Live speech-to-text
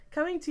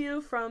Coming to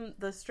you from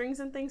the Strings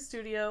and Things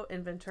studio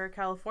in Ventura,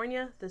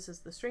 California, this is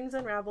the Strings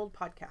Unraveled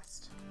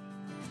podcast.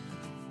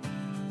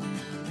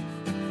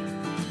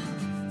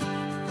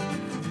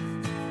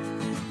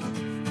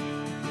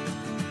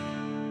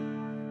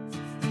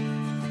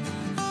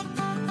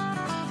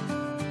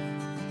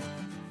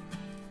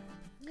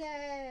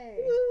 Yay!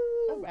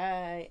 Woo. All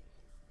right.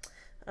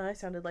 I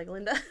sounded like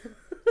Linda.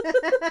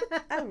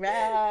 All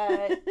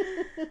right.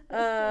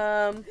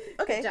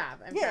 Okay. Good job.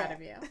 I'm proud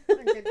of you.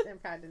 I'm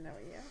proud to know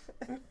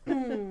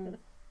you.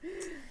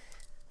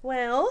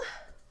 Well,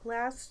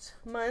 last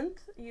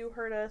month you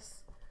heard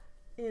us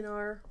in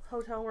our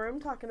hotel room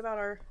talking about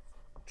our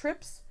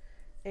trips.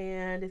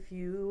 And if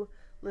you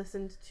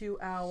listened to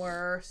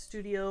our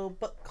studio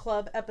book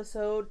club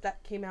episode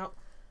that came out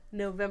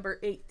November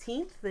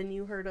 18th, then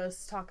you heard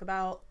us talk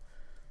about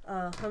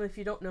Hum If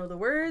You Don't Know the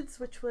Words,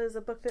 which was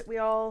a book that we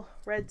all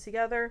read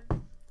together.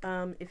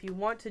 If you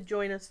want to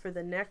join us for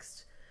the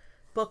next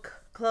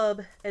book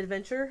club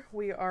adventure,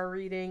 we are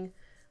reading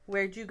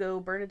Where'd You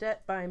Go,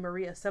 Bernadette by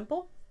Maria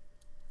Semple.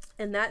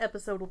 And that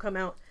episode will come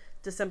out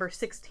December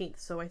 16th.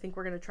 So I think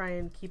we're going to try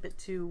and keep it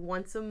to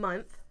once a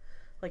month,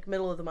 like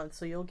middle of the month.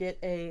 So you'll get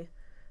a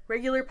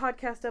regular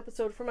podcast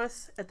episode from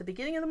us at the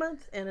beginning of the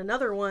month and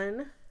another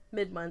one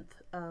mid-month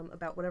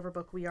about whatever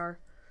book we are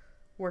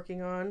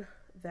working on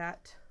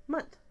that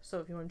month. So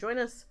if you want to join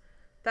us,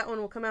 that one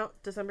will come out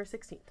December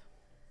 16th.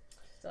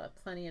 Still have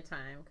plenty of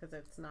time because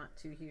it's not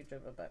too huge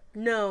of a book.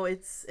 No,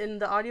 it's in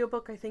the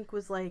audiobook, I think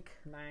was like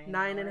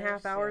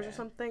 9.5 hours yeah. or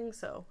something.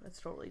 So it's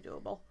totally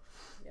doable.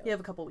 Yep. You have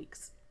a couple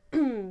weeks.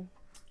 Yeah.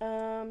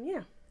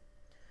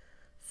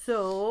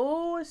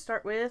 So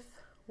start with,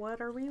 what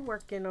are we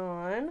working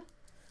on?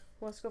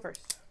 Who wants to go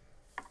first?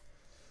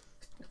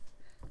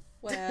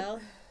 Well,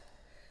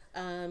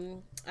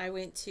 I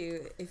went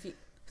to,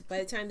 by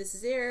the time this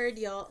is aired,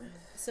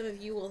 some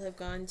of you will have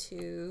gone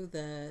to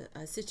the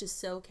Citrus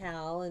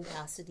SoCal in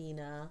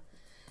Pasadena,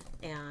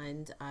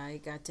 and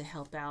I got to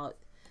help out.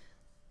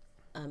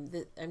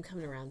 I'm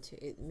coming around to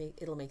it.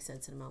 It'll make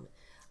sense in a moment.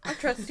 I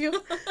trust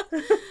you.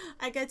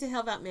 I got to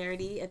help out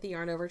Meredy at the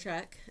Yarn Over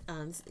truck,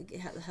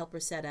 help her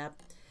set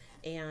up.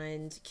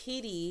 And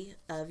Katie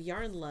of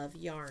Yarn Love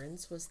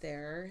Yarns was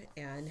there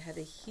and had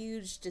a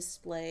huge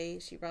display.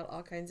 She brought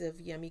all kinds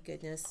of yummy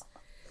goodness.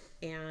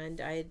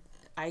 And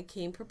I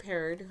came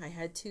prepared. I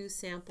had 2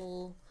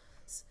 samples,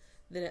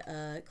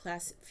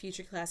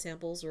 future class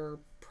samples or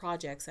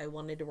projects I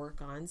wanted to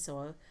work on.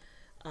 So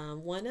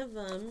one of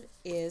them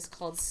is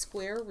called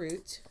Square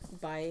Root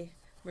by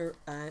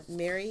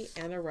Mary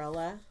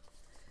Annarella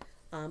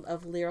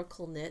of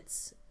Lyrical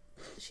Knits.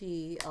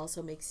 She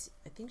also makes,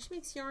 I think she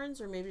makes yarns,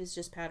 or maybe it's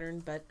just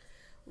pattern, but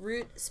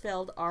Root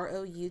spelled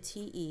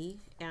R-O-U-T-E,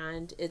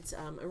 and it's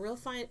a real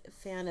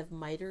fan of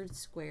mitered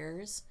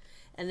squares,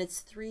 and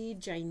it's 3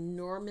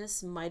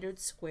 ginormous mitered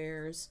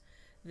squares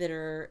that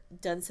are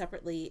done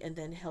separately and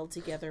then held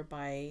together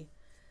by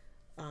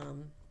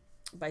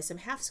some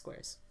half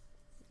squares,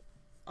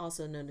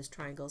 also known as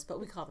triangles, but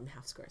we call them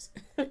half squares.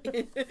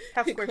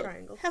 Half square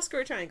triangles. Half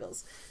square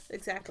triangles,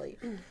 exactly.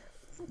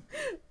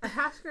 A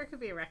half square could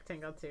be a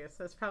rectangle too,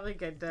 so it's probably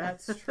good to.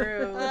 That's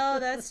true. Oh,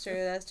 that's true.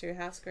 That's true.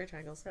 Half square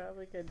triangles.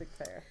 Probably good to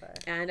clarify.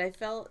 And I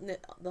felt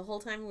the whole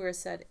time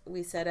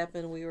we set up,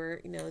 and we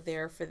were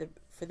there for the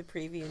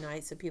preview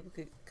night, so people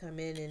could come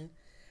in, and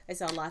I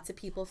saw lots of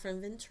people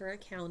from Ventura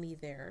County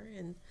there,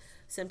 and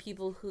some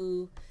people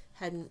who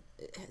hadn't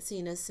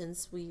seen us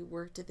since we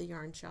worked at the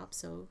yarn shop.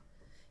 So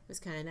it was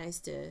kind of nice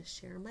to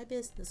share my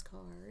business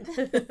card.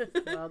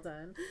 Well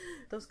done.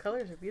 Those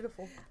colors are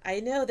beautiful. I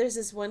know. There's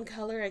this one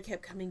color I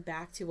kept coming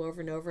back to over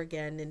and over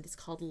again, and it's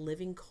called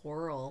Living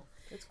Coral.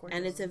 It's gorgeous.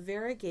 And it's a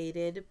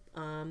variegated.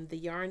 The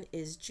yarn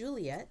is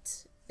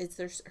Juliet. It's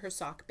her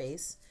sock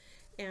base.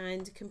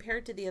 And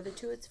compared to the other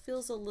 2, it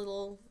feels a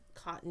little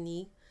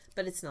cottony,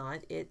 but it's not.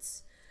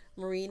 It's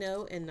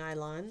merino and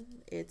nylon.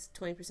 It's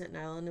 20%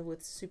 nylon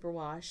with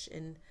superwash,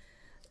 and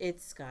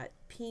it's got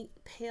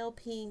pale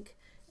pink,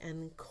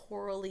 and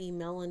corally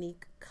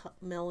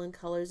melon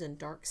colors and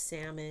dark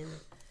salmon.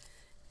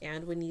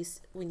 And when you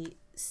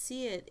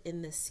see it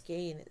in the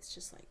skein, it's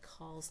just like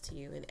calls to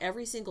you. And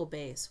every single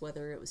base,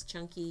 whether it was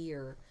chunky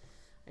or,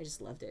 I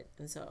just loved it.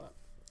 And so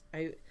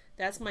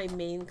that's my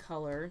main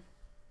color.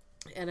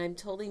 And I'm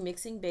totally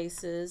mixing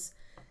bases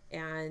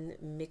and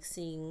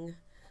mixing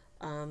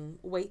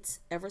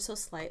weights ever so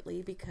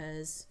slightly,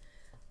 because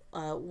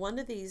one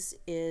of these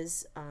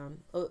is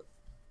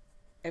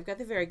I've got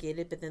the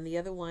variegated, but then the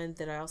other one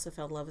that I also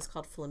fell in love is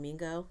called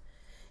Flamingo.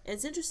 And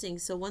it's interesting.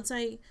 So once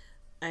I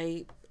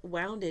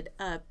wound it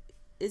up,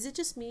 is it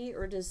just me,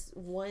 or does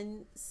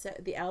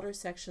the outer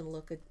section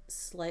look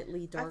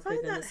slightly darker? I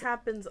find that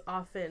happens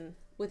often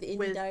with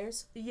indie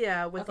dyers.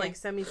 Yeah, with Okay. like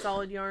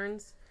semi-solid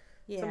yarns.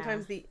 Yeah.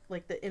 Sometimes the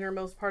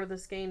innermost part of the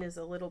skein is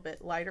a little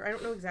bit lighter. I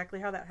don't know exactly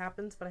how that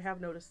happens, but I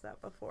have noticed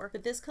that before.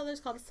 But this color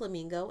is called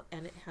Flamingo,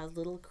 and it has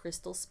little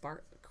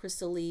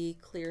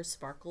crystally clear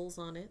sparkles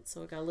on it.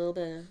 So it got a little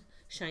bit of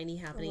shiny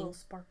happening. A little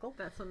sparkle.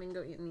 That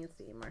flamingo needs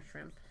to eat more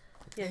shrimp.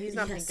 Yeah, he's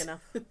not Yes. pink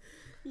enough.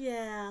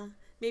 Yeah.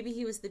 Maybe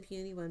he was the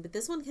puny one, but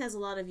this one has a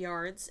lot of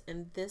yarns,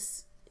 and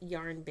this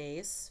yarn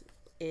base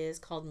is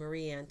called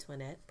Marie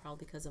Antoinette,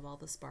 probably because of all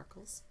the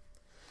sparkles.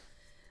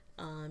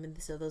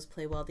 And so those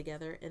play well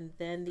together. And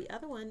then the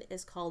other one the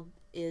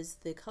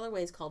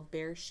colorway is called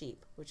Bear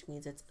Sheep, which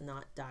means it's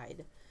not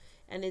dyed.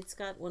 And it's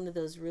got one of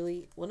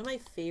my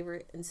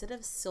favorite, instead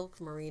of silk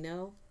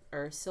merino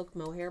or silk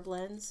mohair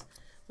blends,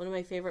 one of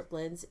my favorite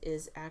blends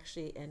is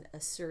actually an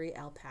Asuri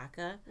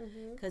alpaca,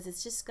 because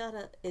it's just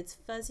it's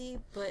fuzzy,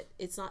 but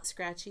it's not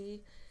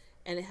scratchy,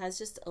 and it has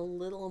just a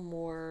little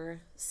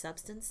more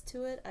substance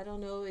to it. I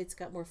don't know, it's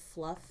got more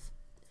fluff.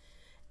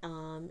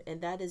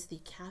 And that is the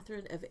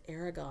Catherine of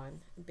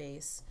Aragon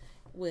base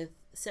with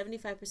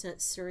 75%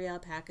 Suri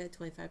alpaca,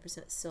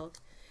 25% silk,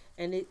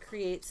 and it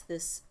creates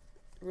this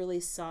really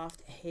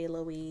soft,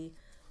 halo-y,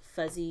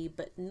 fuzzy,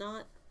 but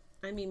not,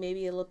 I mean,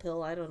 maybe a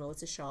lapel. I don't know.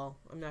 It's a shawl.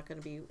 I'm not going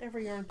to be...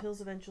 Every yarn pills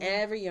eventually.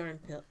 Every yarn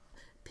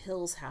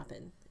pills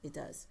happen. It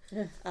does.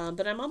 Yeah.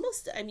 But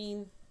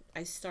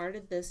I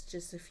started this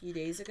just a few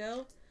days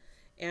ago,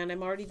 and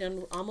I'm already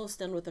almost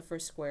done with the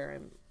first square.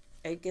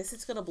 I guess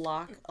it's going to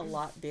block a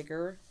lot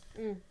bigger.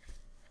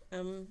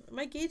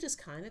 My gauge is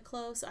kind of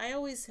close. I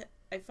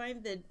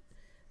find that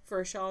for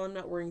a shawl, I'm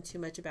not worrying too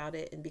much about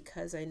it, and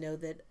because I know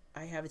that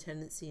I have a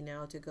tendency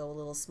now to go a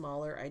little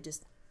smaller, I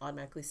just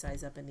automatically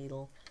size up a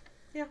needle.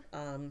 Yeah.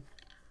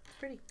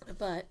 Pretty.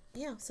 But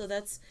yeah, so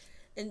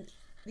and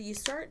you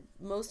start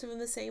most of them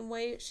the same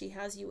way. She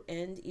has you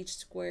end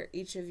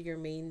each of your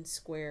main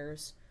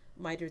squares,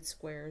 mitered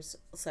squares,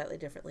 slightly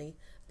differently.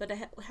 But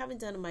I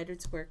haven't done a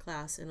mitered square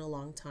class in a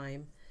long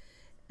time.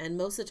 And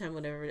most of the time,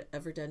 whenever I've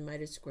ever done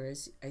mitered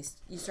squares,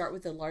 you start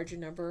with a larger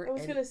number. I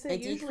was going to say,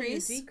 usually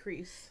you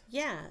decrease.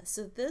 Yeah,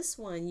 so this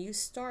one, you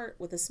start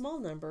with a small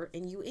number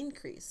and you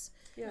increase.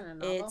 Yeah.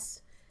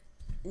 It's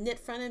knit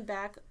front and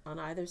back on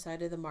either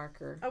side of the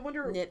marker. I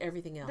wonder, knit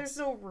everything else. There's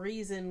no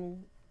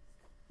reason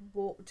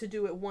to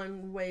do it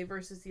one way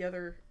versus the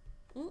other,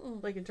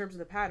 like in terms of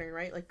the pattern,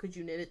 right? Like, could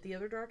you knit it the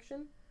other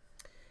direction?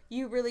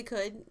 You really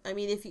could. I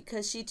mean,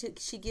 because she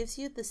gives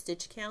you the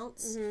stitch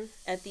counts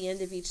at the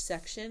end of each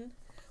section.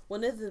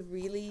 One of the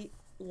really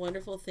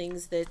wonderful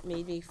things that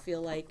made me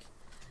feel like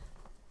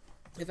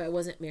if I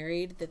wasn't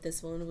married, that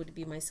this woman would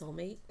be my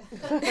soulmate.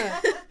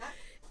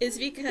 Is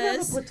because... You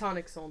have a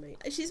platonic soulmate.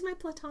 She's my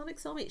platonic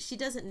soulmate. She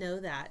doesn't know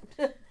that.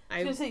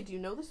 I was going to say, do you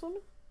know this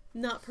woman?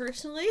 Not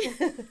personally.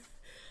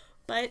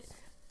 But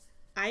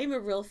I am a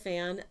real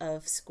fan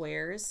of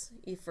squares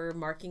for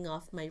marking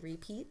off my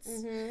repeats.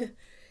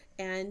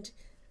 And...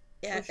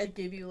 Yeah, so she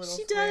gave you little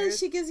She squares? does.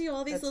 She gives you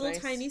all these That's little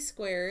nice. tiny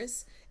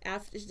squares.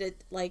 After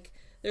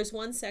there's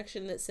one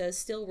section that says,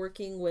 still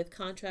working with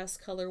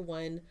contrast color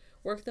 1,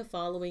 work the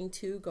following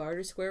 2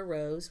 garter square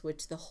rows,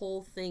 which the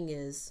whole thing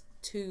is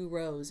 2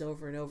 rows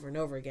over and over and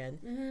over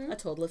again, a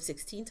total of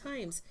 16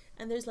 times.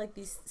 And there's like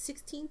these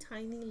 16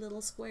 tiny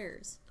little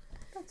squares.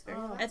 That's very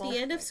At the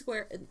end of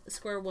square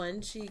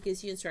 1, she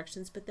gives you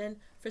instructions, but then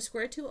for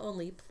square 2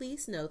 only,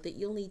 please note that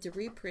you'll need to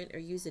reprint or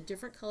use a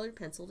different colored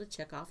pencil to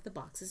check off the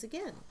boxes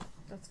again.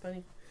 That's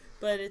funny.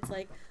 But it's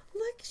like,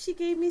 look, she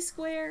gave me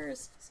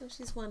squares. So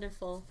she's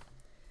wonderful.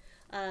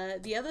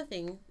 The other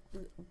thing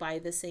by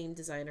the same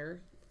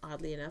designer,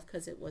 oddly enough,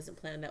 because it wasn't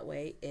planned that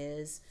way,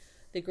 is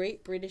the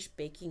Great British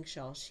Baking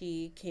Shawl.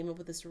 She came up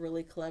with this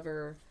really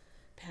clever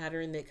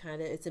pattern that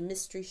it's a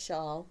mystery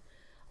shawl.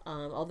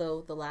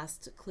 Although the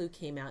last clue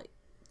came out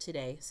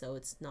today, so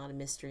it's not a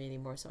mystery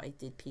anymore. So I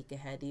did peek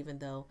ahead, even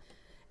though,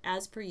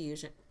 as per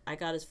usual, I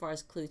got as far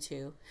as clue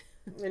 2.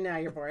 And now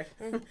you're bored.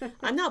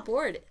 I'm not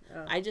bored.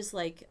 Oh. I just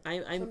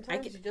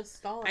Sometimes you just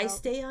stall I out.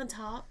 stay on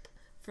top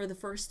for the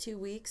first 2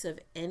 weeks of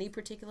any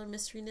particular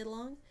mystery knit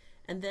along,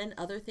 and then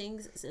other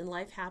things in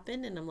life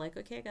happen, and I'm like,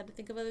 okay, I got to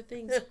think of other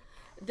things.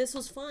 This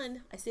was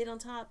fun. I stayed on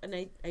top, and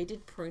I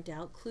did print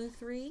out clue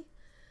 3.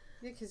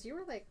 Yeah, because you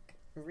were like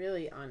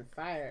really on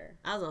fire.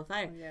 I was on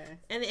fire. Yeah.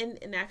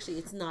 And actually,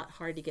 it's not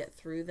hard to get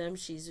through them.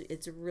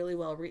 It's really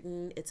well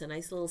written. It's a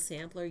nice little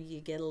sampler.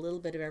 You get a little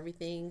bit of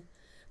everything.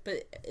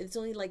 But it's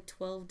only like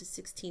 12 to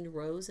 16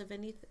 rows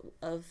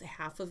of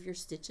half of your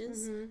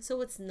stitches.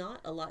 So it's not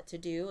a lot to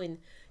do, and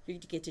you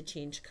get to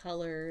change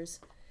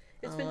colors.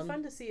 It's been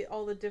fun to see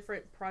all the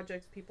different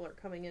projects people are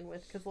coming in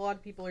with, because a lot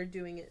of people are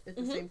doing it at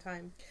the same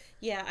time.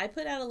 Yeah, I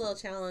put out a little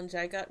challenge.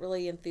 I got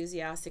really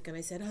enthusiastic, and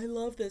I said, I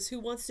love this.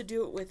 Who wants to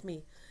do it with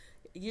me?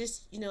 You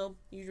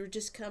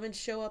just come and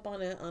show up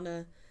on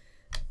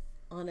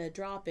a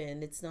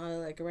drop-in. It's not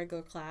like a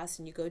regular class,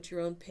 and you go at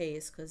your own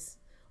pace, because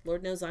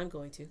Lord knows I'm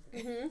going to.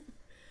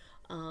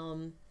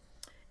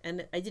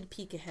 And I did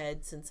peek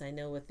ahead, since I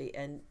know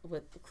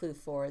what clue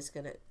 4 is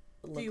going to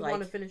look like. Do you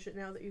want to finish it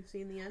now that you've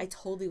seen the end? I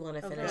totally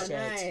want to finish it.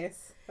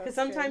 Nice. Because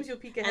sometimes you'll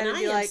peek ahead And and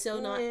I be am like, so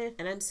not,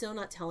 and I'm so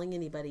not telling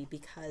anybody,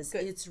 because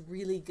Good. it's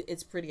really good.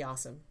 It's pretty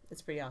awesome.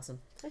 It's pretty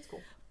awesome. That's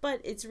cool. But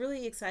it's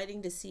really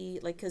exciting to see,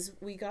 because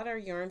we got our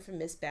yarn from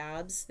Miss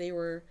Babs.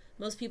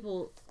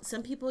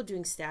 Some people are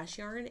doing stash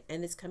yarn,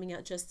 and it's coming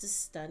out just as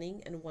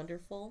stunning and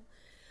wonderful.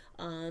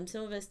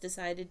 Some of us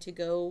decided to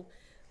go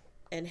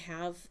and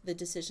have the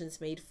decisions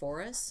made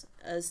for us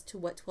as to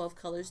what 12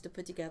 colors to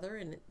put together.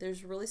 And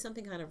there's really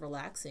something kind of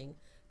relaxing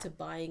to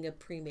buying a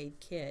pre-made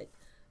kit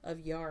of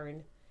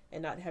yarn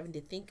and not having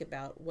to think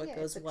about what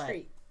goes it's a what.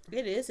 treat.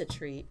 It is a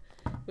treat,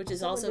 which is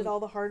Someone also did all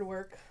the hard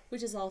work.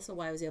 which is also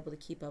why I was able to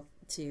keep up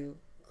to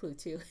Clue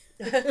 2.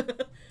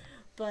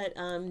 But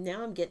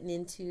now I'm getting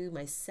into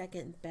my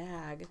second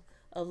bag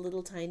of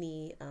little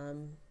tiny, what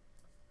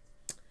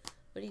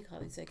do you call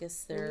these? I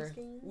guess they're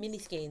mini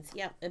skeins.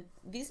 Yeah,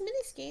 these mini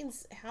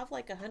skeins have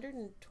like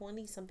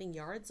 120 something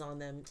yards on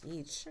them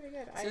each. Pretty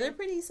good. So they're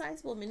pretty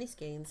sizable mini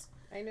skeins.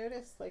 I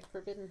noticed like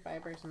Forbidden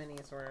Fibers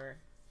minis were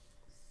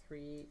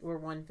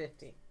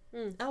 150.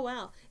 Oh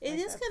wow, it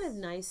is kind of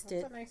nice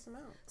That's to. a nice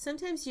amount.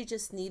 Sometimes you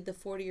just need the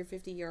 40 or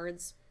 50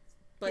 yards,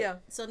 but Yeah.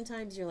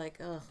 sometimes you're like,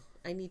 oh,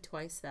 I need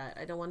twice that.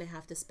 I don't want to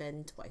have to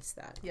spend twice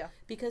that. Yeah.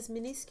 Because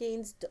mini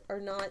skeins are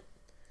not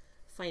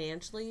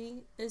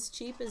financially as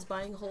cheap as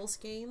buying whole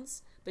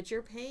skeins, but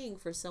you're paying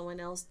for someone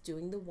else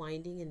doing the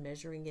winding and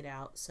measuring it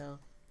out. So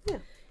Yeah.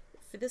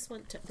 for this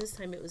one, this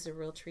time it was a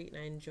real treat,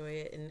 and I enjoy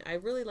it. And I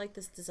really like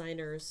this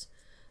designer's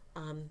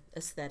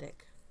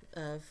aesthetic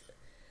of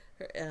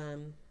her,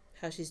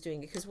 how she's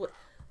doing it. Because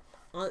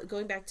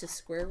going back to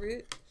square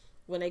root,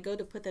 when I go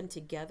to put them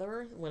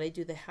together, when I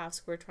do the half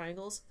square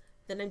triangles,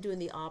 then I'm doing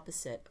the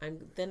opposite. I'm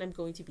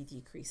going to be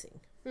decreasing.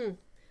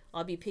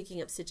 I'll be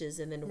picking up stitches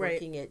and then Right.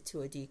 working it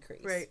to a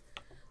decrease. Right.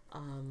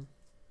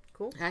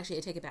 Cool. Actually,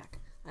 I take it back.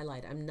 I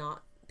lied. I'm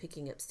not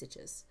picking up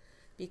stitches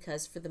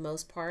because for the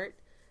most part,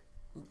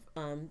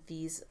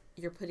 these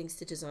you're putting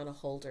stitches on a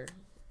holder,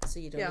 so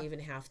you don't Yeah. even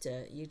have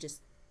to. You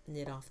just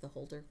knit off the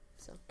holder.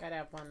 So Gotta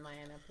have one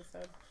lion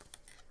episode.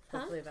 Huh?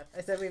 Hopefully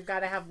I said we've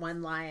got to have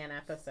one lion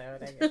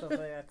episode. I guess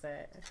hopefully that's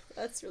it.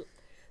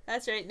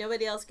 that's right.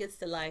 Nobody else gets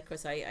to lie. Of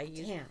course, I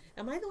use. Damn.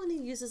 Am I the one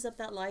who uses up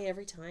that lie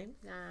every time?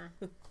 Nah.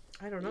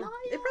 I don't know. Liar.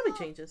 It probably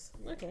changes.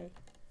 Okay.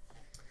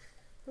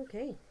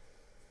 Okay.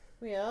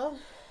 Well,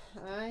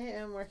 I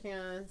am working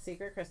on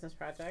Secret Christmas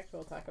Project.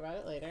 We'll talk about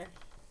it later.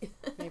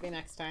 Maybe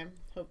next time.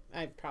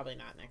 Probably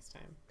not next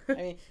time. I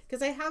mean,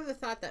 because I have the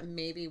thought that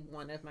maybe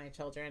one of my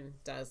children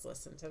does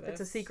listen to this.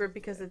 It's a secret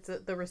because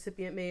the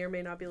recipient may or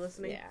may not be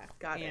listening. Yeah.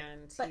 Got it.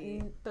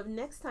 And But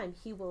next time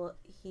he will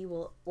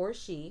or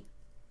she,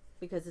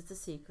 because it's a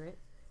secret,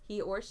 he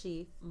or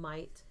she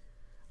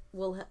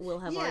will have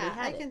already had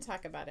I it. can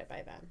talk about it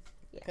by then.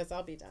 Yeah. Because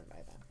I'll be done by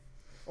then.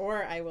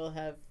 Or I will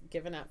have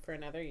given up for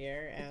another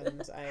year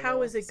and How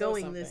will is it sew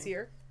going this something.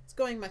 year? It's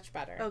going much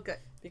better. Oh, good.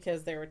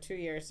 Because there were 2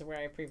 years where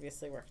I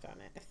previously worked on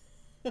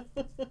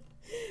it.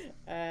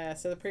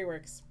 So the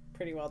pre-work's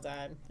pretty well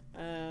done.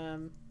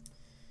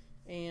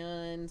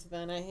 And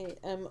then I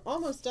am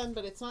almost done,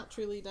 but it's not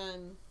truly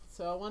done.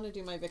 So I want to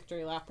do my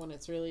victory lap when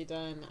it's really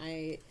done.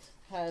 I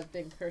have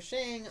been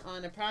crocheting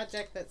on a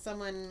project that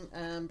someone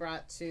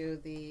brought to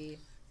the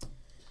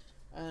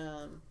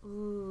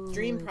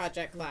Dream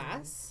Project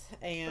class,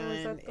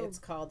 and it's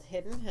called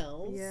Hidden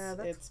Hills. Yeah,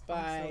 that's it's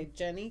by awesome.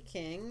 Jenny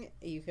King.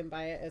 You can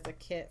buy it as a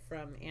kit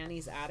from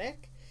Annie's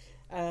Attic.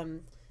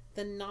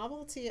 The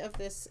novelty of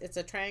this, it's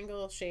a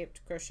triangle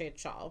shaped crocheted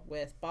shawl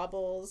with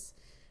bobbles,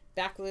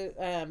 back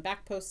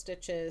post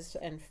stitches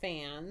and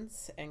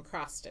fans and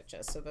cross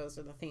stitches. So those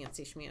are the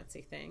fancy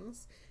schmancy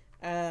things.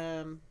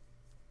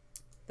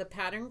 The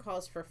pattern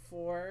calls for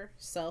 4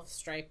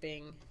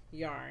 self-striping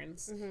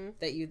yarns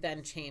that you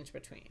then change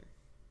between.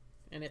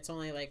 And it's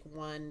only like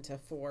 1 to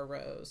 4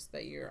 rows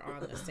that you're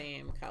on the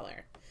same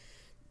color.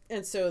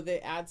 And so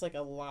that adds like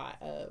a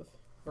lot of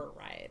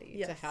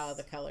variety to how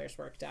the colors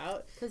worked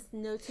out. Because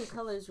no two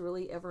colors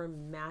really ever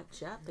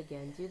match up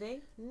again, do they?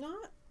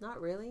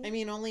 Not really. I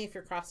mean, only if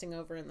you're crossing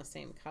over in the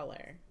same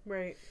color.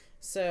 Right.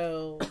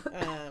 So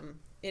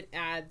it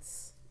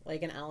adds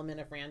like an element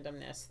of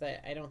randomness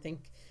that I don't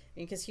think,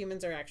 because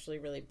humans are actually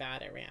really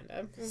bad at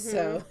random.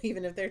 So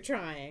even if they're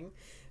trying,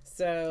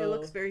 so It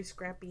looks very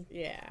scrappy.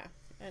 yeah.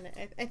 And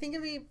I think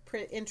it'd be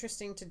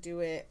interesting to do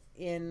it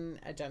in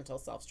a gentle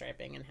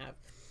self-striping and have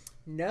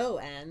no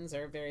ends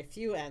or very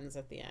few ends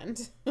at the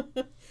end.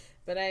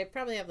 But I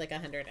probably have like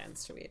 100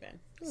 ends to weave in.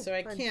 So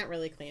I can't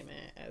really claim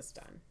it as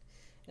done.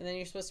 And then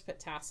you're supposed to put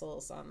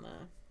tassels on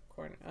the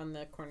corners of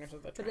the triangle.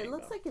 But it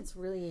looks like it's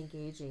really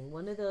engaging.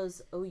 One of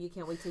those, you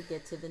can't wait to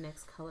get to the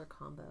next color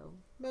combo.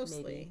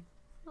 Mostly. Maybe.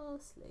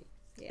 Mostly.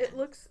 Yeah.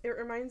 It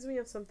reminds me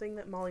of something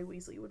that Molly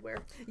Weasley would wear.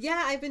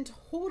 Yeah, I've been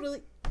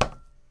totally...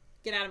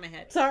 Get out of my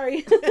head.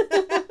 Sorry.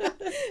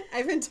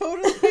 I've been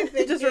totally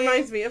thinking, It just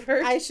reminds me of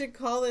her. I should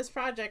call this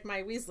project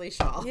my Weasley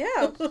shawl.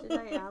 Yeah. Should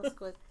I ask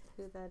who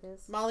that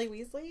is? Molly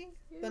Weasley?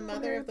 The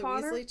mother Harry of the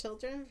Potter? Weasley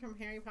children from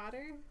Harry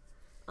Potter?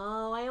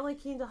 Oh, I only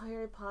came to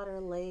Harry Potter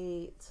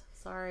late.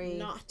 Sorry.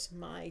 Not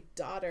my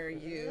daughter,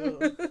 you.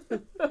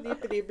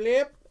 Bleepity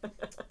blip.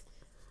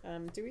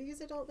 Do we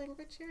use adult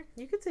language here?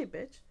 You could say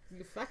bitch.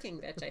 You fucking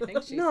bitch, I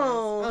think she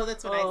No. says. Oh,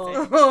 that's what I say.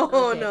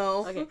 Oh, Okay.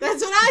 no. Okay.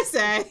 That's what I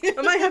say.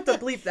 I might have to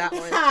bleep that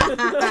one.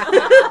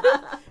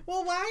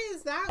 Well, why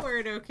is that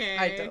word okay?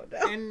 I don't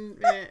know.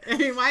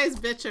 And why is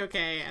bitch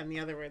okay and the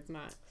other word's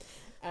not?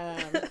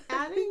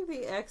 Adding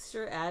the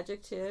extra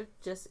adjective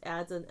just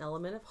adds an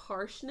element of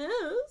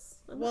harshness.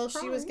 Well,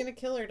 she was going to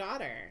kill her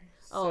daughter.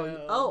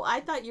 Oh, I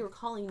thought you were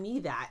calling me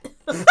that.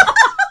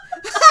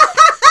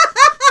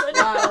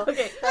 Wow.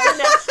 Okay.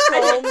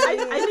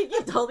 I think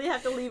you totally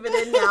have to leave it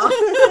in now.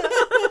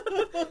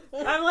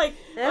 I'm like,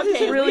 That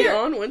okay, is really we're,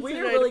 on Wednesday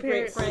we're night really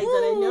great appearance. friends,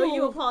 and I know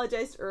you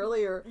apologized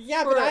earlier.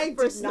 Yeah, for- but I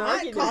for did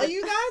not snarking call at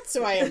you that,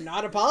 so I am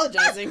not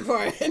apologizing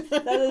for it.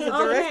 That is a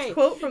direct Okay.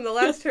 quote from the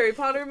last Harry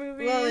Potter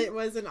movie. Well, it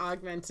was an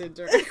augmented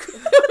direct.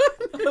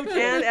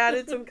 And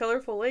added some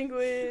colorful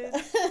language.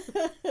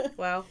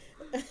 Wow.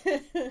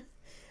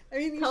 I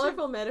mean, you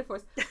Colorful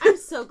metaphors. I'm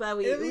so glad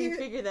we mean,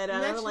 figured that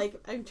out. mention- I'm like,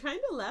 I'm trying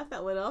to laugh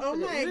that one off. Oh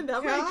and my even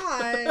though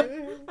god!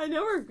 I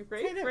know we're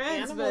great What kind of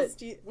friends, animals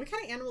but what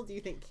kind of animal do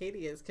you think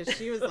Katie is? Because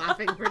she was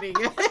laughing pretty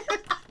good.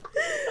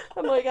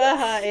 I'm like,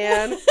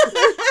 Anne.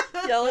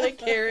 Yelling at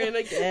Karen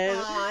again.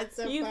 Aw, it's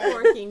so you fun.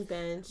 forking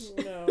bench.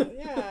 No,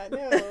 I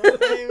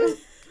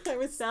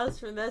was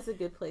That's a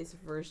good place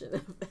version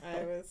of that.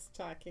 I was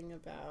talking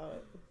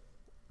about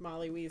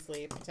Molly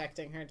Weasley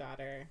protecting her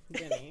daughter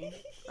Ginny,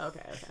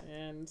 Okay.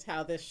 and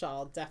how this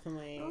shawl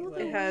definitely Oh, like,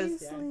 the It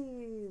has-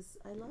 Weasleys.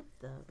 I love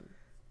them.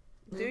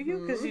 Do you?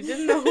 Because you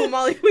didn't know who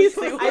Molly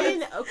Weasley was. I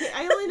didn't. Okay,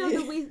 I only know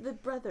the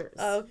brothers.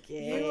 You are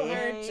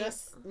Okay.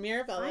 just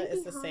Mirabella I'm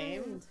is the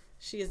same. behind.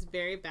 She is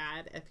very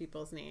bad at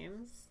people's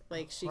names.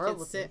 Like she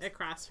Horrible could sit things.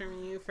 across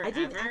from you forever. I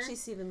didn't actually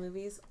see the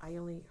movies. I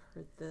only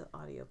heard the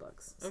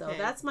audiobooks. So Okay.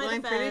 that's my well,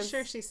 defense. I'm pretty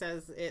sure she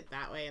says it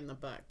that way in the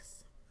books.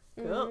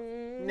 Cool.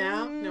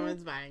 No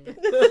one's buying it.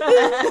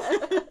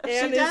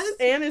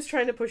 Anne is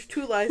trying to push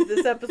two lies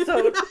this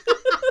episode.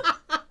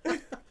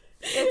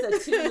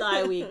 It's a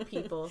 2-lie week,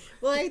 people.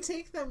 Well, I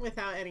take them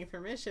without any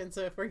permission,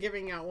 so if we're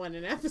giving out one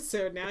an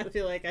episode now, I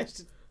feel like I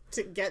should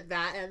to get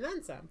that and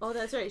then some. Oh,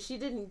 that's right. She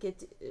didn't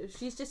get.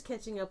 She's just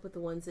catching up with the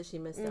ones that she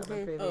missed out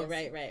on previous. Oh,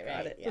 right.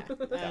 Got it. Yeah.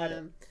 Got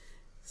it.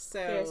 So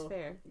Fair's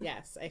fair.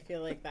 yes, I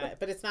feel like that,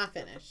 but it's not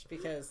finished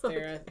because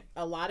there are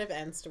a lot of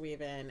ends to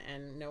weave in,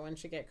 and no one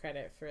should get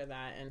credit for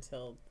that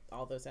until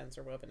all those ends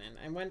are woven in.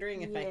 I'm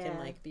wondering if I can Yeah.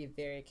 like be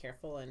very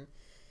careful and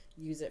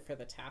use it for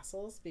the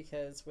tassels,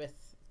 because with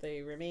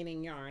the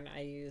remaining yarn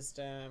I used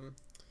a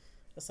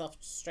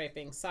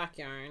self-striping sock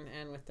yarn,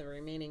 and with the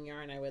remaining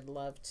yarn I would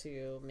love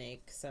to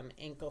make some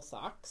ankle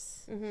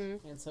socks.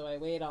 Mm-hmm. And so I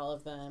weighed all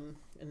of them,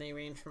 and they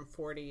range from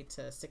 40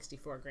 to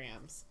 64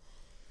 grams.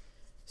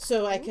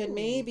 So I could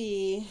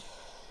maybe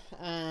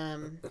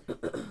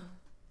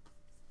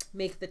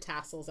make the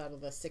tassels out of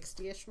the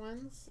 60-ish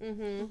ones.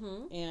 Mm-hmm.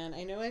 Mm-hmm. And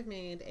I know I've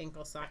made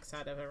ankle socks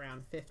out of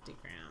around 50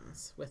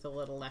 grams with a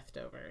little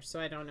leftover. So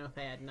I don't know if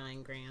I had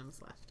 9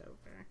 grams left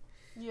over.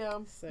 Yeah.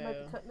 So,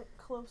 Might be cutting it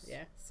close.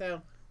 yeah.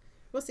 So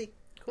we'll see.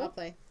 Cool. I'll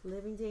play.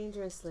 Living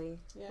dangerously.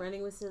 Yeah.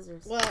 Running with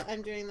scissors. Well,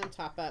 I'm doing them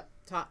toe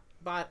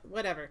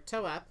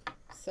up.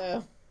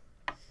 So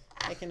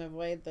I can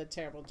avoid the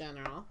terrible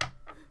general.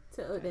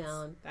 Toe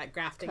down. That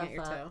grafting Cuff at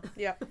your toe. up.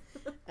 Yeah.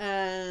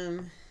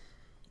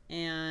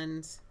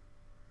 And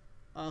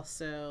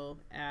also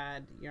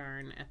add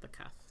yarn at the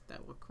cuff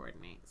that will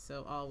coordinate,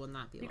 so all will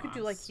not be You lost. could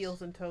do like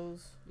heels and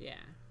toes Yeah.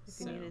 if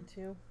So you needed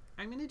to.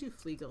 I'm gonna do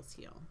Fleagel's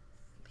heel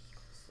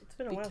It's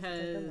been a while since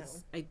I've done that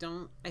because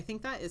one. I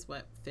think that is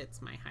what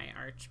fits my high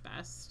arch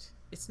best.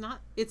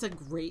 It's a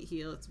great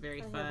heel. It's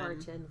very I fun. have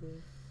arch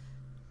envy.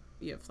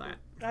 You have flat.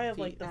 I have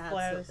feet. like the That's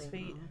flattest what they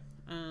feet.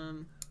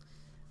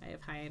 I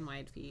have high and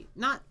wide feet.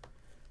 Not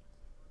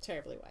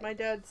terribly wide. My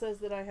dad says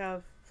that I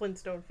have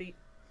Flintstone feet.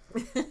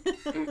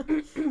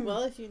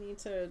 Well, if you need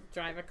to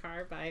drive a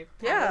car by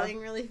Yeah. paddling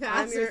really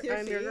fast with your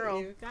I'm feet, your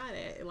girl. you've got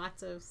it.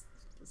 Lots of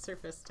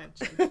surface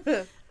tension.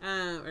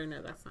 Or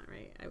no, that's not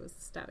right. I was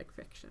static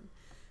friction.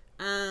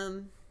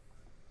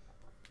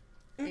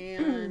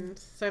 And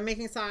so I'm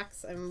making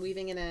socks. I'm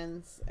weaving in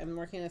ends. I'm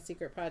working on a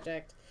secret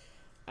project.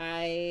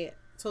 I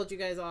told you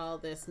guys all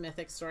this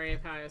mythic story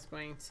of how I was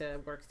going to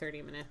work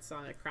 30 minutes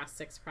on across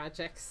 6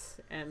 projects,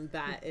 and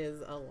that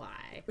is a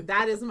lie.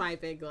 That is my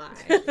big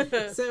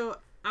lie. So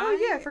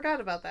I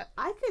forgot about that.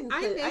 I couldn't.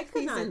 I put- make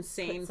could these not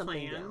insane put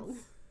something plans. down.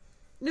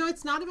 No,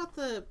 it's not about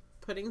the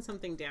putting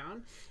something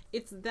down.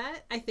 It's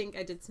that I think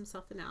I did some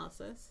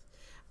self-analysis.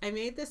 I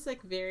made this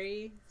like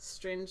very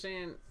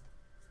stringent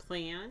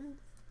plan,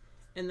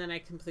 and then I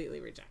completely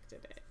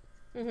rejected it.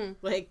 Mm-hmm.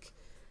 Like,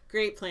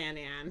 great plan,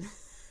 Anne.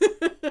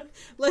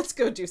 Let's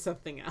go do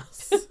something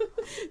else.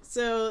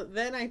 So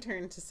then I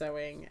turned to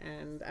sewing,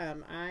 and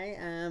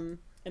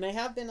I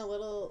have been a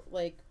little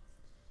like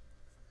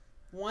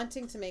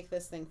wanting to make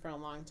this thing for a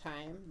long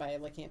time by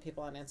looking at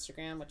people on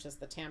Instagram, which is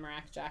the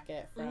Tamarack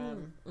jacket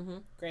from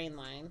Grain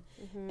Line.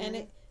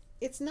 And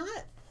it's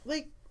not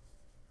like,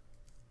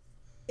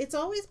 it's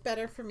always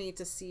better for me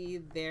to see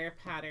their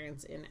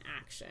patterns in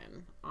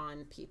action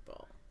on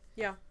people.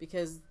 Yeah.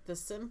 Because the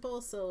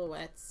simple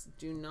silhouettes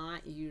do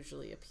not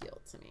usually appeal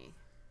to me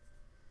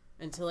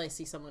until I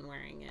see someone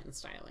wearing it and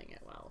styling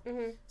it well.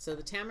 Mm-hmm. So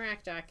the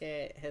Tamarack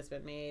jacket has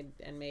been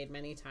made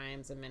many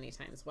times and many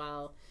times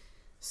well.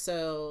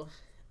 So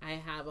I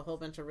have a whole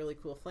bunch of really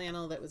cool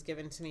flannel that was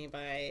given to me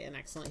by an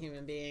excellent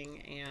human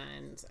being,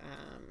 and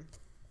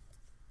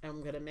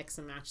I'm going to mix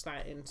and match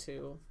that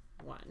into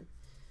one.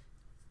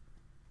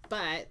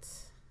 But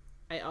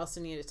I also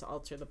needed to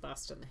alter the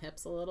bust and the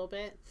hips a little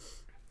bit.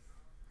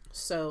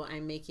 So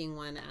I'm making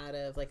one out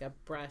of like a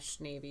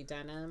brushed navy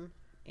denim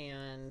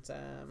and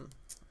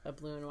a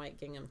blue and white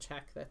gingham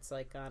check that's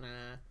like on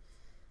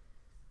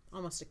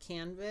almost a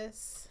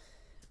canvas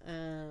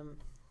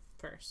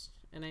first.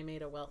 And I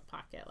made a welt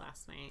pocket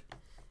last night.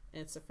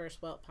 And it's the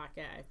first welt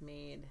pocket I've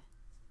made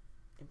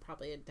in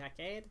probably a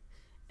decade.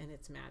 And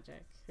it's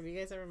magic. Have you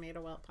guys ever made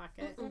a welt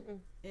pocket? Mm-mm.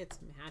 It's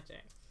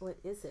magic. What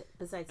is it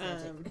besides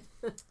magic?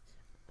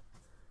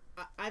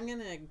 I'm going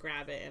to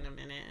grab it in a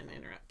minute and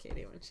interrupt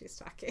Katie when she's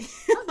talking.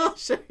 I'll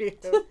show you.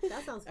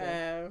 That sounds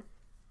good.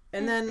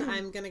 And then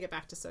I'm going to get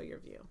back to Sew Your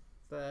View,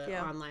 the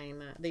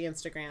online, the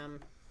Instagram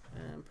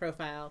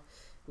profile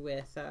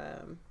with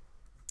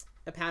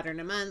a pattern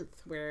a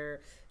month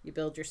where you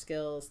build your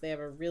skills. They have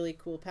a really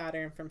cool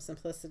pattern from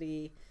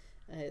Simplicity.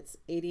 It's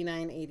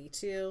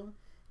 $89.82.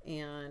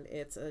 And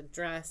it's a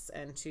dress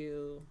and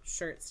 2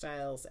 shirt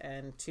styles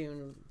and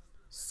 2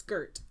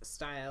 skirt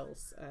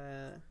styles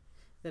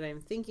that I'm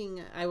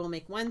thinking I will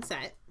make one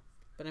set,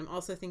 but I'm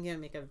also thinking I'll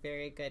make a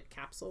very good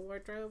capsule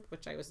wardrobe,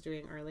 which I was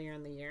doing earlier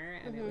in the year,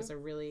 and it was a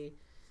really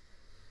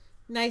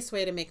nice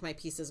way to make my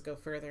pieces go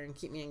further and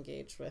keep me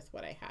engaged with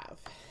what I have.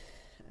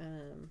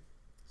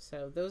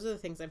 So those are the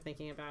things I'm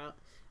thinking about.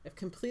 I've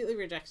completely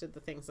rejected the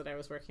things that I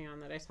was working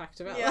on that I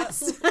talked about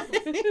last time.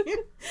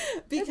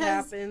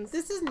 Because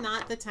this is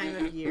not the time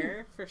of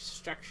year for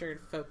structured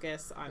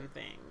focus on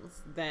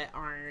things that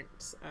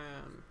aren't...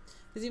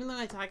 Because even though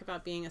I talk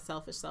about being a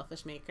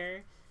selfish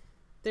maker,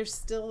 there's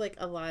still like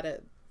a lot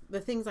of...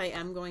 The things I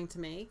am going to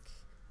make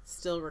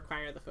still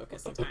require the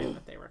focus and time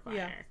that they require.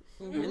 Yeah.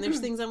 And there's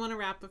things I want to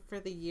wrap up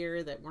for the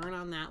year that weren't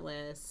on that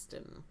list.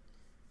 And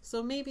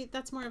so maybe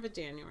that's more of a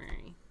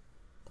January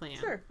plan.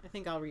 Sure. I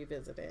think I'll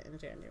revisit it in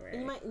January.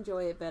 You might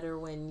enjoy it better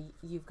when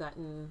you've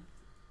gotten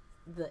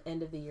the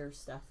end of the year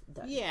stuff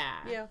done. Yeah.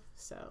 Yeah.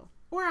 So,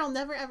 or I'll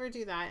never ever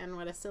do that, and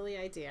what a silly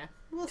idea.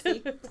 We'll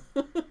see.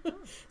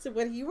 So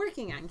what are you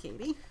working on,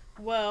 Katie?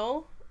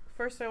 Well,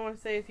 first I want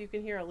to say if you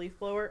can hear a leaf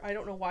blower, I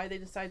don't know why they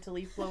decide to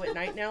leaf blow at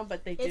night now,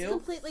 but they do. It's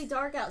completely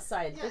dark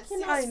outside. Yes, They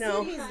cannot I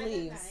know. see these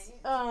leaves.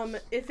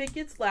 If it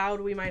gets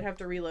loud, we might have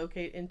to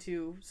relocate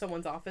into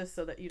someone's office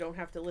so that you don't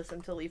have to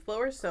listen to leaf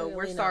blowers. So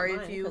we're sorry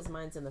if you... because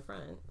mine's in the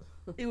front.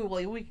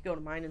 Well, we could go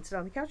to mine and sit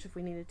on the couch if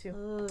we needed to.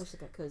 Oh, she's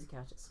got cozy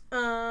couches.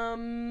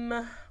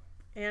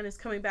 Anne is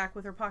coming back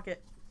with her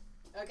pocket.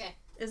 Okay.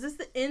 Is this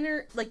the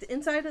inner, like the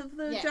inside of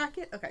the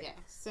jacket? Okay. Yeah.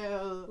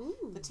 So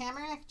Ooh. the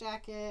Tamarack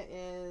jacket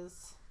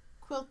is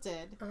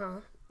quilted Uh-huh.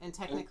 and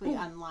technically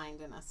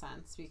unlined in a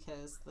sense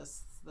because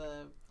Do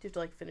you have to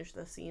like finish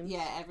the seams?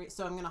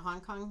 so I'm gonna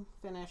Hong Kong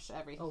finish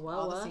Oh, wow,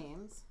 all the wow.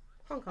 seams.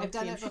 Hong Kong I've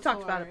done seams. it She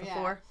talked about it before,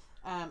 before.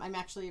 I'm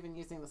actually even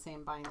using the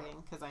same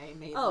binding because I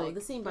made Oh,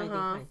 the seam binding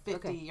kind.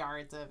 50 Okay.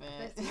 yards of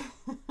it.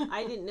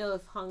 I didn't know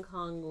if Hong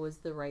Kong was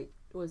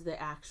the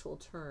actual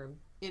term.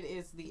 It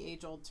is the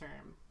age-old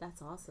term. That's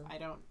awesome.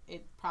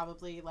 It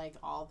probably, like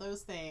all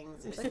those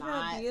things, it's Look how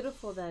not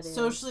beautiful that is.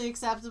 socially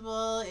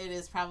acceptable. It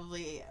is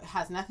probably,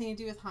 has nothing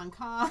to do with Hong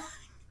Kong,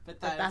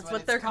 but that's what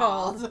what it's they're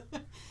called.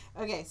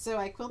 Okay, so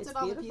I quilted It's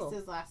all beautiful. the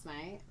pieces last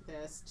night.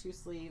 There's 2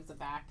 sleeves, a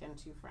back, and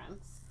 2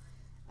 fronts.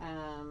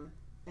 And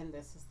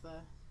this is the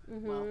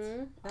welt.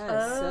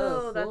 That is so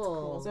cool. that's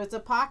cool. So it's a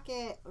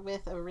pocket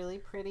with a really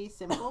pretty,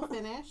 simple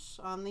finish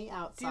on the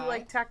outside. Do you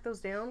like tack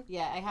those down?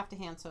 Yeah, I have to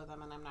hand sew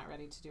them, and I'm not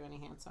ready to do any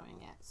hand sewing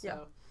yet.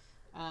 So,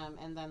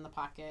 and then the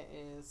pocket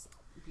is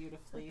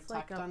beautifully It's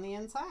like tucked on the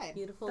inside.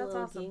 Beautiful That's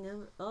little awesome.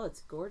 gingham. Oh,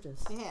 it's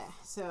gorgeous. Yeah.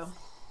 So,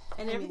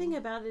 And I everything mean-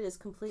 about it is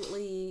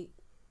completely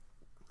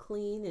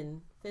clean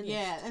and finished.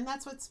 yeah, and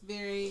that's what's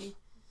very,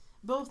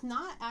 both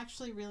not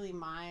actually really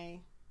my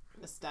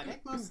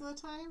aesthetic most of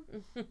the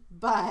time,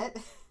 but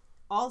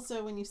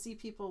also when you see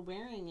people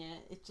wearing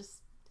it, it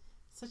just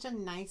such a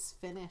nice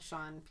finish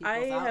on people's I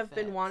have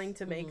been outfits. wanting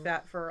to make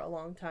that for a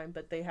long time,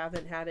 but they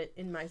haven't had it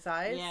in my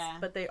size. Yeah.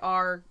 But they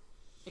are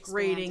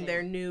grading Expanding.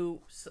 their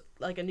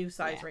new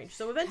size Yeah. range.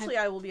 So eventually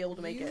I will be able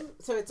to make it.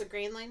 So it's a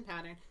grain line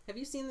pattern. Have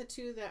you seen the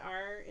 2 that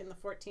are in the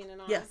 14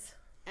 and on? Yes.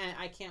 And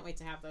I can't wait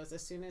to have those.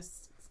 As soon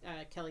as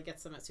Kelly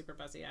gets them at Super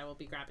Buzzy, I will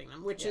be grabbing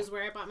them, which is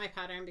where I bought my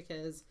pattern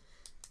because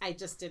I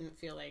just didn't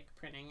feel like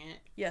printing it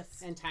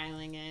Yes. and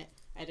tiling it.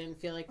 I didn't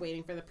feel like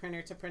waiting for the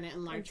printer to print it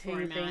in large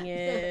Taping format.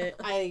 it.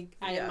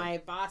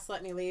 My boss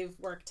let me leave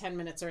work 10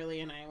 minutes early,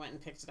 and I went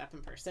and picked it up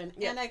in person.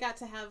 Yep. And I got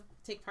to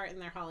take part in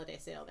their holiday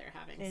sale they're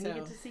having. And so, you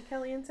get to see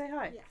Kelly and say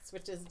hi. yes,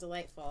 which is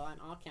delightful on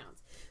all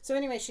counts. So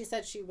anyway, she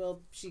said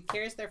she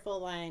carries their full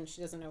line. She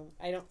doesn't know.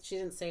 She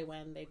didn't say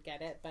when they'd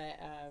get it, but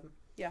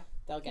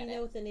they'll Do get you know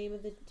it. what the name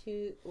of the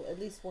 2, at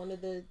least one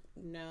of the...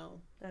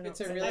 No, I don't it's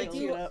a know. really I do-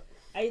 cute.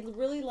 I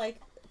really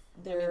like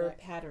their look.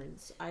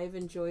 patterns. I've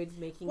enjoyed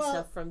making Well-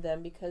 stuff from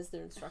them because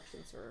their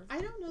instructions are... I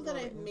don't know that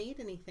well I've written. made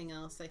anything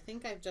else. I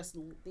think I've just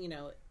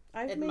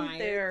I've admired made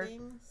their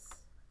things.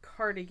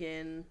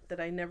 cardigan that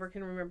I never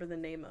can remember the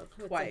name of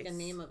It's twice. like a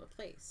name of a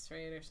place,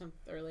 right? Or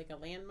something, or like a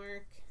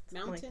landmark,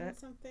 Something like mountain, that.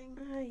 something.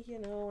 You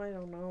know, I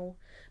don't know.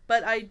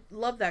 But I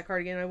love that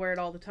cardigan. I wear it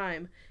all the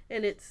time.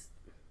 And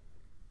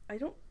I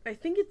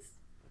think it's,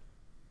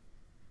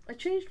 I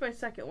changed my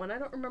second one. I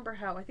don't remember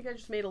how. I think I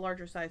just made a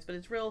larger size, but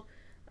it's real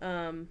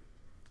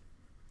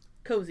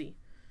cozy.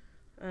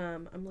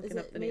 I'm looking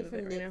up the name of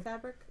it right now.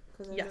 Fabric?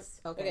 Yes.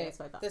 Okay, that's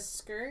what I thought. The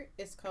skirt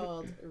is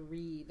called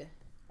Reed,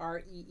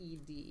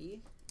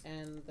 Reed,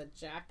 and the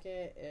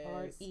jacket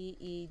is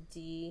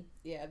Reed.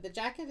 Yeah, the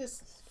jacket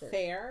is Skirt.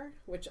 fair,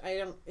 which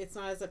it's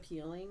not as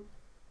appealing.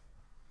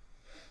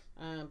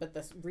 But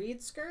the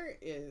Reed skirt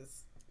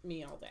is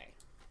me all day.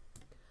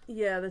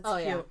 Yeah, that's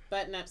cute. yeah.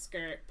 Button up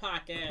skirt,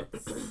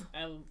 pockets.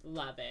 I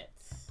love it.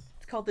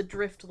 It's called the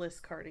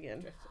Driftless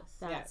cardigan. Driftless.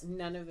 That's- Yeah,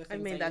 none of the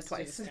things made I that used to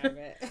twice. describe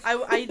it.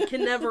 I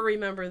can never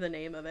remember the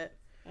name of it.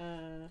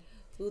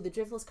 Ooh, the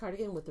driftless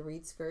cardigan with the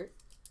reed skirt.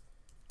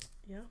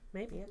 Yeah,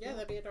 maybe. Yeah,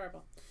 that'd be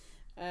adorable.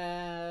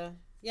 Yeah,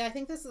 I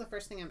think this is the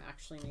first thing I'm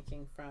actually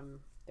making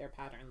from their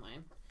pattern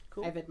line.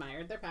 Cool. I've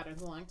admired their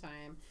patterns a long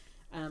time.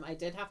 I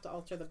did have to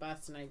alter the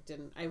bust, and I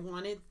didn't. I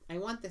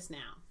want this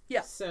now.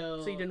 Yeah.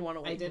 So you didn't want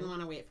to wait. I didn't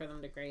want to wait for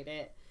them to grade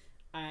it.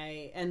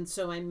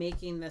 So I'm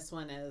making this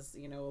one as,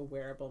 you know, a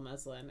wearable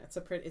muslin.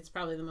 It's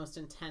probably the most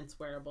intense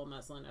wearable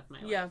muslin of my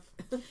Yeah.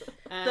 life.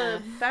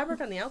 The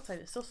fabric on the outside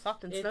is so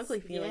soft and It's-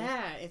 snuggly feeling.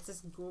 Yeah, it's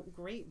this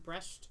great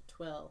brushed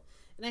twill.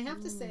 And I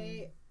have to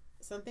say,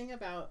 something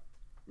about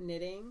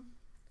knitting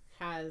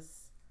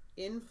has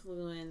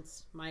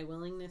influenced my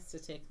willingness to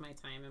take my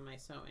time in my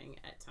sewing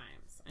at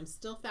times. I'm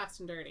still fast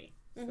and dirty.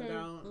 So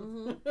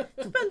don't.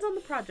 Depends on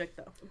the project,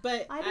 though.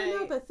 But I don't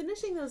know, but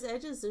finishing those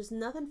edges, there's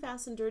nothing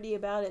fast and dirty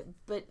about it.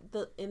 But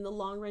in the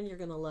long run, you're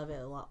gonna love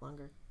it a lot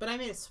longer. But I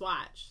made a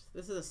swatch.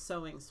 This is a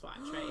sewing swatch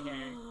right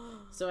here.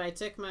 So I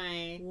took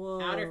my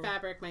Whoa. outer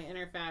fabric, my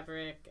inner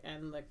fabric,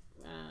 and the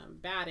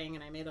batting,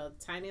 and I made a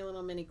tiny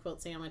little mini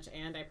quilt sandwich,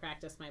 and I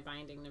practiced my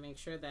binding to make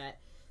sure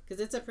that,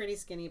 because it's a pretty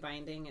skinny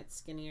binding, it's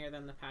skinnier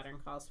than the pattern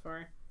calls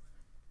for.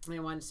 And I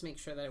wanted to make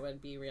sure that it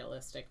would be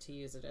realistic to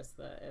use it as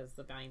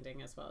the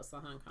binding as well as the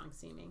Hong Kong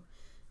seaming.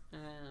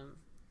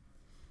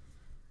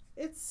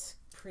 It's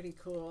pretty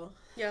cool.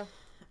 Yeah.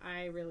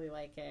 I really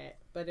like it,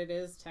 but it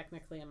is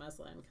technically a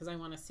muslin because I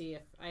want to see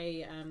if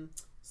I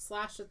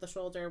slashed at the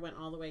shoulder, went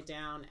all the way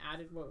down,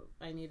 added what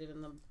I needed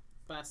in the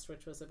bust,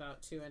 which was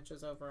about 2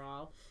 inches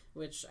overall,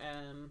 which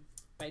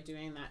by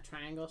doing that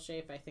triangle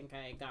shape, I think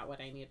I got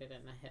what I needed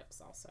in the hips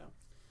also.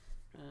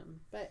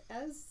 But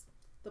as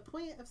the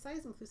point of size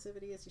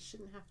inclusivity is, you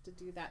shouldn't have to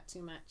do that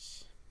too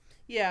much.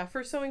 Yeah,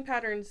 for sewing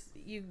patterns,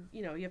 you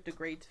have to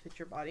grade to fit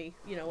your body,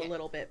 a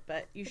little bit,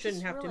 but you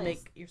shouldn't have to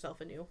make yourself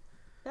a new.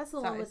 That's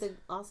the one with size. the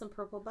awesome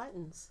purple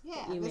buttons.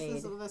 Yeah, that you this made.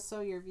 is the Sew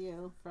Your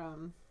View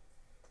from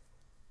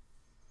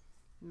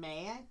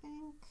May, I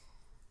think.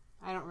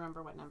 I don't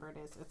remember what number it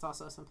is. It's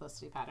also a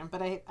simplicity pattern,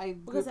 but I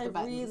Because grouped I the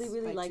buttons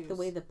really by like the twos.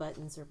 way the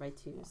buttons are by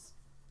twos.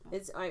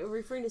 I'm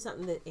referring to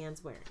something that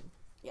Anne's wearing.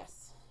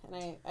 Yes,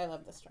 and I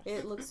love this dress.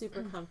 It looks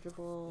super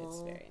comfortable.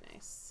 It's very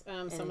nice.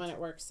 Someone at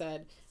work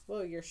said,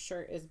 "Whoa, your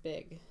shirt is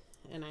big,"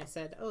 and I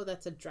said, "Oh,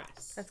 that's a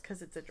dress." That's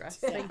because it's a dress.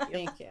 Yeah, Thank you.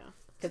 Thank you,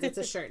 because it's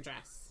a shirt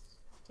dress.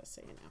 Just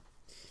so you know.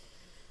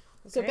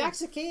 So Okay. back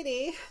to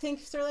Katie.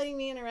 Thanks for letting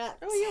me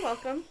interrupt. Oh, you're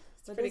welcome.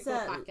 It's a What pretty is cool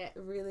that pocket.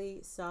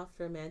 really soft,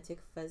 romantic,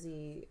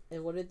 fuzzy?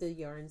 And what are the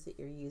yarns that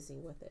you're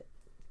using with it?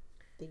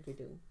 I think you're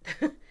doing.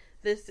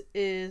 This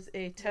is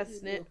a test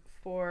you knit do?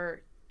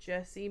 for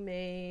Jessie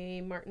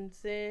Mae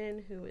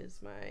Martinson, who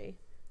is my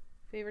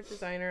favorite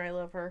designer. I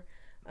love her.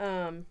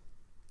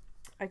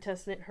 I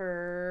test knit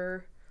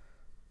her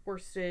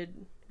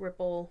worsted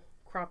ripple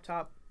crop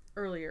top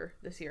earlier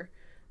this year.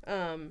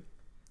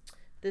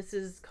 This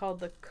is called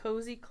the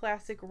Cozy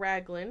Classic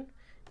Raglan,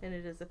 and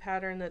it is a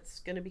pattern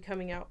that's going to be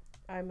coming out,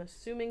 I'm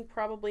assuming,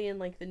 probably in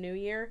like the new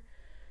year.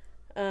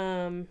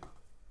 And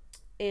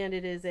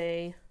it is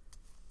a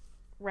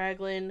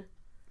raglan,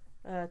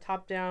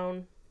 top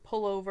down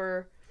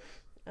pullover,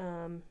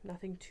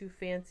 nothing too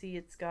fancy.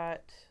 It's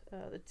got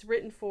it's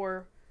written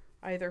for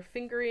either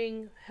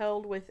fingering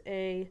held with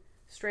a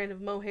strand of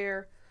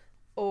mohair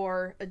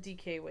or a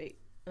DK weight,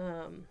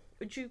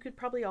 which you could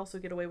probably also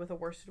get away with a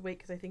worsted weight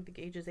because I think the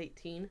gauge is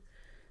 18.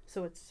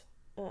 So it's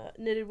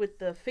knitted with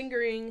the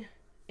fingering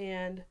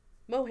and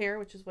mohair,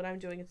 which is what I'm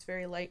doing. It's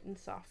very light and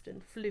soft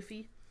and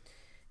fluffy,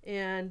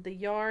 and the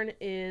yarn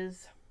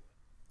is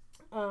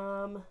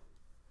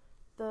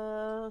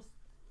the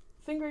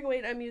fingering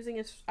weight I'm using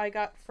is I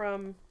got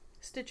from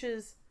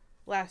Stitches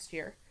last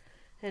year,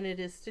 and it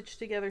is Stitch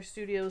Together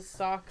Studios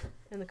sock,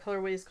 and the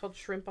colorway is called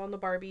Shrimp on the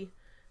Barbie.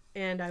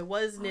 And I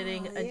was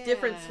knitting a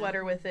different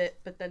sweater with it,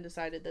 but then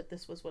decided that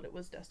this was what it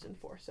was destined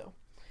for. So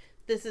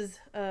this is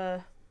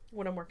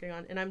what I'm working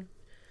on, and I'm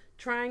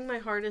trying my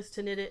hardest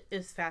to knit it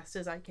as fast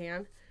as I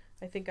can.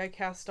 I think I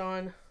cast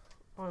on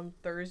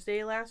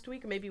Thursday last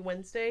week, or maybe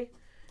Wednesday,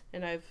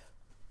 and I've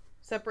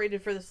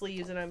separated for the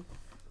sleeves, and I'm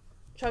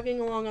chugging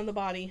along on the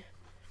body.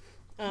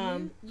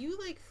 You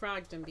like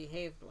frogged and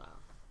behaved well.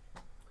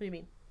 do you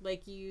mean?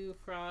 Like you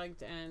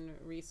frogged and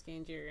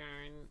reskeined your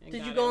yarn. And Did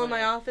got you it go in my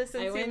wet. office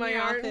and I see went my in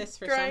your yarn office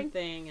for drying?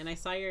 something, and I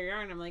saw your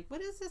yarn. I'm like,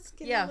 what is this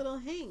skinny Yeah. little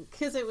hank?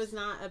 Because it was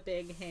not a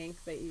big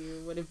hank that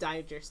you would have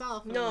dyed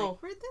yourself. And I'm No.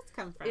 like, where'd this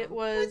come from? It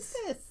was- What's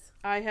this?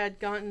 I had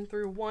gotten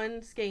through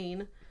one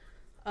skein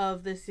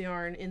of this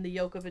yarn in the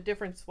yoke of a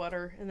different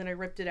sweater, and then I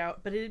ripped it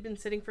out. But it had been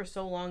sitting for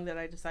so long that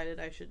I decided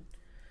I should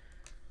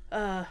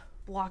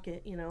block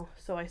it, you know.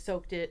 So I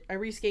soaked it. I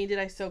reskeined it.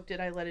 I soaked it.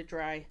 I let it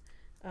dry.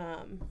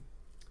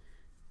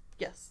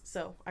 Yes.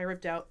 So I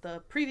ripped out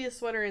the previous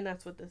sweater, and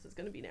that's what this is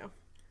going to be now.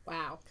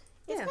 Wow.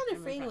 It's Yeah. kind of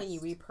I'm freeing when you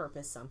impressed.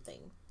 repurpose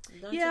something.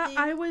 Don't Yeah, you think?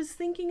 I was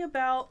thinking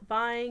about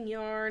buying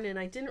yarn, and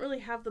I didn't really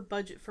have the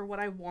budget for what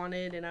I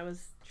wanted, and I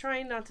was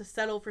trying not to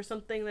settle for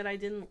something that I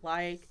didn't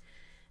like.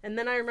 And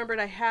then I remembered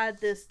I had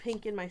this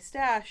pink in my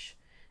stash,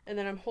 and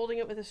then I'm holding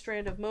it with a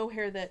strand of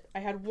mohair that I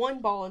had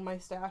one ball in my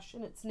stash,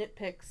 and it's Knit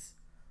Picks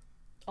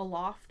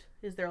Aloft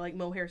is their like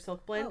mohair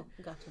silk blend. Oh,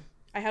 gotcha.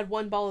 I had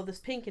one ball of this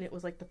pink, and it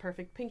was like the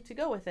perfect pink to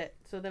go with it.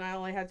 So then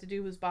all I had to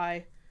do was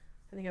buy,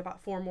 I think I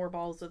bought 4 more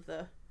balls of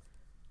the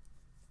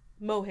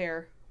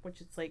mohair, which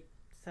is like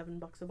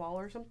 $7 a ball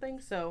or something.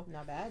 So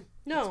Not bad.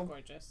 no, It's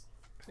gorgeous.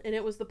 and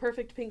it was the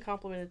perfect pink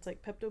complement. It's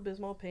like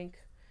Pepto-Bismol pink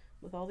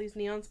with all these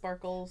neon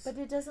sparkles. But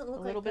it doesn't look A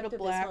like little bit of Pepto-Bismol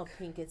black.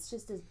 pink. It's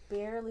just as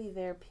barely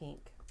there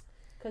pink.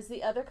 Because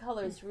the other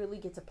colors really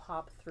get to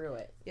pop through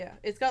it. Yeah,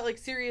 it's got like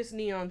serious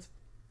neon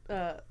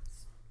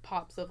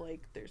pops of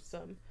like there's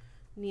some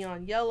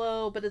neon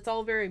yellow, but it's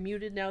all very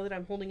muted now that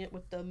I'm holding it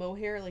with the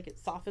mohair. Like it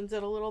softens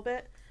it a little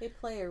bit. They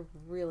play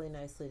really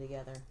nicely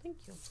together. Thank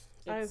you.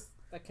 It's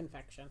a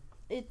confection.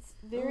 It's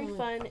very Oh,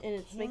 fun and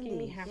it's making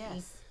me Candy, happy.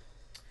 yes.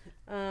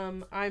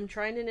 I'm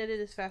trying to knit it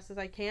as fast as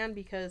I can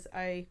because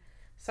I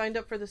signed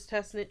up for this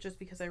test knit just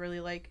because I really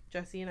like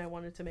Jessie and I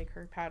wanted to make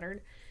her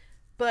pattern.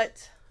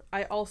 But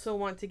I also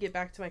want to get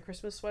back to my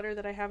Christmas sweater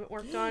that I haven't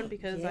worked on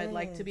because I'd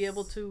like to be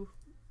able Yes. to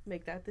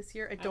make that this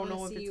year. I don't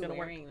know if it's going to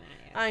work.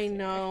 That I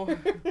know.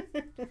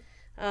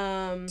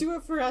 Do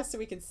it for us so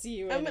we can see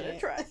you. I'm in gonna it.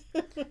 try.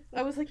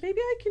 I was like, maybe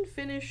I can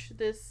finish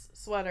this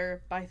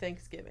sweater by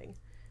Thanksgiving,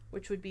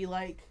 which would be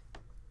like,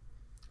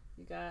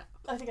 You got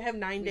I think I have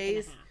 9 week and a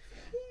days. half.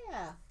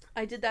 Yeah.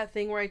 I did that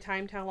thing where I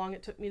timed how long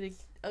it took me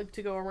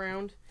to go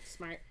around,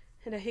 Smart.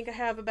 and I think I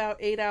have about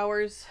 8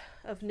 hours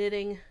of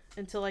knitting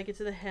until I get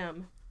to the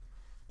hem.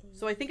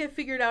 So I think I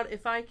figured out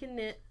if I can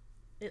knit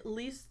at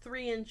least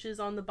 3 inches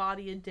on the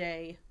body a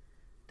day,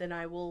 then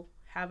I will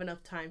have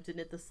enough time to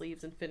knit the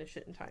sleeves and finish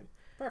it in time.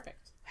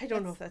 Perfect. I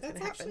don't know if that's going to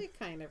happen. actually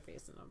kind of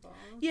reasonable.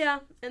 Yeah,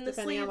 and the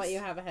Depending sleeves, on what you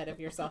have ahead of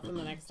yourself in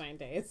the next 9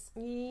 days.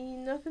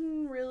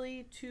 Nothing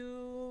really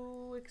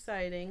too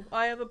exciting.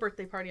 I have a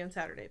birthday party on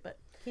Saturday, but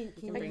You Can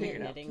can you bring figure your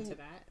it out. knitting to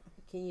that.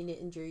 Can you knit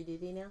in jury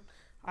duty now?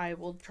 I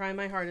will try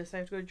my hardest. I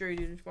have to go to jury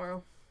duty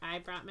tomorrow. I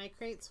brought my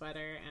crate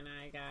sweater and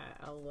I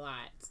got a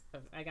lot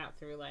of. I got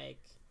through like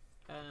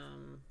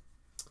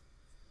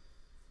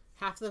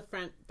half the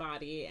front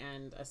body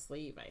and a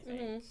sleeve. I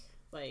think. Mhm.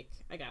 Like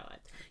I got a lot.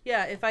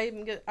 Yeah, if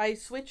I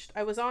switched.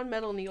 I was on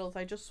metal needles.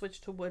 I just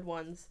switched to wood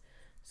ones,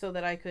 so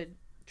that I could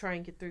try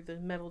and get through the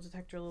metal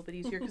detector a little bit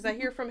easier. Because I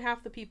hear from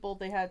half the people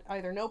they had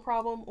either no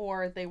problem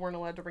or they weren't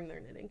allowed to bring their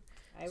knitting.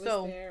 I was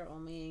So- there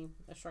only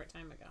a short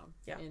time ago.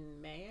 Yeah.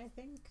 In May, I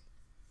think.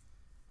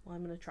 Well,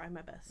 I'm gonna try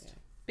my best. Yeah.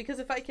 Because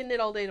if I can knit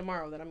all day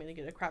tomorrow, then I'm gonna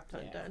get a crap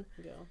ton done.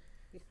 You'll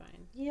be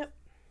fine. Yep.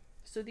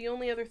 So the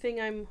only other thing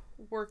I'm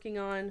working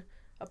on,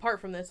 apart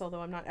from this,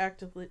 although I'm not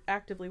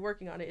actively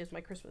working on it, is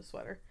my Christmas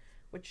sweater,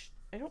 which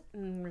I don't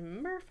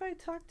remember if I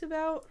talked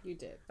about. You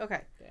did.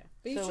 Okay. Yeah.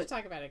 But you So should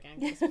talk about it again.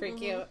 'Cause it's pretty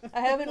cute.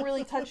 I haven't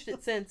really touched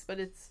it since, but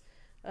it's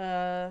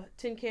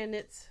Tin Can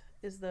Knits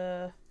is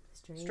the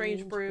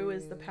Strange Brew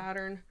is the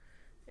pattern,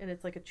 and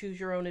it's like a choose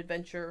your own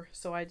adventure.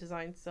 So I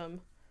designed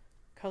some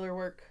color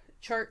work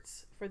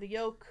charts for the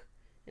yoke,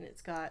 and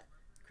it's got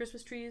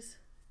Christmas trees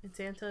and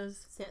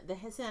Santas. The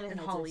Santa And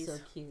heads hollies. are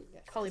so cute.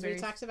 Yeah, 'cause Holly we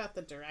berries. talked about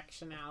the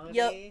directionality.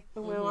 Yep.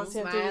 And we want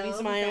Santa to be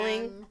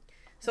smiling.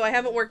 So I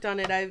haven't worked on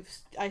it.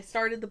 I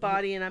started the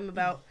body, and I'm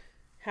about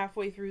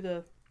halfway through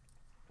the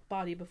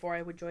body before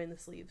I would join the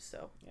sleeves.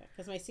 So Yeah,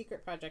 because my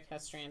secret project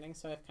has stranding,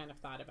 so I've kind of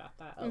thought about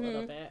that a Mhm.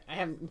 little bit. I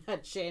am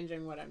not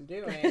changing what I'm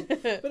doing,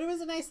 but it was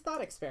a nice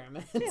thought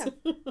experiment. Yeah.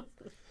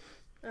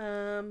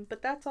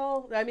 But that's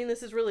all. I mean,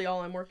 this is really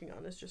all I'm working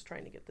on is just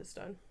trying to get this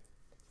done.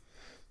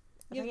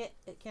 Can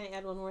I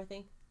add one more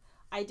thing?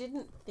 I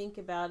didn't think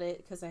about it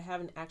because I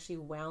haven't actually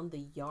wound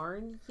the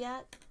yarn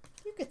yet.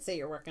 You could say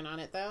you're working on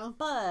it, though.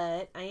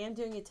 But I am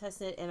doing a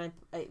test knit, and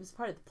it was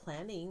part of the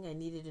planning. I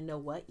needed to know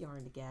what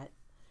yarn to get.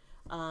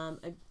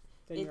 Then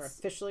you're It's-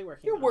 officially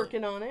working You're on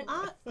working on it.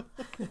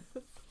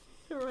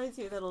 It reminds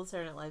me of that old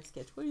Saturday Night Live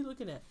sketch. What are you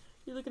looking at?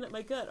 You're looking at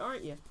my gut,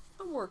 aren't you?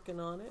 I'm working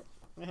on it.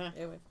 it.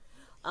 Anyway,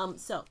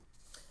 so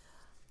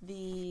let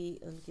me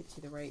get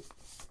to the right.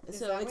 Is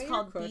So that it's what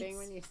called you're quoting Beats.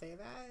 when you say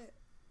that?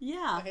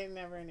 Yeah, I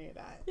never knew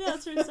that. yeah,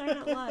 that's from Saturday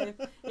Night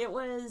Live. It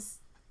was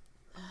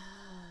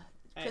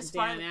Chris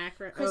Dan Farley.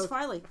 Aykroyd. Chris Oh,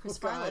 Farley. Chris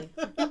God.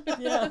 Farley.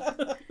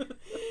 Yeah.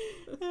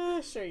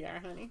 Sure you are,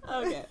 honey.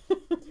 Okay.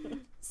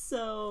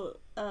 So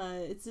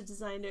it's a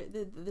designer.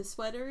 The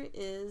sweater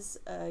is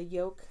a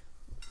yoke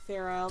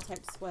Fair Isle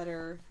type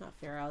sweater, not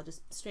Fair Isle,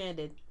 just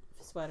stranded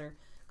sweater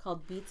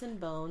called Beats and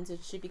Bones.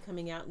 It should be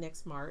coming out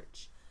next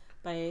March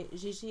by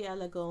Gigi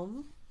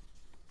Alagome.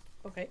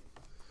 Okay.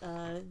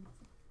 And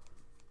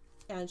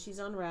she's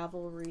on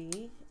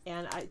Ravelry.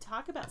 And I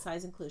talk about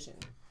size inclusion.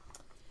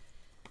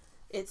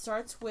 It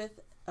starts with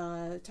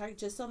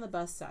just on the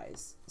bust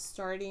size,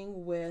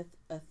 starting with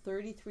a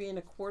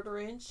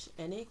 33¼ inch,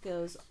 and it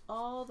goes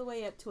all the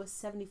way up to a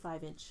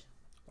 75-inch.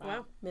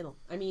 Wow. Middle.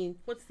 I mean,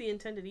 What's the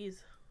intended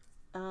ease?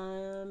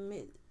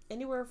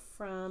 Anywhere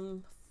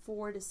from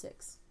 4 to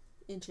 6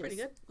 inches. Pretty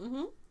good.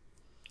 Mm-hmm.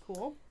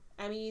 Cool.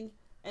 I mean,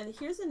 and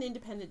here's an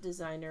independent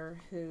designer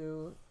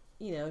who,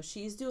 you know,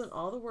 she's doing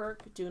all the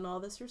work, doing all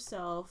this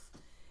herself,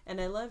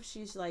 and I love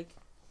she's like,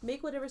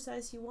 make whatever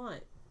size you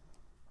want.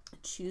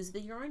 Choose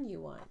the yarn you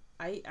want.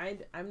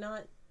 I'm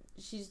not,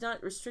 she's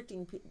not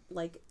restricting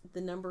like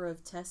the number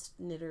of test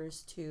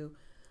knitters to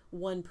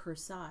one per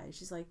size.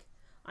 She's like,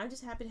 I'm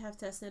just happy to have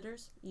test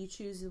knitters. You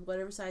choose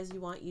whatever size you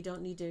want. You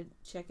don't need to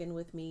check in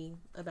with me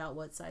about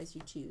what size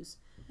you choose.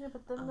 Yeah,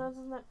 but then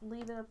doesn't that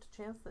leave it up to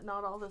chance that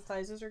not all the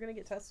sizes are going to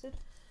get tested?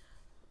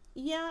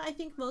 Yeah, I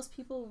think most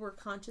people were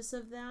conscious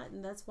of that,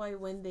 and that's why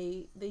when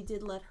they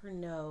did let her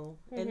know,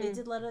 and they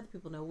did let other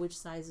people know which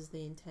sizes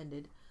they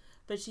intended.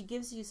 But she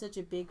gives you such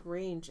a big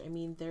range. I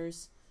mean,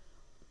 there's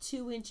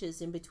 2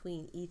 inches in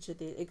between each of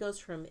the. It goes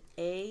from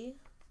A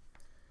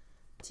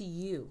to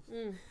U.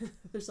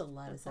 There's a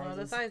lot of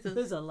sizes.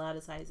 There's a lot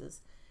of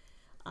sizes.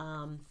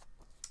 And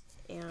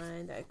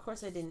of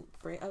course I didn't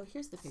bring. Oh,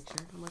 here's the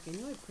picture. I'm like, I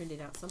knew I printed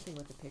out something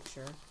with a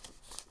picture.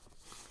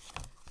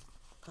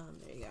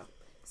 There you go.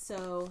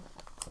 So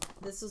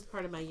this was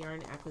part of my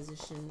yarn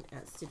acquisition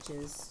at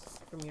Stitches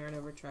from Yarn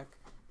Over Truck.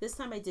 This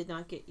time I did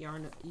not get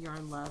Yarn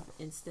Love.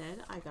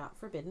 Instead, I got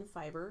Forbidden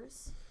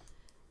Fibers,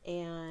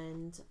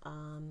 and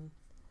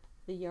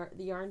the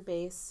yarn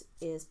base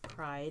is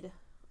Pride.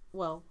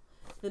 Well,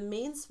 the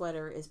main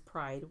sweater is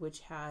Pride,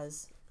 which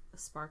has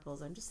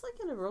sparkles. I'm just like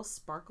in a real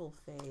sparkle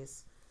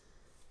phase,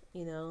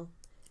 you know.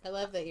 I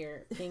love that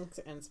you're pink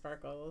and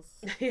sparkles.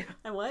 Yeah.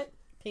 And what?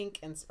 Pink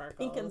and sparkles.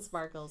 Pink and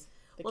sparkles.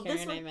 The Well, Karen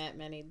this one- I met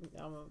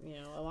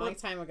a long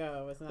time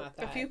ago was not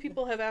that. A few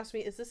people have asked me,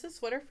 is this a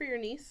sweater for your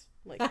niece?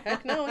 I'm like,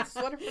 heck no, it's a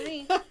sweater for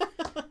me.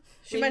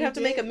 She might have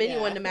to make a mini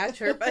one to match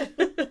her, but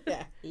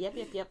Yeah. Yep.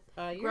 You're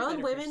a Grown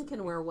better women person can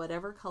than wear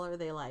whatever color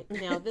they like.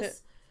 Now,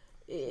 this,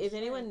 if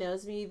anyone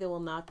knows me, they will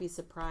not be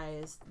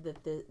surprised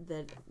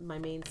that my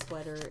main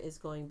sweater is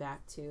going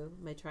back to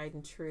my tried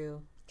and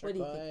true. What do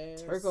you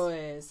think?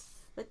 Turquoise,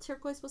 but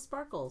turquoise with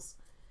sparkles.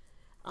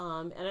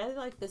 And I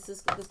like this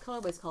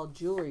colorway is called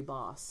Jewelry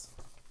Boss.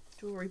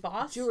 Jewelry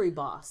Boss? Jewelry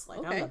Boss, like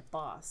Okay. I'm the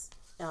boss.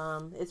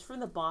 It's from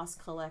the Boss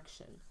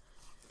collection.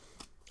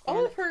 All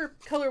And of her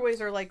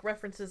colorways are like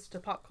references to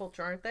pop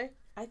culture, aren't they?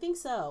 I think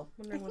so.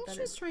 I Wondering think what that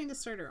she's is. trying to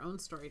start her own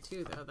story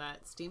too, though.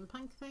 That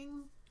steampunk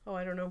thing. Oh,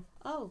 I don't know.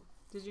 Oh,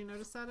 Did you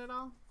notice that at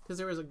all? Because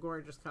there was a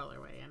gorgeous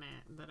colorway in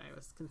it that I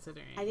was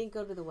considering. I didn't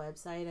go to the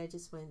website. I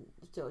just went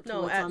to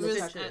No, what's at on It the was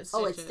truck. Stitches. at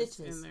Oh, it's Stitches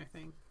Stitches. in their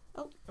thing.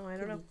 Oh, I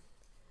don't know.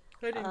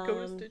 I didn't go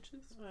to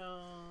Stitches.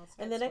 Oh,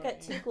 And then I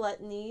got 2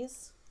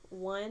 gluttonies.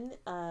 One,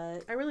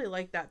 I really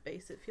like that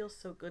base. It feels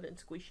so good and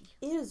squishy.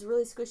 it is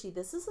really squishy.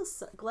 This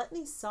is a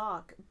gluttony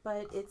sock,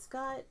 but it's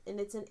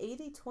an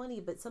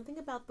 80/20, but something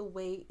about the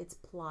way it's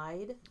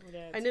plied.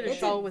 I did a It's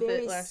shawl with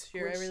very it last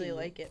year. I really squishy.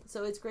 like it.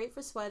 So it's great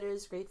for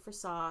sweaters, great for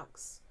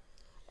socks,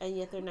 and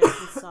yet they're nice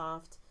and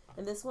soft.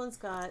 And this one's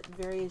got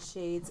various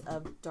shades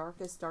of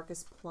darkest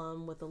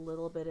plum with a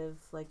little bit of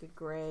like a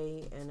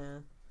gray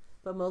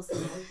but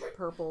mostly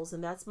purples,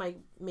 and that's my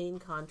main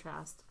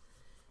contrast.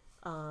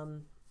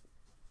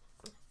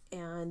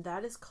 And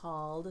that is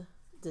called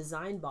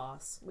Design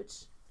Boss, which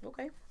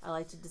Okay. I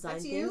like to design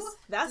That's things. you?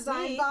 That's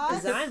Design me.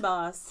 Boss? Design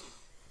Boss.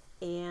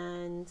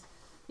 And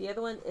the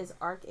other one is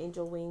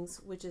Archangel Wings,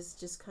 which is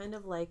just kind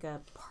of like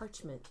a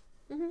parchment.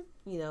 Mhm.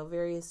 You know,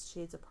 various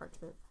shades of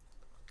parchment.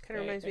 Kind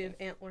of reminds me of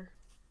Antler.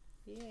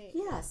 Yay.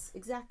 Yes,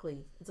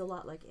 exactly. It's a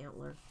lot like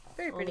Antler.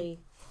 Very pretty. Only,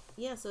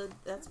 yeah, so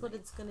that's what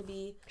it's going to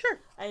be. Sure.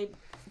 I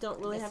don't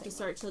really have to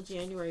start till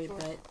January,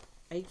 but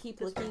I keep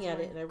This looking one's at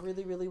it, mine. and I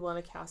really, really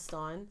want to cast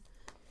on.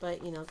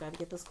 But, you know, got to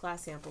get those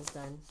class samples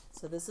done.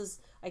 So this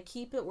is, I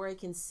keep it where I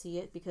can see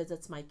it because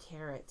that's my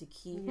carrot to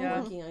keep Yeah.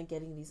 working on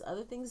getting these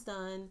other things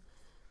done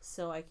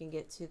so I can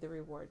get to the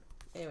reward.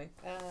 Anyway,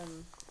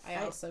 I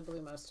also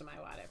blew most of my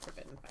wad at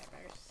Forbidden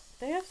Fibers.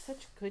 They have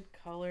such good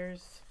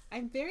colors.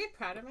 I'm very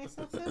proud of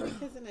myself though,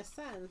 because in a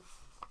sense,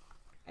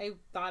 I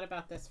thought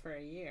about this for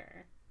a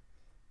year.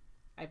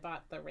 I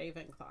bought the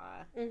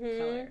Ravenclaw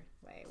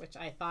colorway, which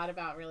I thought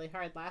about really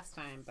hard last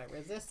time, but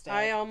resisted.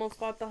 I almost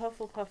bought the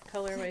Hufflepuff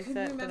colorway couldn't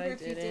set, but remember I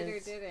if you didn't. did or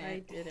didn't. I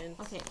didn't.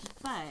 okay,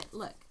 but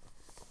look,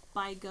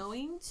 by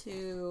going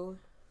to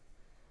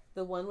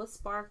the one with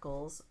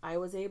sparkles, I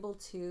was able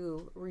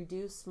to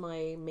reduce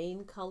my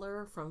main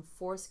color from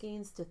 4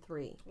 skeins to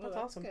 3. Well, That's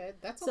that's awesome. good.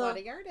 That's So a lot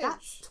of yardage.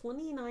 That's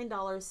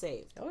 $29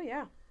 saved. Oh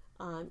yeah.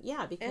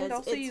 Yeah, because And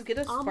also it's you get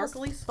a almost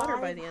sparkly sweater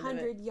by the end of it.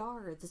 500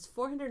 yards. It's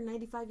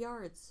 495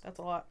 yards. That's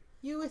a lot.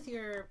 You with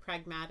your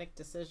pragmatic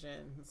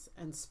decisions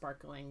and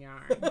sparkling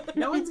yarn.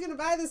 No one's gonna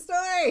buy the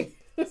story.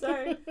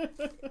 Sorry.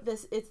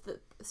 It's the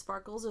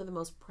sparkles are the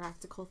most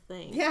practical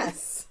thing.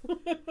 Yes.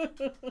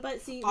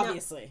 But see,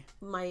 Obviously.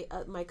 now,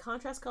 my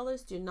contrast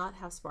colors do not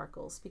have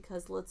sparkles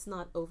because let's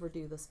not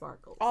overdo the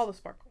sparkles. All the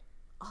sparkle.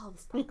 All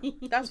the sparkles.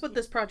 That's what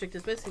this project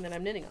is missing that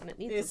I'm knitting on. It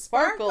needs It's the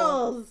sparkle.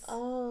 sparkles.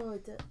 Oh,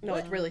 it No,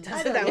 it really I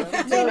doesn't. don't That know.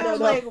 would, No, no,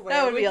 no. Like, that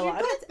where would be a you lot.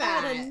 put Let's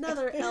add that?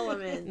 another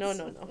element.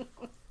 No.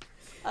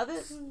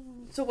 Other.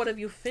 So what have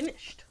you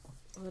finished?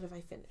 What have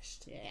I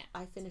finished? Yeah.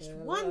 I finished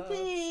Cool. one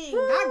thing. All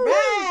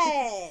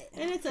right.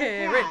 And it's a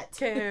Karen, hat.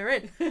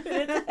 Karen.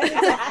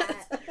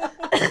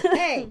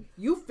 Hey,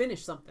 you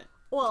finished something.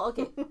 Well,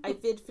 okay. I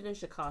did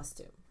finish a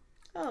costume.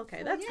 Oh,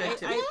 okay, that's yeah, good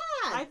too.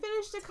 I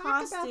finished a Talk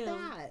costume.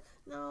 about that.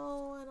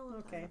 No, I don't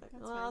want to Okay, talk about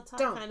that's Well, fine. I'll talk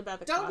Don't. kind of about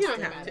the Don't costume. You don't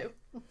talk have about to.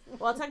 it.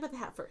 Well, I'll talk about the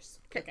hat first.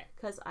 Okay.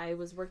 Because I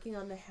was working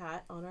on the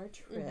hat on our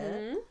trip.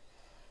 Mhm.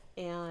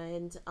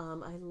 And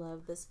I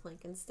love this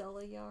Plank and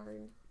Stella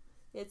yarn.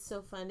 It's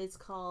so fun. It's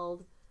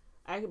called,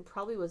 I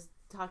was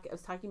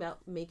talking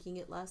about making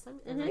it last time,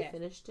 and I Yeah.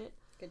 finished it.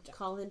 Good job.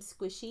 Call him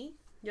Squishy.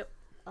 Yep.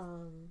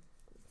 From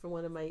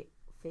one of my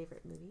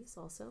favorite movies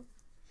also.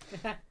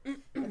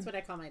 That's what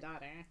I call my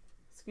daughter.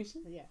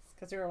 Squishy? Yes,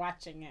 because we were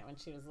watching it when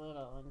she was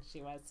little, and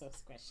she was so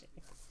squishy,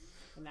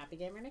 and that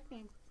became her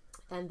nickname.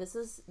 And this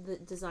is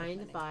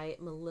designed funny. by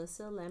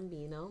Melissa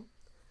Lambino,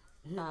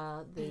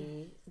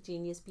 the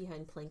genius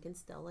behind Plank and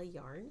Stella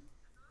yarn.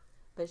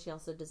 But she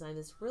also designed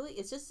this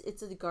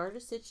it's a garter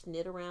stitch,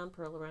 knit around,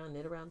 purl around,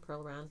 knit around,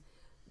 purl around.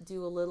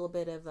 Do a little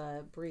bit of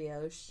a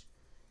brioche.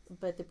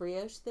 But the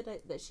brioche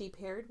that she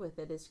paired with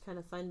it is kind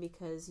of fun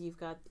because you've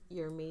got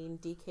your main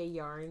DK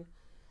yarn,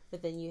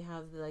 but then you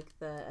have like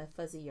the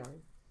fuzzy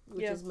yarn,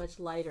 which Yeah. is much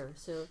lighter.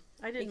 So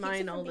I It did keeps mine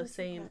it from all the being too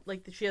same. hot.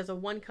 Like she has a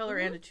 1 color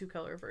and a 2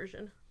 color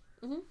version.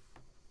 Mhm.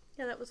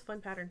 Yeah, that was a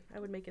fun pattern. I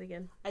would make it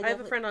again. I I have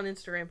a definitely- friend on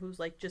Instagram who's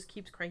like just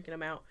keeps cranking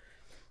them out.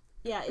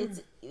 yeah,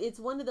 it's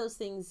one of those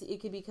things. It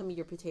could become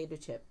your potato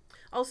chip.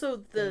 Also,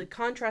 the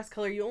contrast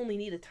color, you only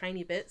need a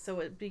tiny bit, so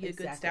it'd be a good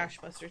Exactly. stash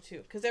buster too.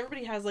 Because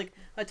everybody has like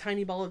a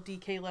tiny ball of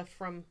DK left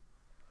from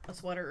a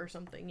sweater or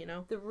something, you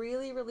know? The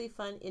really, really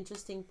fun,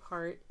 interesting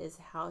part is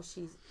how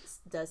she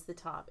does the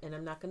top. And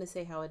I'm not going to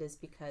say how it is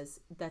because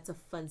that's a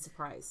fun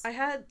surprise. I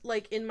had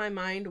like in my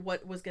mind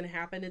what was going to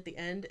happen at the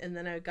end, and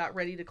then I got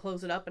ready to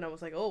close it up, and I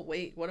was like, oh,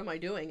 wait, what am I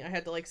doing? I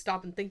had to like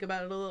stop and think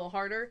about it a little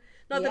harder.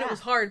 Not that it Yeah. was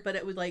hard, but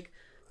it would like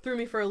threw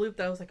me for a loop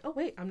that I was like, oh,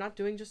 wait, I'm not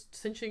doing just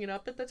cinching it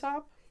up at the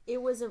top.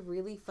 It was a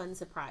really fun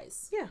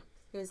surprise. Yeah.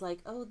 It was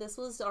like, oh, this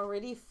was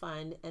already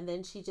fun. And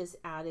then she just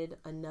added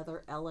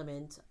another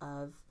element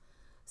of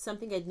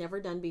something I'd never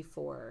done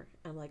before.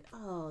 I'm like,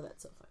 oh,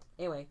 that's so fun.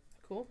 Anyway,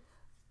 Cool.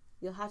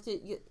 you'll have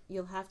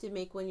to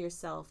make one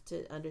yourself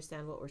to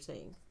understand what we're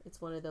saying. It's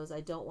one of those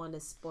I don't want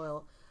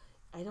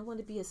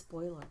to be a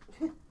spoiler.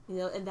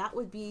 And that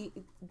would be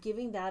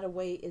giving that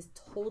away is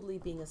totally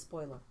being a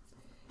spoiler.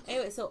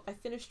 Anyway, so I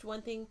finished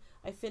one thing.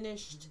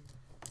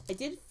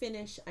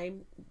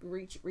 I'm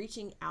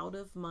reaching out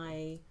of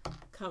my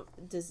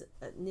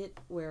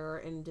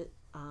knitwear and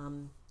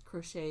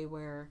crochet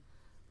wear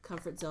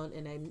comfort zone,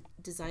 and I'm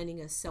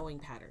designing a sewing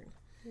pattern.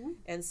 Mm-hmm.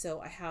 And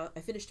so I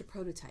finished a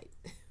prototype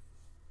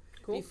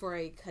Cool. before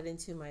I cut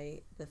into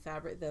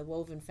the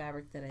woven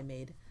fabric that I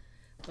made.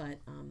 But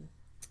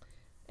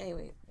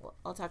anyway,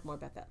 I'll talk more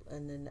about that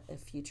in a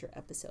future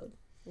episode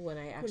when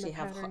I actually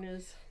have pattern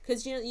is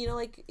because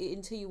like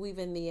until you weave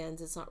in the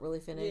ends, it's not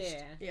really finished.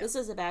 Yeah. This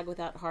is a bag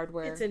without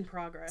hardware, it's in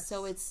progress.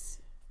 so it's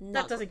that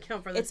not. doesn't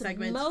count for this It's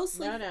segment.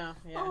 mostly. No.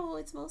 Yeah. Oh,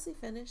 it's mostly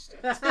finished.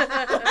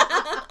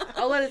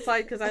 I'll let it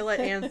slide because I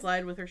let Anne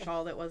slide with her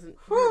shawl that wasn't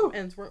her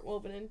ends weren't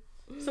woven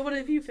in. So what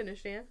have you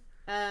finished, Anne?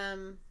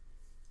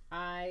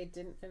 I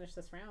didn't finish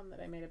this round that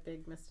I made a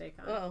big mistake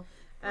on. Oh,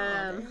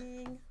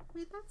 Dang.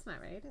 Wait, that's not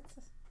right. It's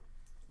do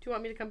you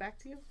want me to come back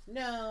to you?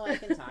 no, I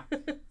can talk.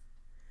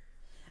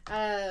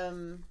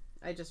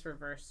 I just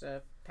reversed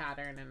a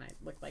pattern and I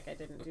looked like I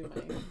didn't do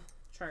my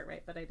chart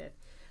right, but I did.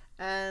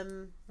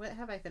 What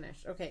have I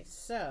finished? Okay,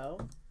 so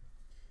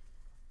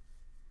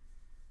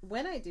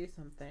when I do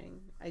something,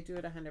 I do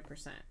it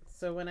 100%.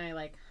 So when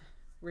I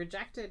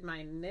rejected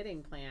my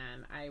knitting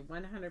plan, I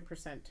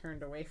 100%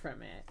 turned away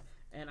from it,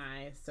 and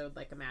I sewed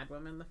like a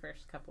madwoman the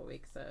first couple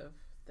weeks of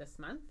this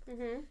month.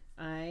 Mm-hmm.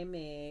 I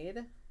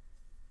made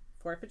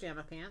 4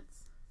 pajama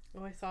pants.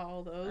 Oh, I saw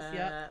all those.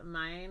 Yeah.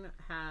 Mine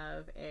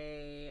have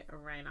a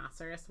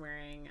rhinoceros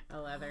wearing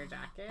a leather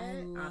jacket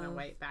on a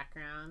white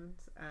background.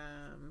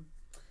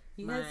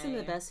 You had some of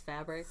the best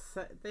fabric.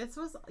 So this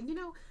was,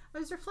 I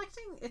was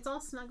reflecting, it's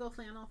all snuggle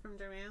flannel from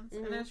Joann's,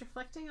 and I was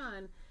reflecting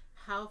on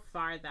how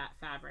far that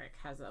fabric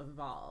has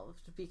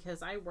evolved,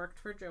 because I worked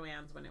for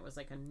Joann's when it was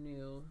like a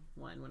new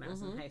one when I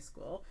was in high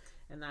school,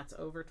 and that's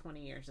over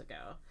 20 years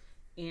ago.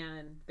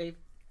 And they've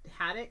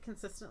had it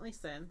consistently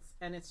since,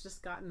 and it's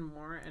just gotten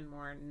more and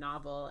more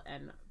novel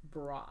and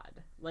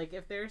broad. Like,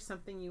 if there's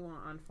something you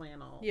want on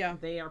flannel, Yeah.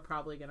 they are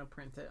probably going to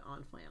print it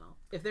on flannel.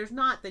 If there's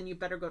not, then you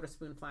better go to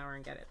Spoonflower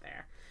and get it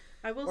there.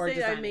 I will Or say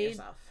design it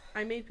yourself.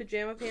 I made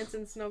pajama pants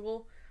in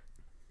Snuggle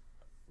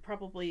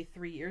probably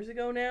 3 years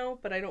ago now,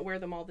 but I don't wear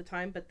them all the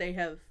time. But they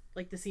have,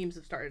 like, the seams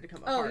have started to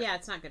come Oh, apart. yeah,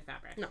 it's not good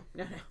fabric. No.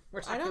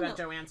 We're talking about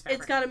Joann's fabric.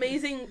 It's got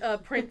amazing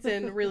prints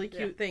and really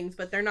cute things,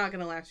 but they're not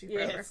going to last you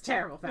Yeah, forever. it's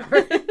terrible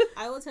fabric.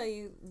 I will tell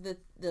you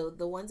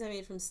the ones I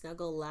made from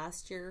Snuggle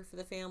last year for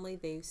the family,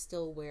 they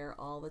still wear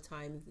all the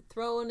time.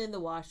 Throw it in the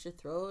washer,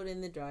 throw it in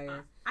the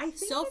dryer. I think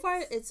So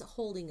far, it's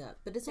holding up,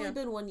 but it's only Yeah.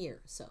 been 1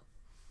 year, so.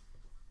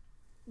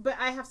 But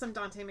I have some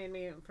Dante made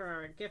me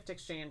for a gift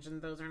exchange,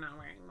 and those are not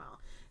wearing well.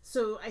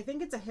 So I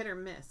think it's a hit or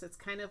miss. It's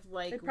kind of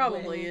like It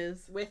probably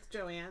is. With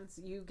Joann's,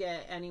 you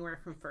get anywhere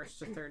from first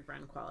to third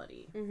run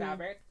quality Mm-hmm.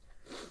 fabric.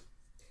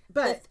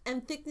 But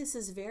And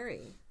thicknesses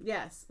vary.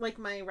 yes, like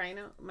my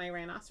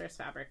rhinoceros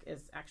fabric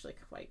is actually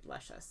quite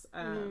luscious.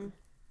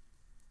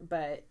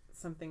 But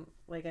something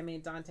like I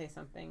made Dante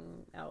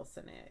something else,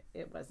 and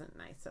it wasn't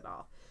nice at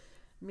all.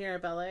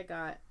 Mirabella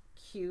got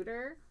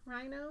cuter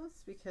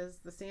rhinos because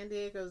the San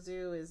Diego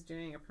Zoo is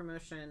doing a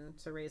promotion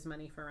to raise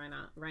money for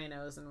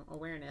rhinos and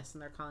awareness,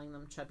 and they're calling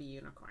them chubby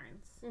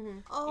unicorns.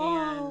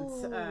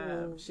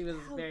 And she was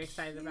how very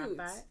excited about cute.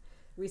 that.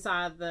 We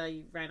saw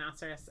the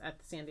rhinoceros at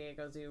the San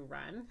Diego Zoo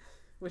run,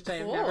 which I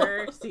have Cool.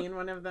 never seen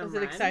one of them Is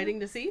run. it exciting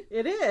to see?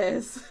 It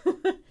is.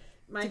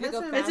 My Did it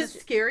go husband Is it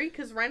scary?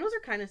 Because rhinos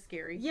are kind of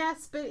scary.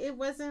 Yes, but it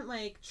wasn't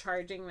like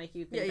charging like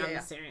you think Yeah,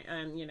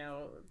 on yeah,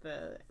 the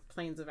the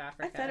plains of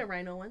Africa. I fed a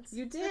rhino once.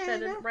 You I did?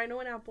 fed a rhino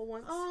an apple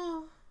once.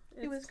 Oh,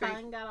 It was its great.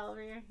 tongue got all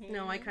over your hand.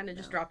 No, I kind of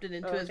just No. dropped it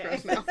into Oh, his okay.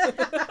 gross mouth.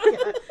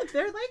 Yeah,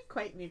 they're like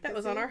quite mucusy. That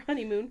was on our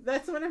honeymoon.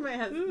 That's one of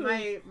my Ooh.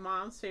 my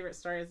mom's favorite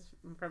stories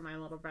from my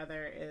little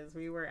brother is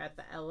we were at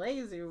the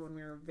LA Zoo when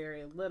we were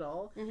very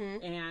little,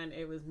 Mm-hmm. and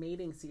it was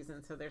mating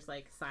season, so there's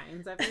like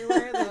signs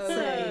everywhere that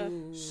say,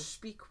 Oh. "Shh,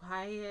 be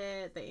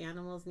quiet. The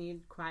animals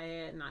need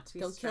quiet, not to be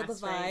Don't kill the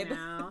stressed right vibe."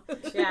 now."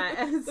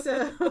 Yeah, and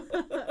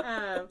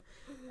so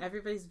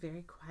everybody's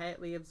very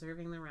quietly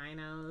observing the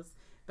rhinos,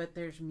 but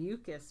there's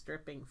mucus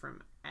dripping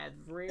from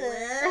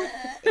everywhere.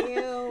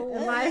 Ew.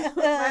 And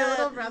my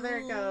little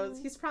brother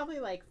goes, he's probably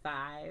like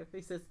 5.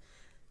 He says,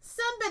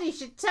 "Somebody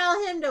should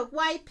tell him to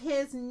wipe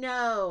his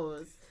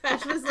nose,"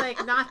 which was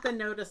like not the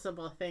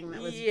noticeable thing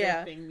that was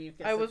Yeah. dripping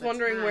mucus. I at was the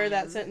wondering where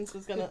that time. sentence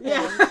was gonna end.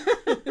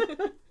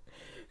 Yeah.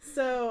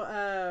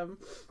 So,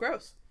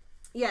 Gross.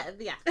 yeah.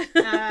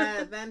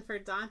 Then for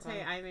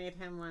Dante, I made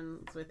him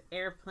ones with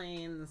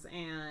airplanes,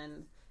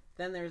 and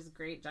then there's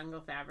great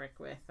jungle fabric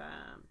with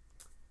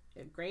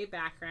a gray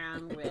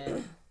background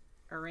with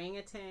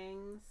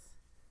orangutans,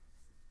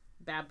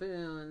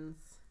 baboons,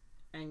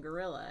 and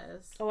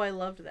gorillas. Oh, I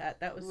loved that.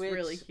 That was Which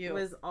really cute.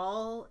 was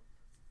all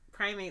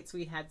primates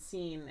we had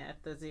seen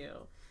at the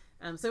zoo.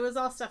 So it was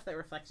all stuff that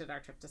reflected our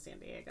trip to San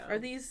Diego. Are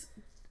these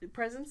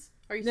presents?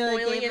 Are you No, I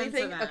spoiling gave them to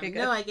anything? them. Okay, good.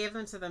 No, I gave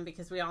them to them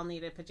because we all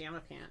needed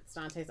pajama pants.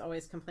 Dante's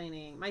always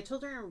complaining. My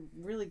children are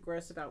really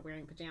gross about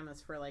wearing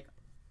pajamas for like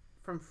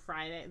from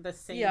Friday, the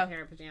same Yeah.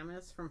 pair of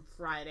pajamas from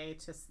Friday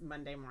to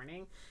Monday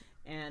morning.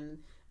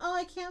 And, oh,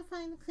 I can't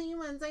find the clean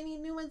ones. I need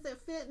new ones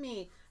that fit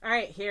me. All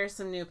right, here's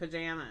some new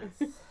pajamas.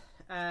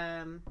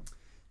 And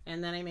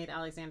then I made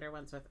Alexander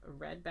ones with a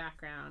red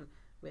background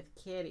with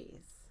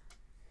kitties.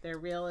 They're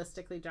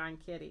realistically drawn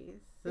kitties.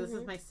 So this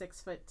is my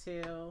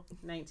 6'2",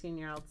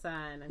 19-year-old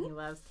son, and he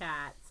loves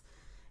cats.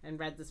 And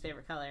red's his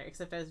favorite color.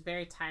 Except I was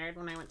very tired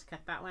when I went to cut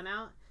that one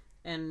out.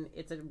 And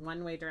it's a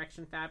one-way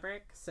direction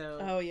fabric, so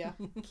Oh, yeah.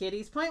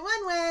 kitties point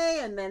one way,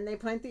 and then they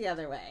point the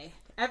other way.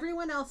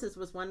 Everyone else's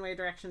was one-way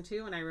direction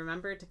too, and I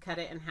remembered to cut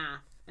it in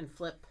half and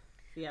flip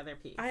the other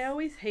piece. I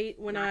always hate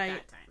when Not I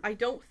that time. I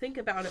don't think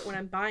about it when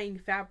I'm buying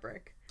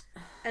fabric.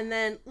 And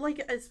then, like,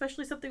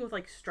 especially something with,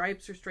 like,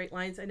 stripes or straight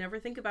lines, I never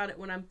think about it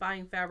when I'm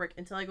buying fabric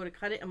until I go to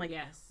cut it. I'm like,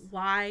 Yes.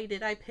 why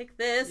did I pick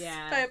this?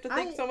 Yeah. I have to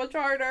think I- so much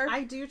harder.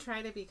 I do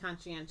try to be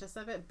conscientious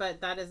of it, but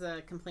that is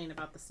a complaint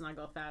about the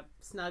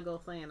snuggle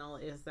flannel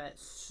is that They're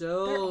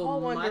so all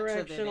much of it is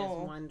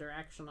one-directional. one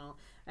directional.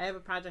 I have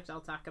a project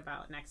I'll talk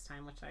about next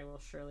time, which I will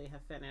surely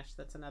have finished.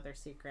 That's another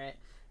secret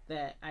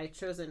that I've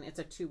chosen. It's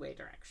a 2-way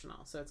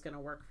directional, so it's going to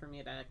work for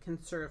me to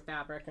conserve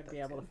fabric and be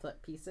able to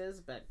flip pieces,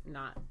 but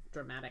not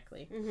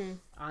dramatically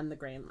on the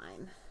grain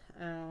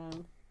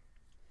line.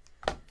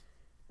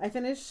 I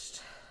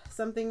finished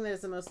something that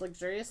is the most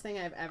luxurious thing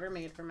I've ever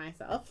made for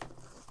myself.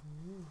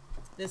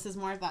 This is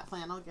more of that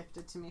flannel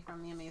gifted to me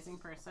from the amazing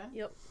person.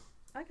 Yep.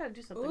 I gotta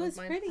do something Oh, with it's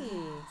mine. pretty.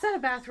 Is that a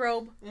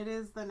bathrobe? It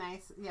is the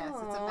nice, yes,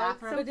 it's a Aw,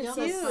 bathrobe. so Feel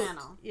cute. this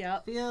flannel.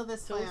 Yep. Feel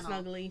this So flannel.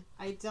 snuggly.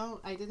 I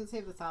didn't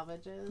save the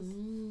salvages.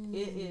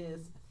 It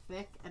is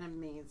thick and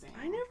amazing.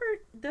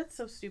 That's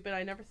so stupid.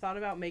 I never thought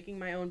about making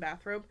my own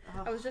bathrobe.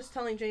 Oh. I was just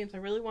telling James I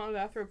really want a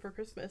bathrobe for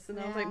Christmas, and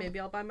I was like, Yeah. maybe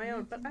I'll buy my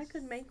own, but I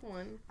could make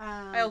one.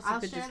 I'll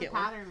could share just the get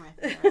one. pattern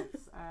with you.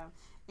 It's,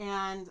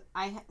 and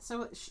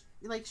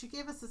she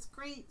gave us this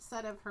great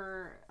set of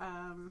her,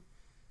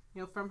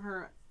 from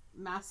her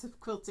massive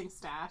quilting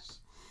stash.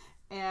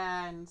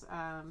 And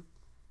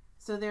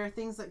so there are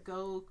things that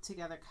go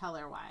together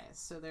color-wise.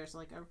 So there's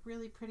like a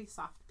really pretty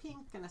soft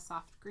pink and a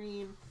soft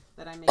green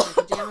that I'm making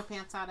pajama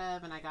pants out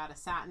of, and I got a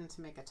satin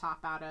to make a top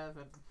out of,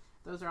 and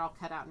those are all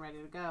cut out and ready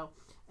to go.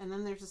 And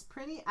then there's this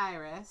pretty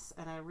iris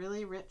and a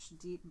really rich,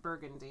 deep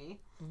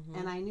burgundy. Mm-hmm.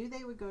 And I knew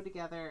they would go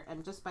together,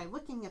 and just by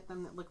looking at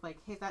them, it looked like,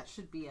 hey, that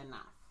should be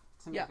enough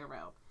to make a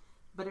robe.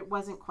 But it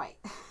wasn't quite.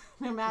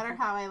 No matter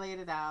how I laid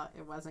it out,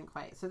 it wasn't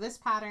quite. So this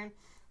pattern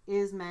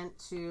is meant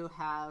to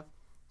have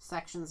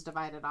sections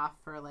divided off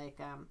for like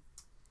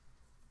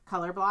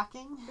color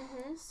blocking.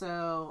 Mm-hmm.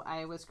 So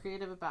I was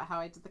creative about how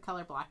I did the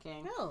color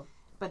blocking. Oh.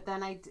 But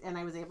then I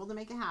was able to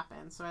make it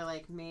happen. So I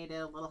like made it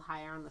a little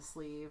higher on the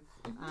sleeve.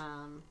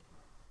 Mm-hmm.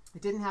 I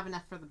didn't have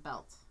enough for the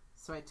belt.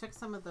 So I took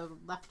some of the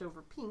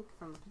leftover pink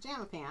from the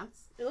pajama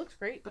pants. It looks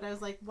great. But I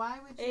was like, why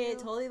would you? It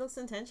totally looks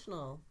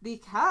intentional.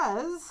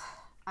 Because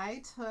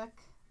I took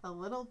a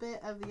little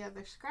bit of the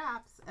other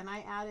scraps and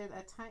I added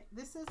a tiny...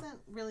 This isn't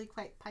really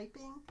quite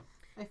piping.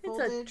 It's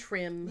a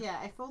trim. Yeah,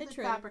 I folded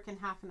fabric in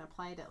half and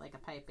applied it like a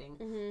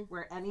piping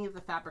where any of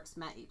the fabrics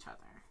met each other.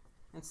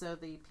 And so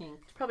the pink...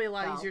 It's probably a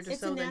lot easier to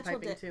sew than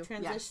piping too.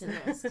 Transition.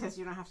 Yes, it is, because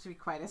you don't have to be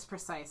quite as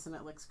precise and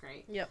it looks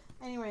great. Yep.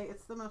 Anyway,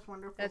 it's the most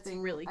wonderful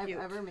thing really cute.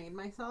 I've ever made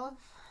myself.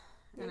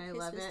 And I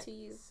love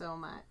it so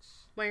much.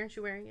 Why aren't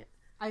you wearing it?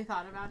 I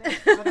thought about it,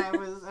 but I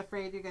was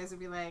afraid you guys would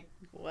be like,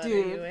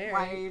 dude,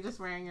 why are you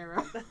just wearing your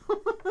robe?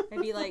 I'd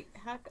be like,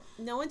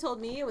 no one told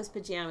me it was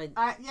pajama.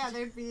 Yeah,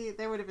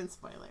 there would have been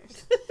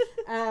spoilers.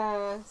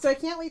 So I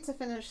can't wait to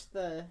finish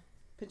the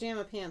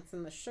pajama pants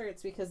and the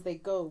shirts because they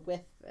go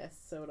with this,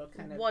 so it'll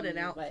kind of be an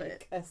outfit.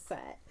 Like a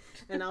set.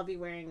 And I'll be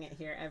wearing it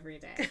here every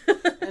day.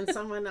 And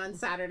someone on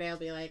Saturday will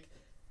be like,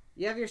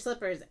 you have your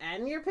slippers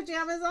and your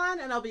pajamas on?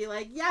 And I'll be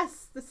like,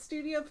 yes, the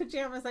studio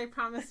pajamas I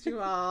promised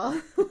you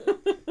all.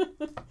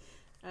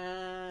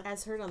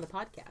 As heard on the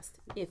podcast,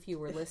 if you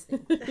were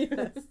listening.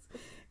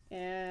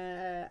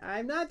 Yes.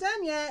 I'm not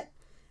done yet.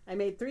 I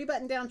made 3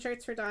 button-down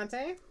shirts for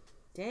Dante.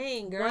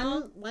 Dang,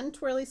 girl. One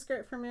twirly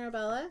skirt for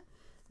Mirabella.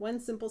 1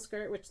 simple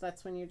skirt, which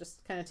that's when you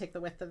just kind of take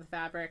the width of the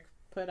fabric,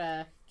 put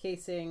a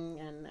casing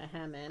and a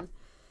hem in.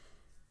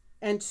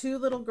 And 2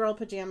 little girl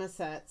pajama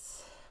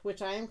sets,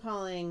 which I am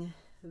calling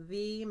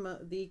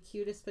the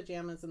cutest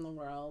pajamas in the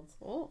world.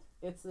 Oh.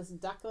 It's this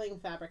duckling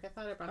fabric. I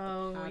thought I brought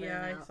the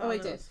pattern out. I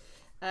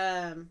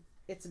did.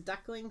 It's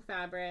duckling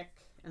fabric,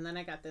 and then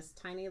I got this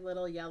tiny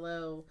little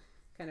yellow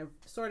kind of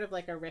sort of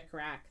like a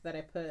rickrack that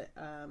I put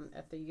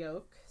at the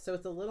yoke. So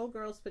it's a little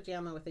girl's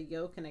pajama with a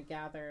yoke and a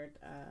gathered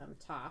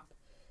top,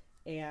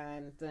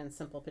 and then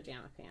simple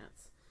pajama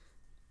pants.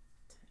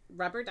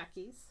 Rubber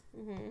duckies,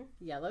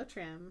 yellow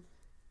trim,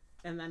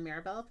 and then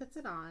Mirabella puts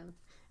it on,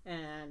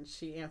 and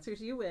she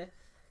answers you with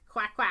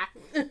quack quack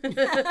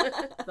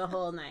the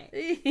whole night.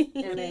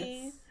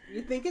 And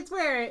you think it's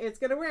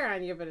gonna wear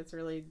on you, but it's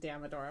really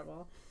damn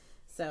adorable.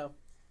 So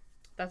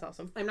that's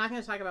awesome. I'm not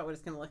going to talk about what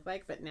it's going to look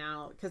like, but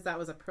now, because that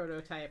was a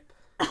prototype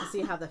to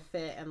see how the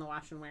fit and the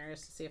wash and wear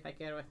is, to see if I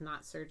get it with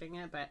not serging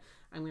it, but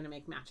I'm going to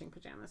make matching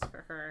pajamas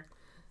for her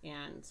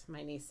and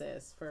my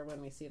nieces for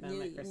when we see them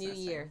at Christmas. New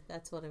year.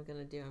 That's what I'm going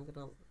to do. I'm going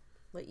to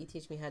let you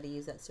teach me how to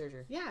use that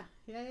serger. Yeah.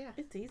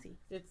 It's easy.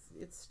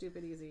 It's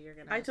stupid easy.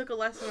 I took a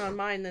lesson on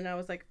mine, then I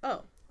was like,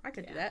 oh, I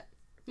could do that.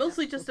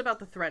 Mostly just about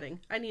the threading.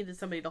 I needed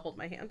somebody to hold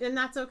my hand. And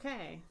that's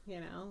okay,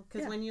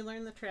 because when you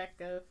learn the trick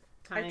of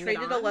I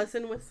traded a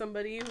lesson with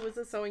somebody who was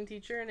a sewing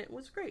teacher, and it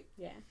was great.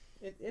 Yeah,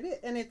 it is,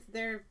 and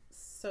they're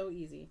so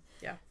easy.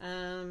 Yeah.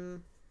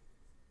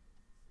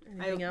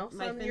 Anything else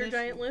on your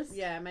giant list?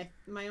 Yeah,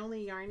 my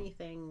only yarny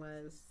thing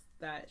was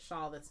that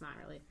shawl that's not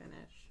really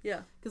finished.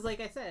 Yeah. Because like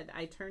I said,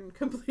 I turned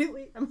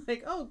completely. I'm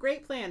like, oh,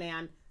 great plan,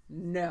 Anne.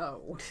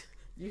 No.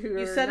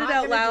 You said it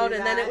out loud,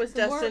 and then it was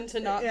destined to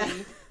not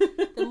be.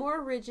 The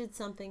more rigid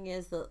something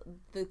is,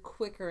 the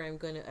quicker I'm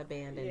going to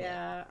abandon it.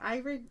 Yeah,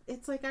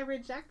 it's like I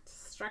reject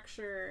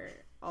structure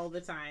all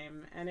the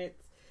time, and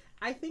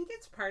I think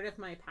it's part of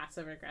my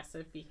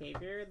passive-aggressive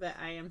behavior that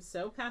I am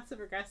so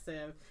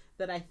passive-aggressive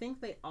that I think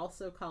they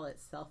also call it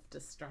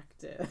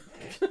self-destructive.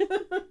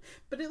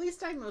 But at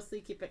least I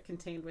mostly keep it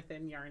contained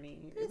within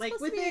yarny. It's like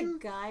supposed to be a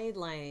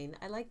guideline.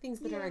 I like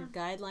things that are a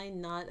guideline,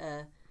 not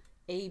a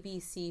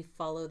ABC,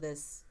 follow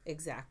this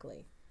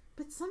exactly.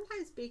 But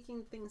sometimes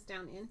breaking things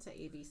down into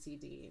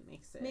ABCD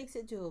makes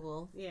it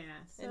doable. Yeah,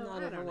 so and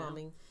not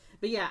overwhelming.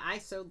 But yeah, I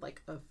sewed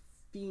like a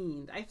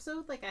fiend. I've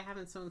sewed like I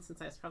haven't sewn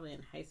since I was probably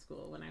in high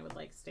school, when I would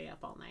like stay up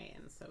all night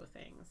and sew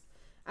things.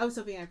 I was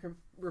hoping I could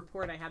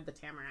report I had the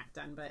tamarack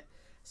done, but I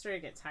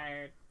started to get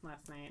tired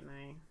last night,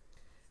 and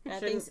Bad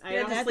things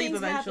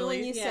happen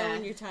when you sew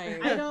when you're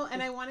tired.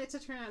 And I want it to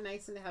turn out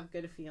nice and to have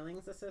good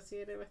feelings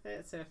associated with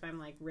it. So if I'm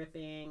like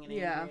ripping and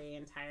angry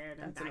and tired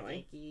and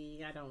backache,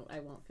 I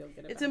won't feel good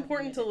about it. It's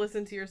important to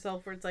listen to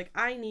yourself where it's like,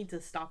 I need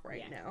to stop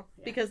right now.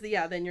 Because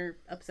then you're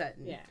upset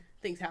and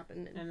things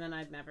happen. And then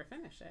I'd never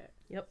finish it.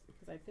 Yep.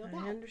 Because I feel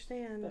bad. I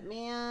understand. But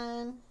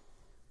man,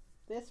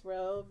 this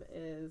robe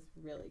is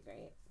really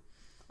great.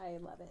 I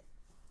love it.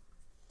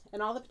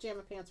 And all the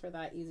pajama pants were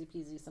that easy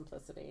peasy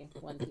simplicity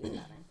one piece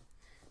pattern.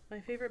 My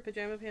favorite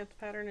pajama pants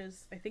pattern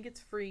is, I think it's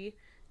free.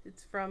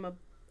 It's from a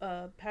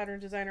pattern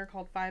designer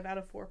called 5 out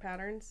of 4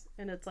 Patterns,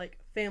 and it's like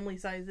family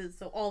sizes,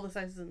 so all the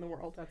sizes in the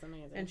world. That's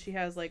amazing. And she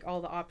has like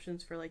all the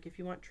options for like if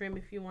you want trim,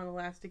 if you want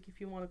elastic,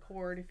 if you want a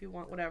cord, if you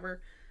want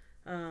whatever.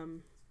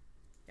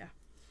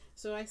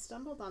 So I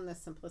stumbled on this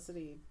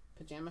simplicity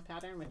pajama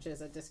pattern, which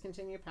is a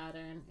discontinued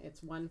pattern.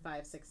 It's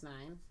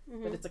 1569,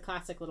 but it's a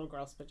classic little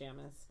girl's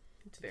pajamas.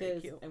 It's very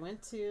cute. I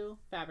went to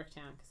Fabric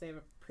Town because they have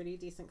a pretty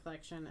decent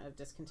collection of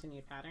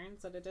discontinued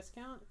patterns at a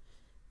discount.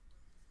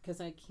 Because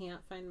I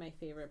can't find my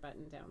favorite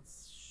button-down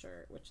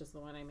shirt, which is the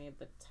one I made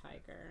the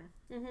tiger.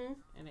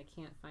 And I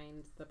can't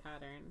find the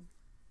pattern.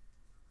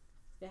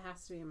 It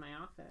has to be in my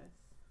office.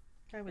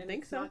 I would And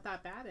think it's so. not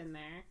that bad in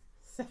there.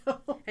 So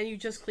And you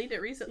just cleaned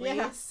it recently.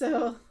 yeah,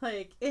 so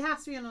like it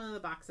has to be in one of the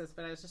boxes,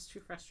 but I was just too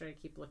frustrated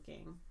to keep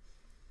looking.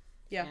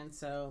 Yeah. And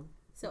so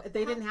So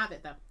they didn't have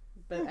it though,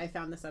 but I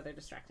found this other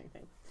distracting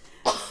thing.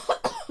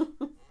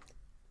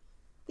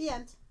 The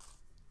end.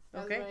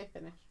 That's Okay. what I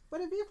finished.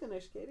 What have you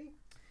finished, Katie?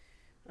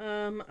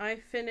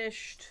 I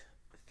finished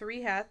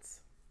 3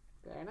 hats.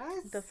 Very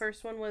nice. The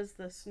first one was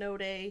the Snow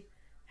Day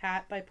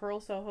hat by Pearl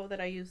Soho that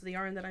I used the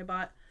yarn that I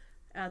bought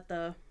at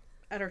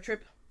our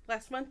trip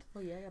last month. Oh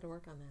yeah, I got to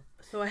work on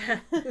that. So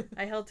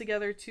I held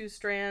together 2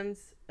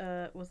 strands.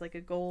 It was like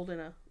a gold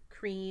and a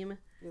cream,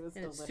 It was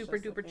and it's delicious super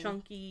duper looking.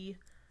 chunky.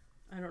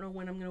 I don't know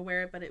when I'm gonna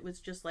wear it, but it was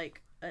just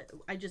like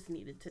I just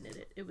needed to knit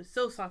it. It was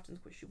so soft and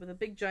squishy with a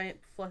big giant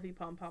fluffy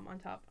pom pom on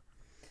top.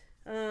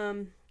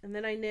 And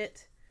then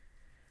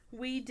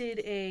we did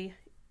a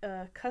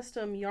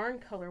custom yarn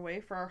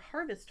colorway for our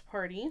harvest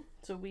party.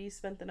 So we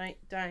spent the night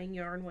dyeing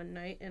yarn one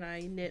night, and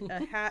I knit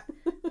a hat.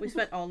 We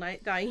spent all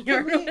night dyeing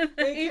yarn.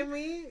 Can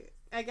we,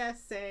 I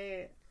guess,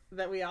 say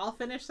that we all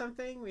finished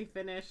something? We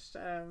finished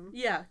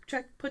Yeah,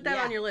 put that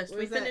Yeah. on your list. What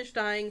We was that? finished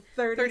dyeing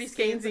 30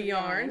 skeins of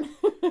yarn.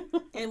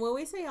 And when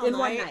we say all In night,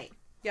 one night.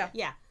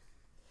 yeah,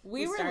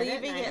 we were started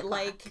at leaving 9 at o'clock.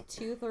 like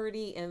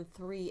 2:30 and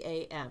 3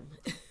 a.m.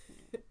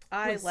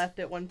 I Was- left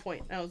at one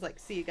point. I was like,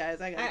 "See you guys,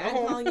 I gotta go I'm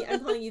home."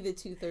 calling you the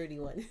 2:30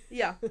 one.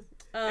 Yeah.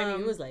 I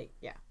mean, it was like,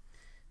 yeah.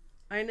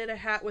 I knit a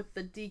hat with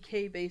the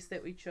DK base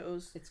that we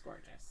chose. It's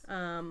gorgeous.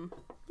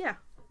 Yeah,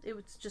 it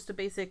was just a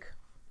basic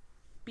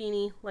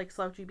beanie, like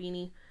slouchy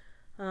beanie.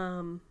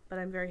 But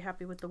I'm very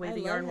happy with the way I the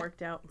love yarn it.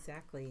 worked out.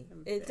 Exactly.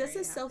 I'm It does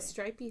very a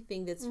self-stripey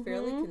thing that's Mm-hmm.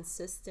 fairly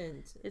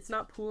consistent. It's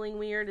not pooling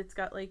weird. It's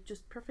got like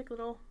just perfect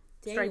little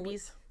Dang,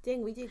 stripies.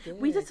 Dang, we did good.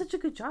 We did such a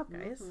good job,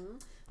 guys.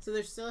 Mhm. So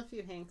there's still a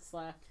few hanks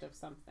left of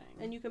something.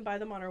 And you can buy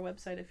them on our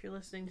website if you're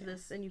listening to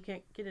this and you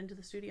can't get into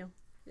the studio.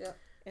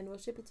 And we'll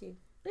ship it to you.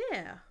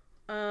 Yeah.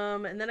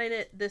 And then I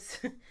knit this.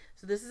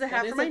 So this is a That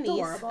hat is for my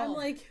adorable. I'm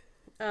like,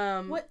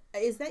 niece. what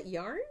is that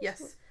yarn?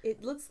 Yes.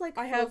 It looks like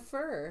I faux have-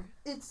 fur.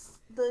 It's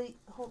the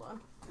hold on.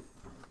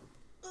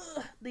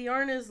 The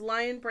yarn is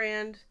Lion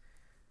Brand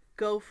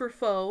Go for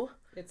Faux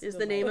It's is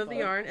the name of the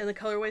delightful. yarn, and the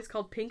colorway is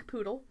called Pink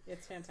Poodle.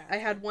 It's fantastic. I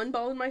had one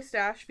ball in my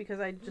stash because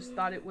I just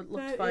thought it would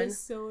look That fun. is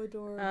so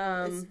adorable.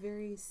 Um, it's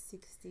very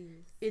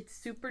 60s. It's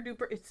super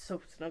duper. It's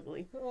so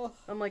snuggly. Oh,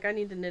 I'm like, I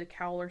need to knit a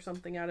cowl or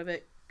something out of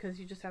it because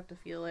you just have to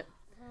feel it.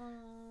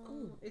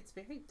 it's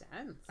very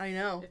dense. I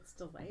know. It's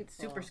delightful. It's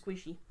super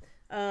squishy.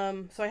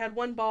 So I had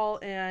one ball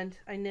and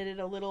I knitted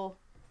a little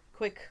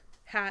quick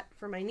hat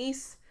for my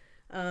niece.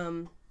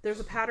 There's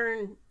a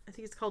pattern, I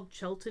think it's called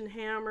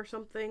Cheltenham or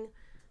something.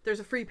 There's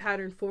a free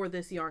pattern for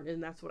this yarn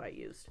and that's what I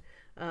used.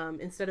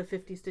 Instead of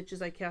 50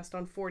 stitches, I cast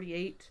on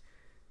 48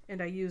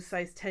 and I used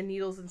size 10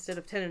 needles instead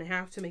of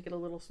 10.5 to make it a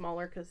little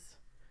smaller because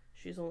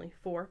she's only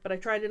 4. But I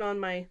tried it on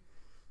my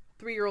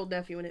 3-year-old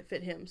nephew and it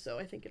fit him, so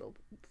I think it'll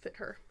fit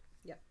her.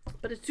 Yep.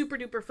 But it's super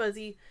duper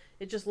fuzzy.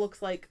 It just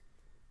looks like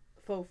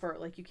faux fur.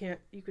 Like you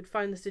could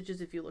find the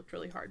stitches if you looked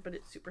really hard, but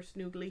it's super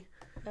snoogly.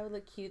 That would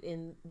look cute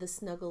in The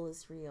Snuggle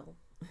is Real.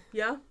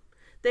 Yeah.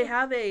 They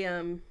have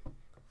a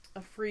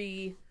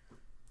free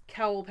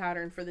cowl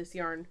pattern for this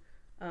yarn.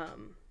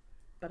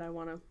 But I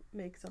want to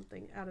make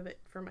something out of it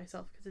for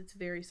myself because it's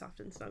very soft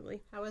and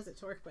snuggly. How is it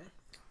to work with?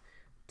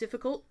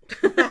 Difficult.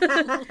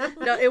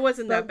 No, it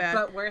wasn't that bad.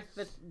 But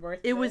worth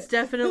It was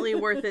definitely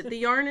worth it. The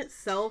yarn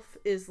itself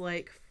is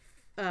like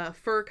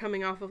fur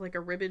coming off of like a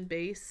ribbon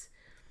base,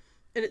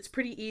 and it's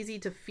pretty easy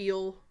to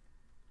feel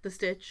the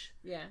stitch.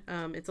 Yeah.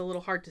 It's a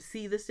little hard to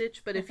see the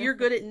stitch, but if you're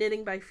good at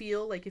knitting by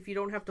feel, like if you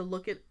don't have to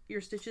look at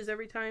your stitches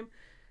every time,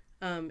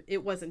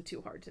 it wasn't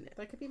too hard to knit.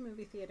 That could be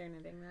movie theater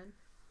knitting then.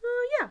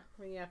 Yeah.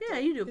 When you have Yeah,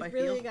 to, you do it by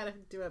really feel. You gotta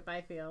do it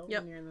by feel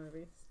Yep. when you're in the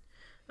movies.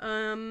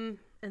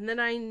 And then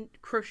I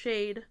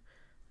crocheted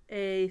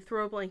a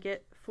throw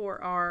blanket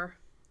for our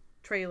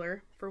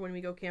trailer for when we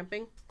go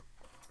camping.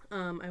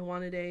 I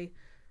wanted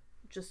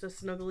just a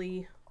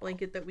snuggly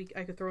blanket that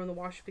I could throw in the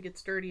wash if it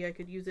gets dirty. I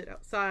could use it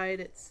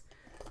outside.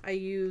 I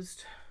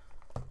used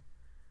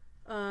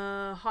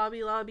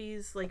Hobby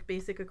Lobby's like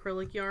basic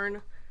acrylic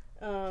yarn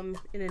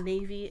in a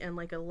navy and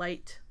like a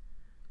light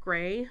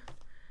gray.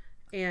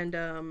 And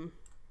do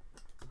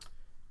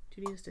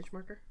you need a stitch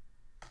marker?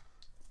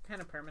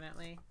 kind of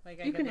permanently?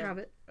 Like You can have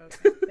it.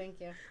 Okay, thank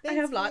you. I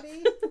have lots.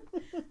 sweetie.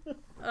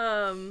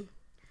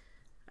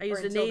 I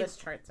used or a until navy. this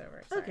chart's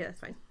over. Sorry. Okay, that's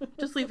fine.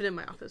 Just leave it in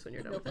my office when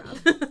you're done No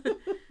with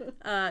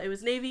it. It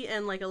was navy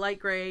and like a light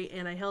gray,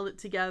 and I held it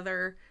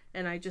together,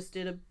 and I just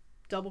did a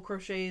double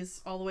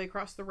crochets all the way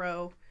across the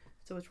row,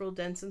 so it's real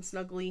dense and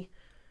snuggly.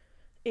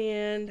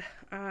 And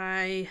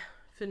I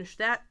finished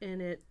that,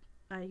 and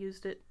I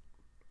used it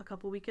a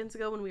couple weekends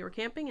ago when we were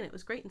camping, and it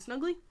was great and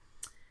snuggly.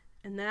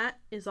 And that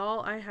is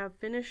all I have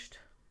finished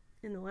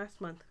in the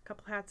last month. A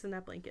couple hats and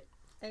that blanket.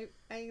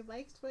 I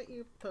liked what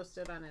you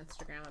posted on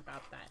Instagram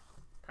about that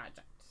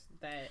project.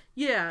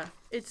 Yeah,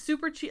 it's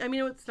super cheap. I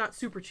mean, it's not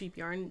super cheap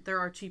yarn. There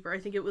are cheaper. I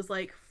think it was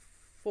like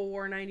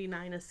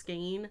 $4.99 a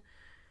skein,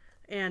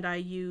 and I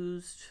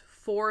used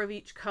 4 of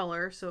each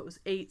color, so it was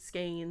 8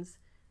 skeins.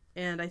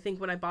 And I think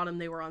when I bought them,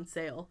 they were on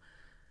sale.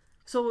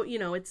 So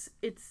it's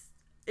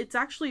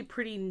actually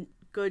pretty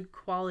good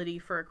quality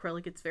for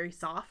acrylic. It's very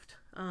soft,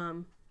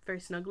 very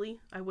snuggly.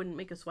 I wouldn't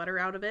make a sweater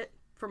out of it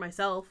for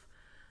myself.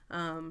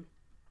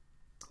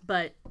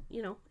 But,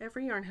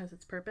 every yarn has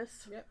its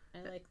purpose. Yep,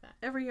 I like that.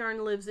 Every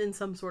yarn lives in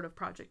some sort of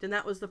project, and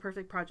that was the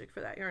perfect project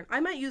for that yarn.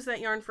 I might use that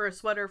yarn for a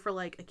sweater for,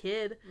 like, a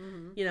kid,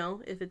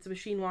 if it's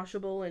machine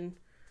washable and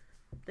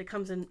it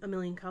comes in a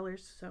million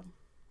colors. So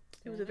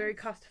it was a very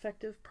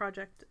cost-effective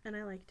project, and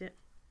I liked it.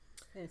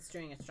 And it's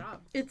doing its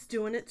job. It's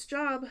doing its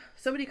job.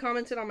 Somebody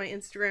commented on my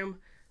Instagram,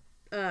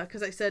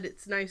 because I said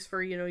it's nice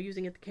for,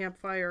 using at the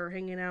campfire or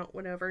hanging out,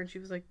 whatever, and she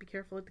was like, be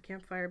careful at the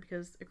campfire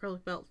because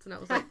acrylic melts. And I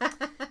was like,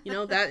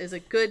 that is a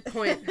good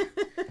point.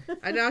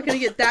 I'm not going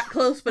to get that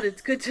close, but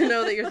it's good to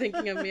know that you're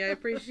thinking of me. I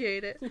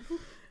appreciate it.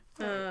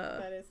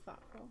 That is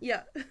thoughtful.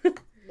 Yeah.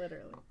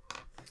 Literally.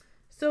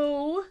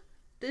 So,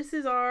 this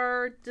is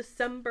our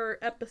December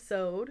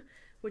episode,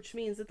 which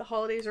means that the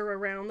holidays are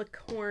around the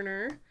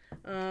corner.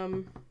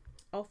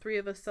 All 3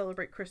 of us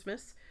celebrate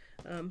Christmas,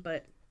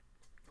 but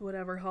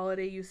whatever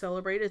holiday you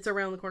celebrate, it's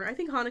around the corner. I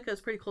think Hanukkah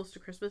is pretty close to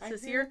Christmas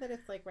this year. That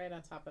it's like right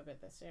on top of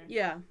it this year.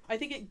 Yeah, I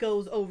think it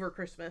goes over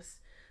Christmas.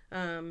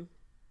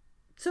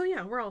 So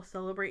yeah, we're all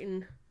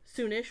celebrating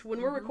soonish.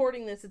 When we're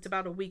recording this, it's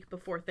about a week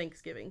before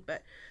Thanksgiving,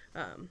 but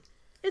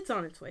it's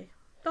on its way.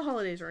 The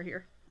holidays are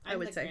here, I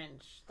would say.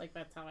 Grinch. Like,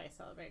 that's how I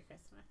celebrate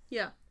Christmas.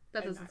 Yeah,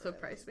 that doesn't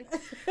surprise me.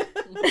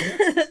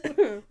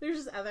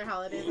 There's just other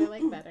holidays I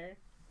like better.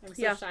 I'm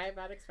so shy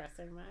about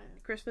expressing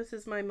that. Christmas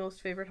is my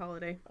most favorite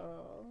holiday.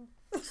 Oh.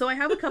 So I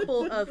have a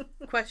couple of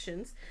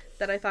questions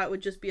that I thought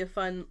would just be a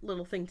fun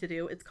little thing to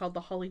do. It's called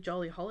the Holly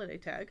Jolly Holiday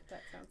Tag.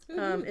 That sounds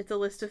good. It's a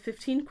list of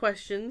 15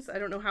 questions. I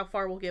don't know how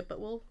far we'll get, but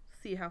we'll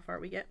see how far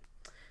we get.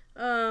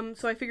 So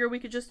I figure we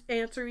could just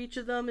answer each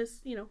of them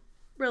as,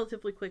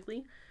 relatively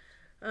quickly.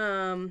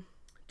 Do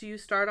you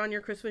start on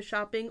your Christmas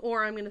shopping,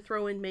 or I'm going to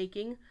throw in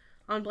making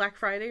on Black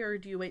Friday, or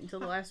do you wait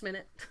until the last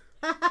minute?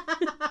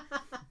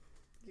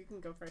 You can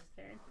go first,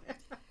 Karen.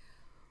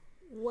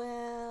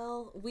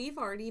 Well, we've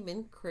already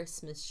been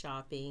Christmas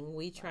shopping.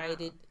 We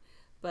tried it,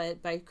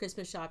 but by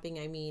Christmas shopping,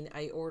 I mean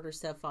I order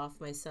stuff off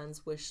my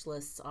son's wish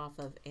lists off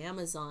of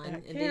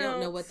Amazon, and they don't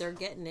know what they're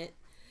getting it.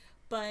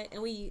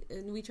 And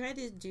we try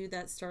to do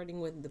that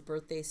starting when the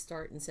birthdays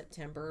start in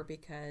September,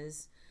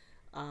 because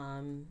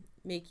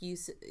make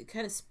use,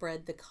 kind of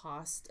spread the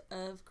cost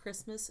of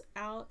Christmas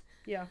out.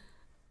 Yeah.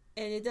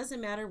 And it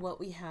doesn't matter what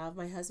we have.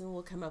 My husband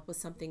will come up with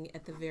something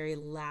at the very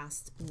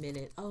last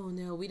minute. Oh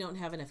no, we don't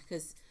have enough,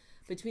 because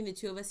between the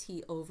two of us,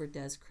 he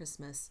overdoes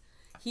Christmas.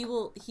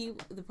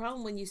 The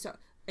problem when you start,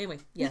 anyway,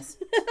 yes.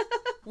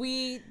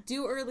 We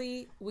do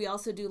early. We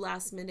also do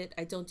last minute.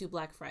 I don't do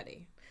Black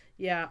Friday.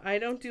 Yeah, I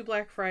don't do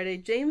Black Friday.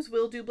 James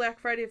will do Black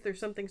Friday if there's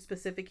something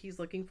specific he's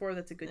looking for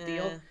that's a good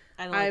deal.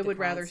 I would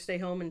rather stay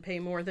home and pay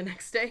more the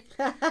next day.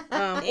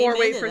 Or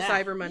wait for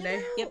Cyber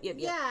Monday. Yep.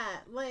 Yeah,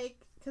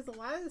 because a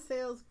lot of the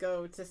sales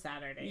go to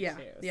Saturday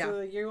too. Yeah.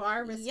 So you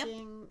are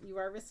risking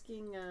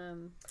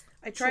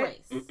I try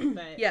choice.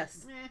 But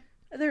yes.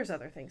 There's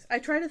other things. I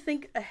try to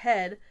think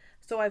ahead.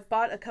 So I've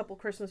bought a couple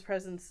Christmas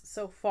presents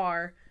so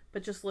far,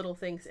 but just little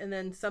things. And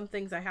then some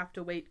things I have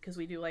to wait because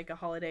we do like a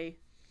holiday,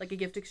 like a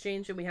gift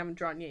exchange, and we haven't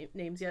drawn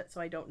names yet, so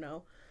I don't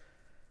know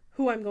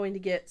who I'm going to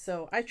get.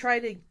 So I try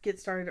to get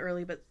started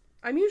early, but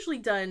I'm usually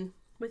done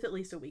with at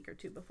least a week or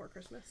two before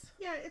Christmas.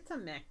 Yeah, it's a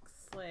mix.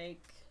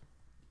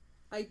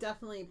 I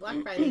definitely,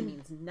 Black Friday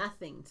means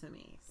nothing to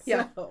me.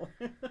 So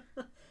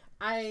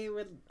I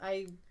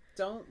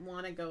don't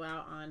want to go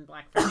out on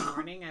Black Friday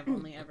morning. I've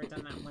only ever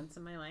done that once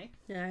in my life.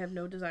 Yeah, I have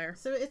no desire.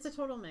 So it's a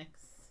total mix.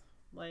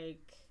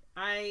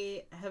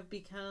 I have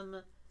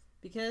become,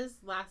 because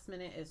last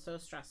minute is so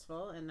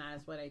stressful, and that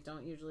is what I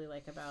don't usually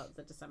like about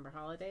the December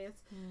holidays.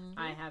 Mm-hmm.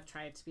 I have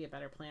tried to be a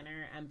better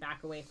planner and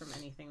back away from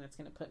anything that's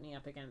going to put me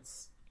up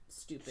against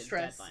stupid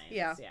stress. Deadlines.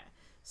 Yeah.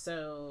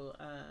 So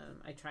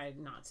I tried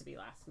not to be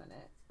last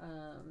minute.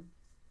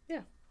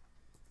 Yeah.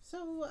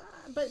 So,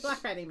 but Black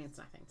Friday means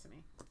nothing to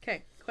me.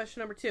 Okay,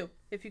 question number 2.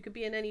 If you could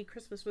be in any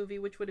Christmas movie,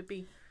 which would it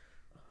be?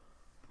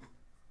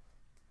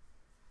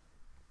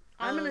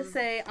 I'm going to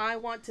say I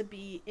want to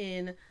be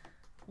in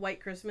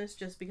White Christmas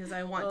just because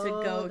I want to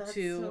Oh, go that's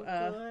to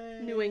so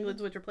good. New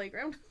England's Winter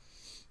Playground.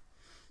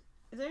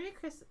 Is there any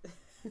Christmas?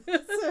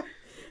 So,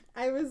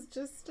 I was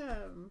just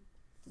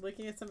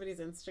looking at somebody's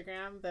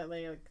Instagram that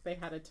they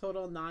had a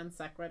total non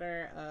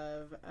sequitur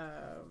of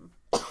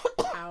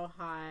how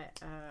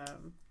hot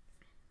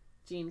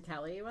Gene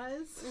Kelly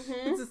was.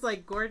 Mhm. It's this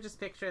like gorgeous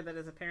picture that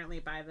is apparently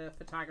by the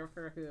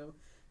photographer who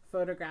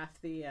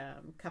photographed the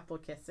couple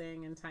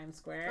kissing in Times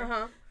Square.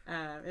 Uh-huh.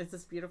 It's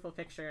this beautiful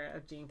picture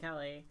of Gene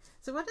Kelly.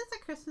 So what is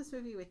a Christmas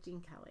movie with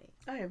Gene Kelly?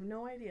 I have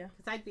no idea.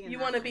 Because I'd be in You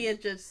that want to one. be in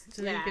just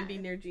so that you Yeah. can be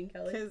near Gene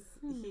Kelly. Because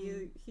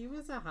he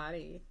was a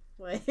hottie.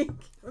 Like,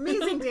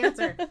 amazing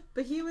dancer.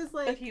 But he was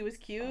But like he was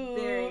cute.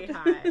 very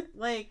hot.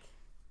 Like,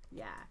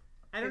 yeah.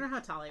 I don't know how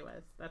tall he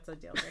was. That's a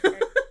deal breaker.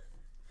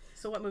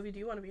 So what movie do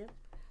you want to be in?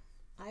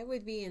 I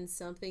would be in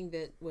something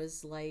that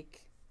was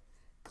like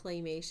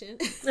claymation.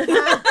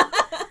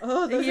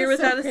 Oh, The Year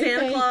Without a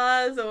Santa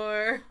Claus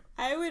or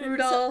I would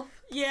Rudolph.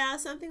 Yeah,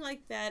 something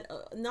like that.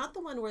 Not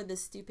the one where the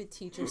stupid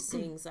teacher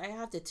sings. I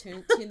have to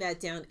tune that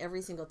down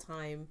every single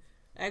time.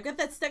 I've got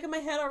that stuck in my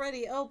head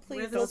already. Oh, please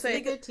Where don't the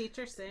say good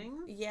teacher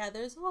sings. Yeah,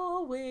 there's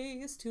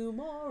always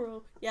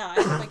tomorrow. Yeah,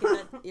 I hope I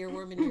get that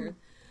earworm in here.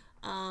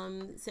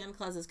 Santa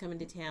Claus is coming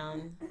to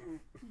town.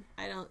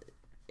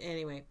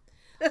 Anyway.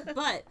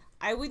 But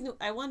I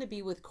want to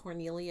be with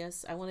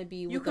Cornelius. I want to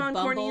be with Yukon the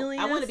Bumble.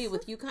 Cornelius? I want to be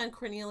with Yukon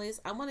Cornelius.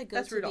 I want to go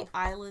That's to Rudolph. the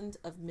island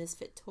of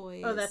misfit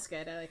toys. Oh, that's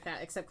good. I like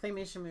that. Except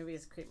claymation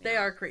movies creep me They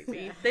out. are creepy.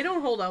 Yeah. They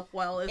don't hold up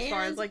well as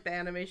far And- as like the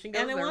animation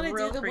goes. And I They're want to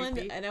real do the creepy.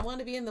 one, and I want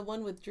to be in the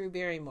one with Drew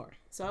Barrymore.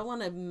 So I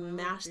want to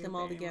mash Drew them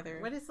all Barrymore. together.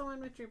 What is the one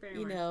with Drew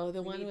Barrymore? You know,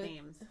 the We one need with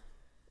names.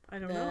 I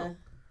don't know.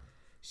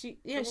 She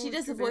The one she with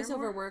does the Drew voiceover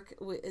Barrymore? work.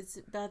 It's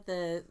about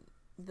the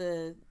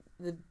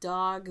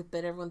dog,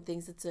 but everyone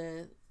thinks it's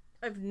a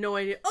I have no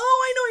idea. Oh,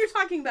 I know what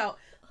you're talking about.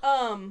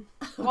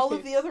 All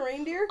of the other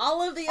reindeer.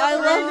 all of the. I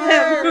other love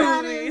that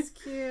That movie. is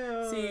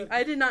cute. See,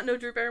 I did not know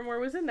Drew Barrymore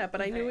was in that, but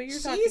I knew what you're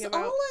talking She's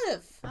about.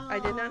 Olive. I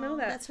did not know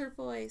that. That's her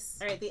voice.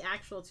 All right, the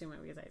actual two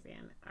movies I'd be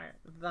in are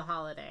The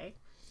Holiday.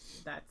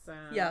 That's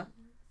Yeah.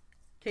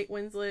 Kate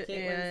Winslet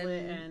Kate and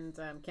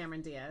Winslet and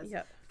Cameron Diaz.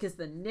 Yep. Because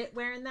the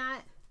knitwear in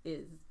that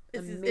is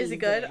Is amazing.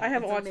 it good? I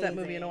haven't It's watched that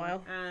movie in a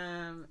amazing.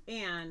 while.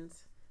 And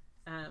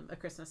A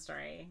Christmas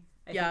Story.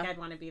 I Yeah. think I'd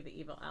want to be the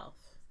evil elf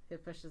who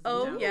pushes.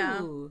 Oh, them down.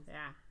 yeah. Ooh.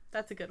 Yeah.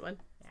 That's a good one.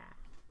 Yeah.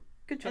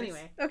 Good choice.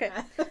 Anyway. Okay.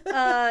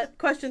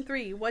 Question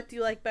 3. What do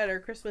you like better,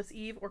 Christmas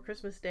Eve or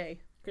Christmas Day?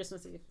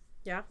 Christmas Eve.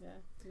 Yeah? Yeah.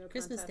 No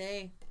Christmas contest.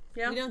 Day.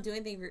 Yeah. We don't do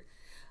anything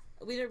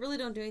for. Really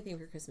don't do anything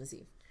for Christmas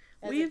Eve.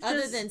 We've Other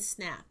just, than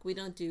snack, we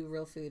don't do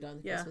real food on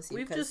yeah, Christmas Eve.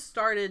 we've 'cause- just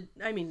started.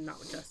 I mean, not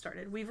just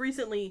started. We've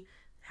recently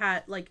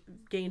had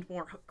gained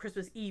more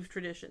Christmas Eve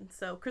traditions.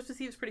 So Christmas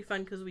Eve is pretty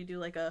fun because we do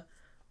like a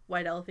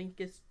white elephant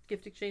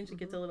gift exchange. It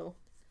gets a little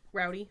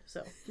rowdy.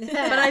 So, but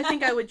I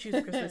think I would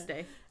choose Christmas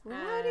Day.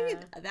 Rowdy,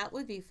 that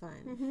would be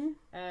fun.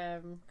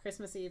 Mm-hmm.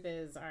 Christmas Eve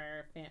is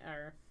our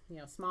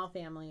small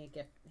family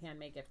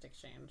handmade gift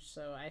exchange.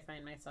 So I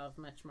find myself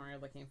much more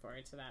looking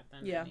forward to that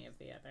than Yeah. any of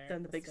the other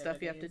Then the big stuff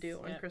you have to do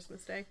festivities. on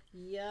Christmas Day.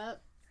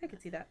 Yep. I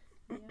could see that.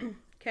 Yep.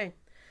 Okay.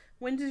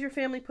 When does your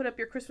family put up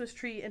your Christmas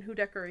tree and who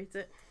decorates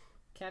it?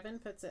 Kevin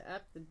puts it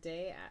up the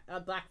day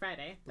Black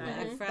Friday. Black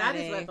That is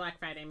Friday. what Black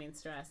Friday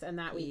means to us. And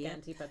that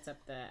weekend he puts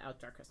up the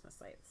outdoor Christmas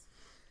lights.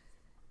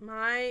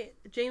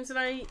 James and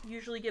I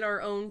usually get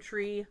our own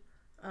tree,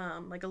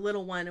 like a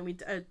little one, and we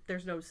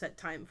there's no set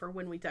time for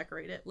when we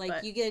decorate it. Like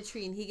but you get a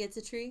tree and he gets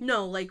a tree.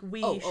 no, like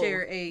we Oh,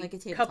 share a, like a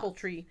tabletop. couple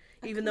tree,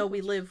 even though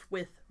we live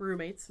with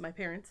roommates, my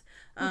parents.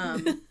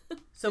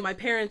 So my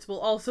parents will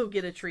also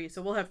get a tree,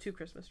 so we'll have 2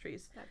 Christmas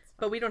trees, That's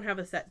but we don't have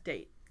a set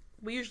date.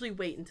 We usually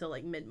wait until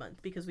like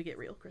mid-month because we get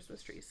real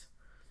Christmas trees.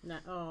 no,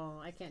 oh,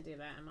 I can't do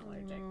that. I'm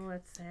allergic. Oh,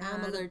 that's sad.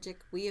 I'm allergic.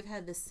 We have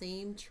had the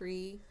same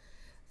tree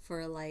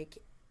for like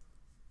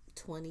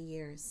 20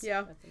 years.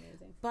 Yeah. That's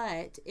amazing.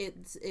 But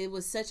it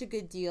was such a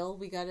good deal.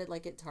 We got it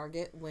like at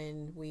Target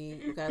when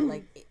we got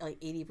like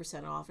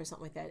 80% off or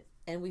something like that.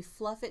 And we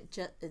fluff it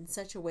in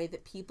such a way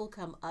that people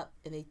come up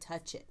and they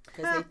touch it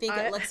because they think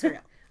it looks real.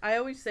 I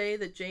always say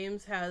that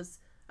James has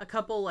a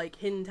couple like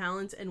hidden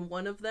talents, and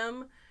one of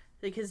them,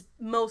 like his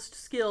most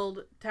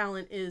skilled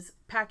talent, is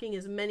packing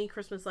as many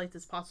Christmas lights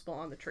as possible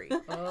on the tree.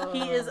 Oh.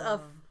 He is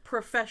a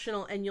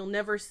professional, and you'll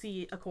never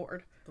see a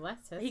cord.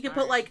 Bless his He can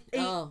heart. put like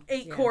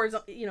eight yeah. cords,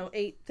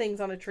 8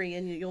 things on a tree,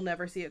 and you'll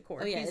never see a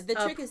cord. Oh yeah, He's the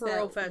a trick is that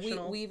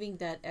professional. weaving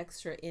that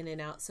extra in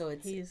and out so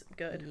it's He's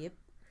good. Yep.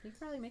 He could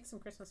probably make some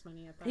Christmas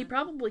money at that. He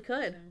probably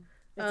could.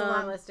 It's a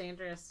lot less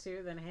dangerous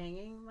too than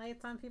hanging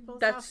lights on people's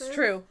That's houses.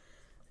 true.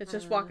 It's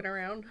just walking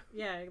around.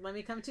 Yeah, let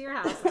me come to your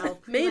house. I'll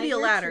pre-light Maybe a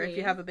your ladder tree. if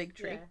you have a big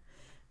tree.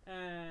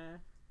 Yeah.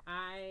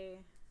 I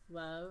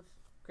love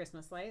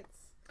Christmas lights.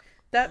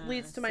 That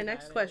leads to my so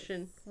next that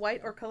question: is-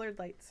 white or colored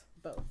lights?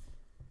 Both.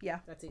 Yeah.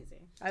 That's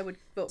easy. I would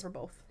vote for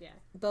both. Yeah.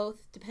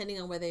 Both depending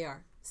on where they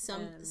are.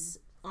 Some Um,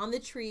 on the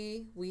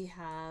tree we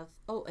have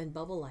and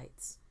bubble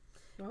lights.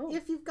 Oh.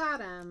 If you've got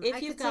them. If I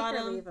you've could got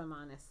take or 'em. leave them,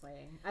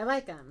 honestly. I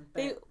like them.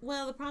 But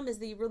Well, the problem is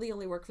they really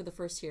only work for the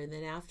first year, and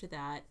then after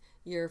that,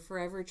 you're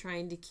forever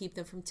trying to keep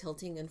them from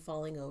tilting and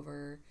falling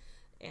over.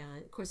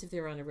 And of course, if they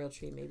were on a real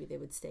tree, maybe they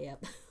would stay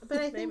up. But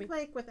I Maybe. think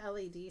like with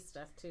LED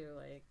stuff too,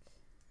 like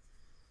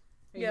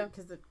Yeah.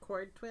 because the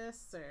cord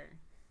twists or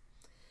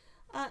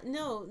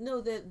No,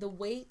 the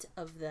weight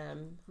of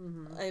them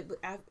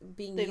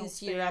being They don't used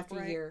stay year after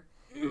upright. year.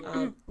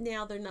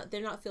 Now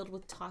they're not filled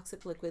with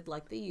toxic liquid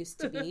like they used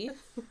to be,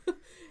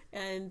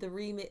 and the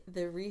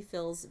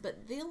refills,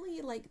 but they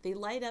only they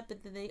light up,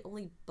 but then they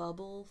only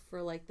bubble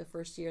for like the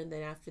first year, and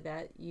then after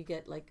that you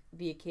get like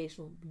the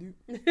occasional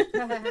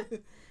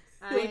bloop.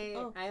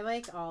 I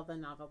like all the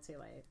novelty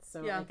lights.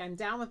 So Yeah. like I'm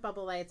down with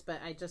bubble lights,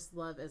 but I just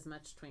love as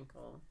much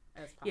twinkle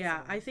as possible.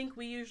 Yeah, I think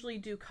we usually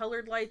do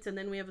colored lights, and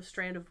then we have a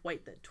strand of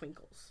white that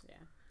twinkles.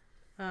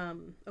 Yeah.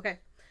 Okay.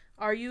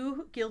 Are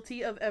you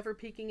guilty of ever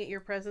peeking at your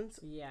presents?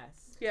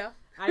 Yes. Yeah.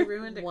 I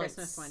ruined a Once.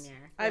 Christmas one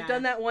year. I've Yeah.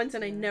 done that once,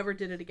 and I Yeah. never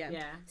did it again.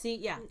 Yeah. See,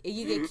 yeah,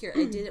 you get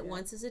curious. I did it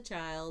once as a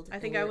child. I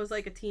think I was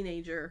like a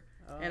teenager,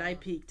 and I Oh.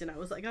 peeked, and I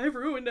was like, I've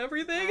ruined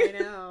everything. I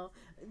know.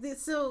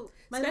 So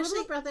my Especially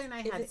little brother and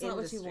I if had it's not what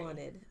industry. you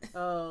wanted.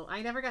 Oh,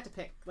 I never got to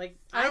pick. Like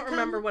I don't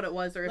remember what it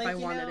was or if like, I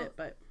you wanted know, it,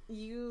 but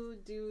You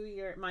do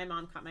your. My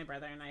mom caught my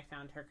brother and I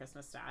found her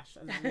Christmas stash,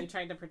 and then we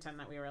tried to pretend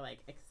that we were like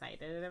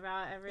excited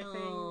about everything.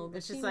 Oh, but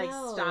It's just she like,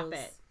 knows. stop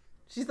it.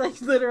 She's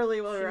like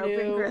literally while we were She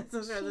opening knew.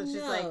 Christmas presents,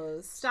 she's like,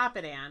 knows. stop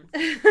it, Anne.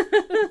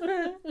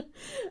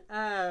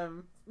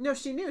 No,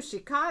 she knew. She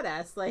caught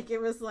us. Like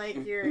it was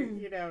like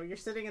you're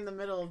sitting in the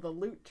middle of the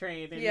loot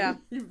train and Yeah.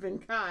 you've been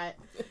caught.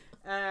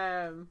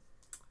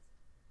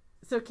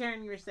 So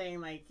Karen, you were saying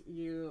like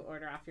you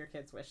order off your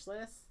kids' wish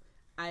list.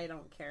 I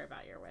don't care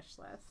about your wish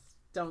list.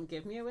 Don't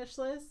give me a wish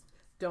list.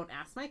 Don't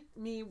ask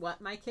me what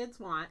my kids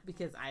want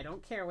because I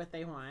don't care what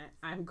they want.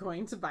 I'm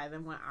going to buy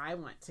them what I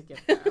want to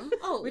give them,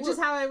 Oh, which well, is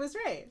how I was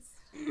raised.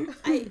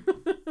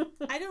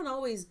 I don't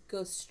always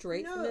go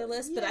straight from No, their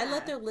list, but I yeah.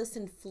 let their list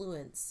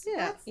influence.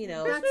 yeah. You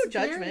know, That's no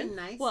judgment. Very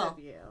nice Well- of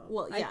you.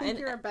 well, I yeah, think and-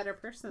 you're a better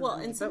person. Well,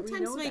 than and me, but we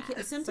sometimes know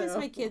that, sometimes so-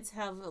 my kids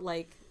have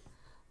like,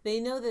 they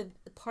know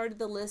that part of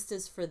the list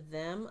is for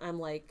them. I'm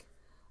like,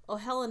 oh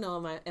hell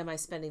no, am I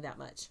spending that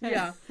much?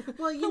 Yeah.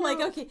 Well, you I'm know,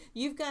 like, okay,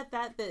 you've got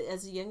that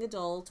as a young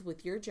adult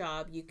with your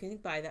job, you can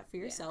buy that for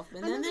yourself.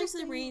 And then Another there's the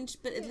thing- range,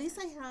 but at yeah. least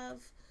I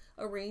have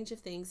a range of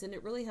things, and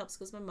it really helps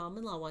because my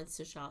mom-in-law wants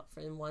to shop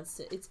for and wants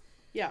to.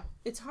 Yeah.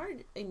 It's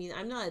hard. I mean,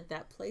 I'm not at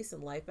that place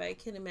in life, but I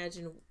can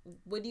imagine,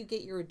 what do you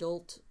get your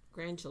adult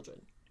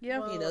grandchildren? Yeah.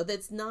 Well, You know,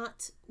 that's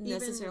not even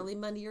necessarily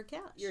money or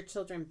cash. your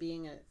children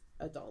being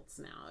adults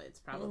now, it's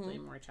probably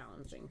more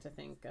challenging to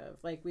think of.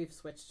 Like we've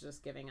switched to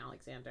just giving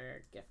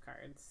Alexander gift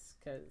cards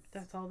because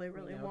That's all they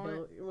really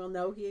want. We'll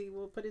know he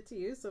will put it to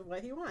use of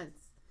what he wants.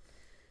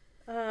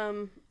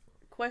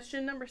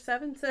 Question number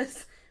 7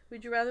 says,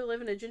 would you rather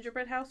live in a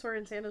gingerbread house or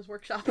in Santa's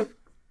workshop?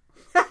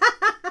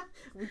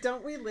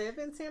 Don't we live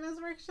in Santa's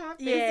workshop?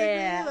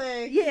 Yeah.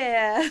 Basically? Like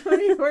Yeah.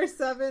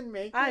 24/7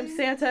 making. I'm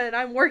Santa and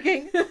I'm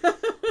working.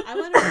 I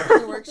want to work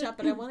in the workshop,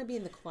 but I want to be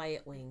in the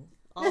quiet wing.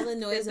 All the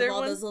noise of there all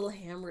one? those little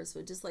hammers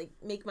would just like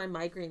make my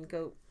migraine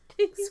go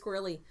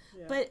squirrely.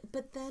 Yeah.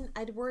 But then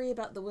I'd worry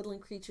about the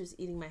woodland creatures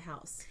eating my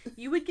house.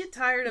 You would get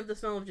tired of the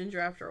smell of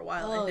ginger after a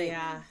while, I think.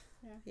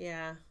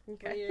 Yeah. Well,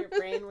 Okay. your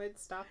brain would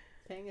stop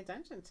paying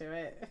attention to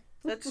it.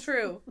 That's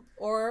true.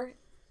 Or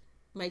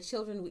my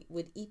children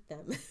would eat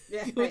them.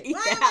 Yeah. Would Right. eat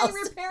Why the am house.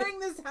 I repairing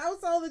this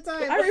house all the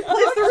time? I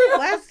replaced the roof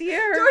last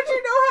year. Don't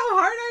you know how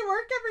hard I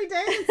work every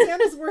day in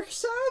Santa's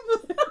workshop?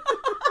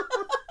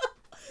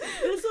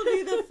 This will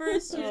be the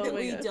first year Oh that my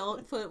we God.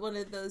 don't put one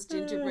of those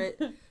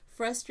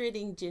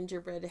frustrating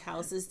gingerbread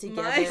houses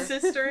together. My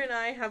sister and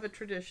I have a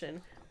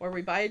tradition where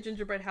we buy a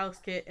gingerbread house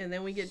kit and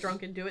then we get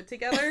drunk and do it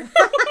together.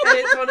 And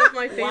it's one of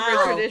my favorite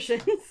Wow.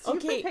 traditions.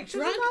 Okay, Pictures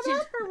drunk of that gin-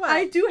 up or what?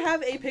 I do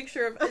have a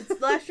picture of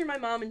it's last year my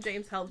mom and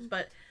James helped,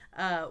 but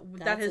that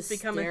That's has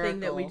become a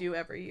thing that we hysterical. do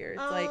every year.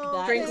 It's Oh,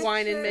 like drink that's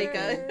wine and make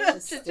a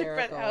hysterical.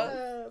 gingerbread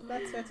house.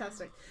 That's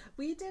fantastic.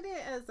 We did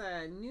it as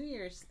a New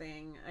Year's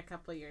thing a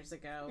couple years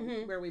ago,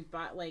 Mhm. where we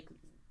bought like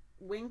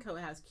Winco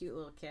has cute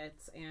little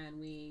kits, and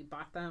we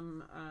bought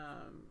them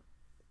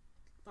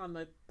on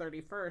the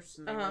 31st,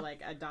 and they were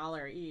like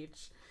 $1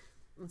 each.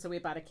 And so we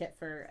bought a kit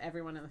for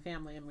everyone in the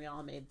family, and we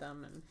all made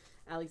them. And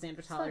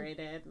Alexander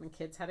tolerated, and the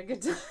kids had a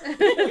good time.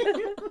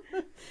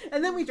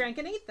 And then we drank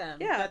and ate them.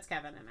 Yeah. That's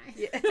Kevin and I.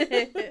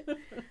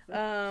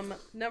 Yeah.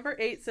 Number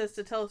 8 says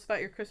to tell us about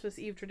your Christmas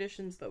Eve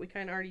traditions, but we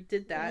kind of already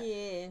did that.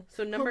 Yeah.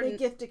 So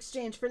Gift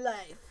exchange for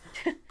life.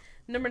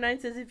 number 9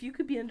 says if you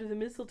could be under the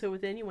mistletoe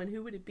with anyone,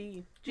 who would it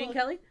be? Gene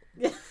Kelly?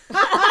 Yeah.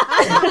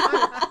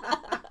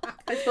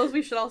 I suppose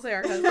we should all say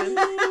our husband.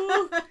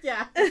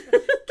 Yeah.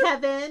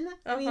 Kevin.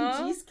 I mean,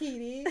 Uh-huh. geez,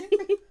 Katie.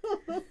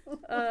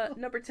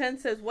 Number 10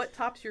 says what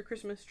tops your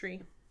Christmas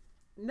tree?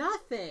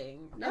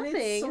 Nothing. And Nothing?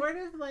 it's sort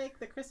of like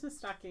the Christmas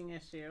stocking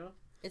issue.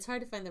 It's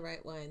hard to find the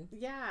right one.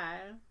 Yeah.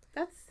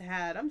 That's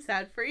sad. I'm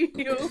sad for you.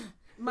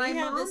 My we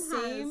have mom the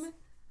same.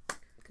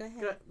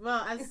 Go ahead.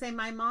 Well, I was saying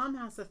my mom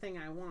has the thing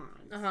I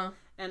want. Uh-huh.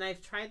 And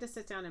I've tried to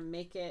sit down and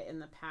make it in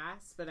the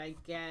past, but I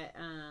get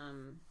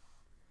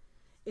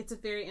it's a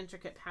very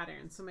intricate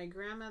pattern. So my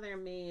grandmother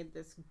made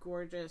this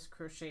gorgeous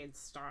crocheted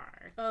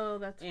star. Oh,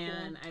 that's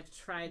And cool. I've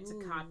tried to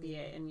copy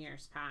it in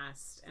years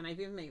past, and I've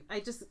even made.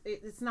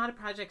 It's not a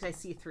project I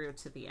see through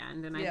to the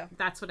end, and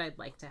that's what I'd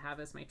like to have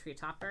as my tree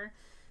topper.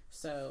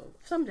 So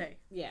Someday.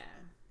 yeah,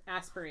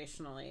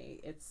 aspirationally,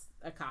 it's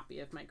a copy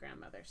of my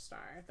grandmother's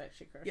star that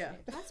she crocheted.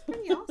 Yeah. That's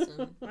pretty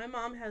awesome. My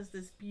mom has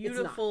this not,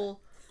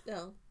 beautiful...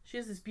 No. She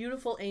has this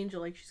beautiful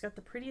angel. Like, she's got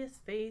the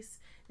prettiest face,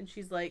 and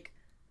she's like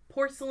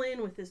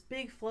porcelain with this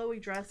big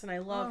flowy dress, and I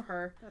love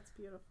her. That's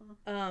beautiful.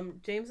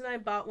 James and I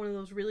bought one of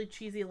those really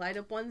cheesy light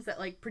up ones that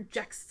like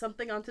projects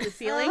something onto the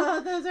ceiling.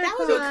 Oh, those are That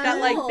fun. was So it's got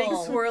like big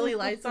Cool. swirly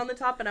lights on the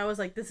top, and I was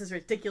like, this is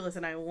ridiculous,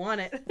 and I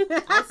want it.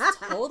 That's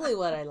totally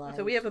what I like.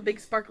 So we have a big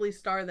sparkly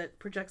star that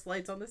projects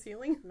lights on the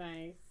ceiling.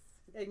 Nice.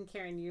 And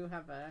Karen, you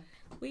have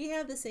We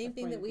have the same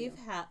thing point that of we've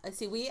view. had.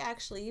 See, we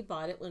actually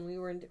bought it when we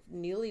were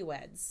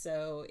newlyweds,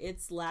 so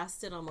it's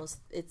lasted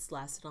almost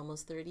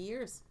 30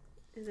 years.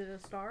 Is it a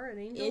star, an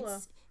angel?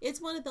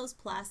 It's one of those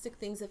plastic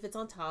things if it's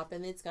on top,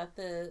 and it's got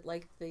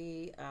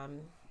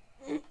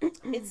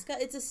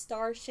it's a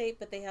star shape,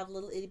 but they have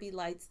little itty bitty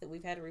lights that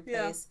we've had to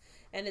replace,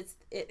 and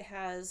it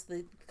has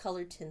the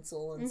colored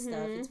tinsel and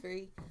stuff. It's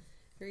very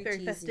Very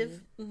cheesy.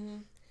 festive. Mm-hmm.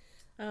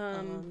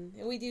 And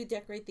we do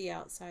decorate the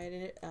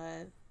outside,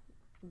 and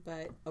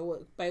but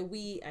by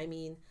we I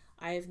mean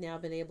I have now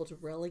been able to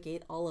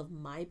relegate all of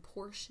my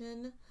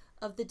portion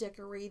of the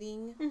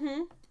decorating.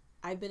 Mm-hmm.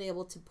 I've been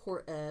able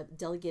to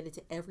delegate it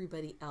to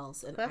everybody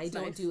else, and That's I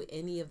don't nice. do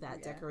any of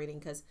that decorating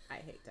because I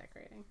hate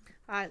decorating.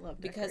 I love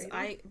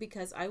decorating.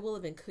 because I will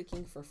have been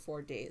cooking for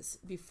 4 days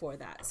before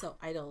that, so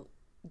I don't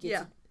get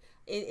Yeah.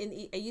 to.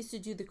 And I used to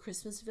do the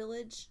Christmas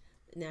Village.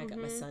 Now I got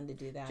my son to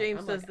do that. James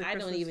I'm does like, the I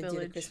don't Christmas even do the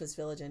Village. Christmas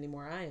Village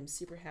anymore. I am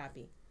super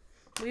happy.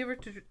 We have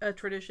a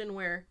tradition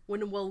where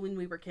when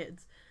we were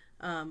kids,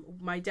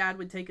 my dad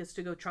would take us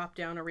to go chop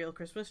down a real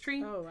Christmas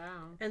tree. Oh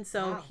wow. And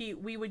so Wow.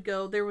 we would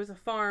go, there was a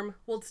farm,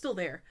 well, it's still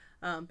there,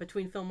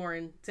 between Fillmore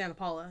and Santa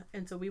Paula.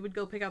 And so we would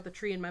go pick out the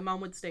tree, and my mom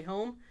would stay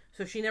home.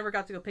 So she never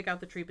got to go pick out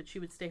the tree, but she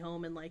would stay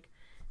home and like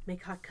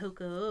make hot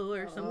cocoa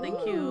or something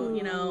cute,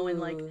 you know, and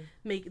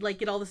like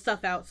get all the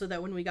stuff out so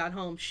that when we got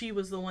home, she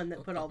was the one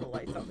that put all the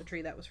lights on the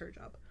tree. That was her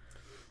job.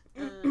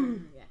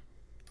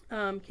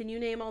 Yeah. Can you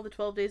name all the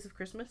 12 days of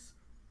Christmas?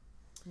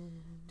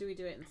 Do we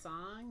do it in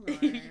song?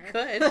 You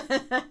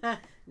could.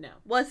 No.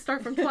 Let's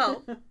start from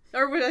 12.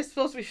 Or would I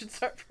suppose we should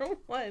start from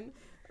 1?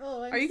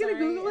 Oh, I'm Are you gonna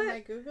sorry. Google Am it?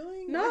 I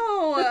Googling?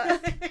 No.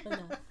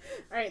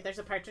 All right, there's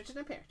a partridge in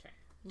a pear tree.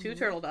 2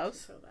 turtle doves.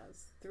 So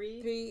that's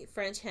 3, 3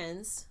 French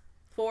hens.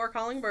 4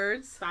 calling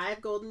birds.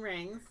 5 golden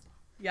rings.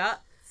 Yeah.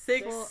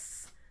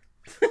 6.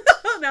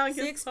 Now it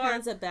gets 6 hard.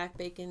 pounds of back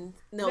bacon.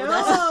 No,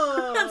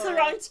 No! that's the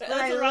wrong.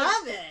 I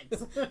love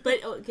it.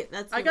 But okay,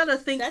 I gotta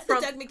think That's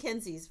from. the Doug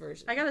McKenzie's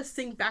version. I gotta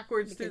sing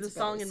backwards through the Mackenzie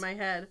song Brothers. in my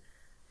head.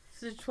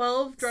 So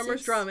 12 drummers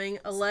 6. drumming,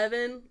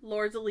 11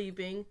 lords a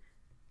leaping,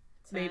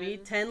 maybe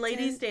 10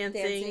 ladies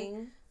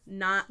dancing.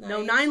 Not no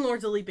 9. 9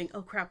 lords a leaping.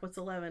 Oh crap! What's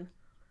 11?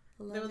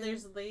 No, 11.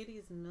 there's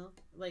ladies milk.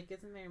 Like,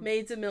 isn't there?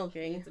 Maids a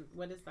milking. Maids a-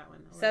 what is that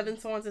one? 7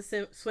 swans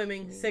a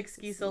swimming. 6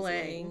 geese a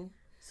laying. Laying.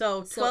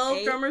 So So 12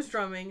 8 drummers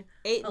drumming,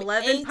 8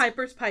 11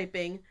 pipers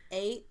piping.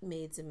 8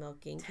 maids a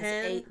milking.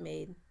 10 8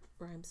 maid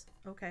rhymes.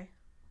 Okay.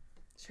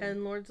 Sure.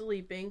 10 lords a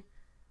leaping,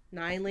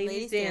 9 ladies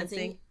Ladies dancing,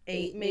 dancing, 8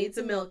 8 maids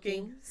a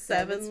milking,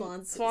 7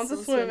 swans swans a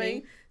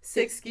swimming,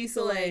 6 geese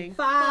a laying.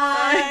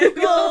 5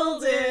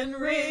 golden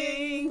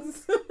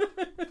rings.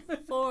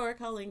 4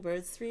 calling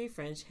birds. 3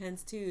 French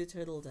hens. 2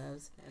 turtle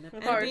doves. And A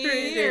And partridge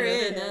beer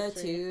in in a a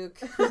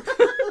toque.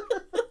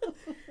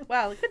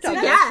 Wow, good So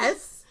job.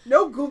 yes,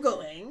 no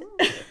Googling,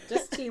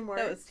 just teamwork.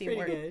 That was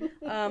teamwork. Pretty good.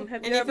 Have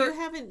And you if ever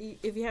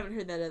you haven't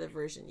heard that other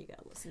version, you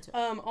gotta listen to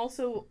it.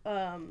 also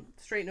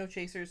Straight No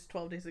Chasers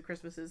 12 Days of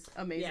Christmas is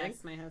amazing.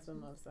 Yes, my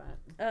husband loves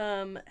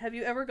that. Have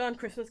you ever gone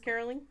Christmas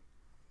caroling?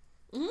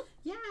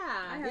 Yeah,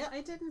 have.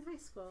 I did in high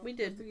school. We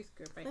did. The youth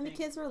group, I When the think.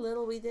 kids were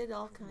little, we did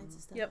all kinds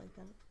of stuff Yep.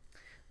 like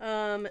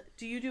that.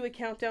 Do you do a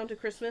countdown to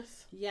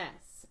Christmas?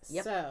 Yes.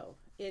 Yep. So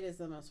it is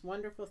the most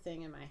wonderful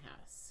thing in my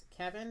house.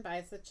 Kevin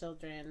buys the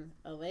children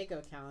a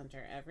Lego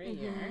calendar every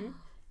year,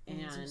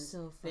 Those are and so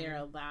fun. they're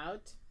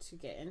allowed to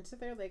get into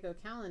their Lego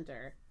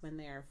calendar when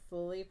they are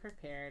fully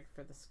prepared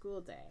for the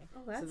school day.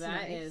 Oh, that's so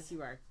that nice. is,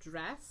 you are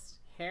dressed,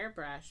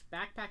 hairbrushed,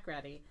 backpack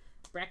ready,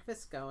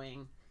 breakfast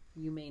going.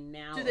 You may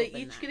now. Do they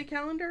open each them. get a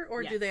calendar,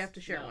 or do Yes. they have to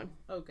share No. one?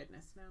 Oh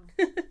goodness,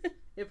 no.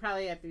 It'd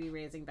probably have to be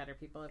Raising Better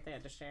People if they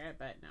had to share it,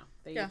 but no,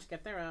 they Yeah. each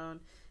get their own.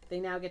 They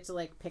now get to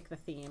like pick the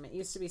theme. It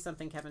used to be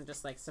something Kevin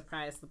just like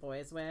surprised the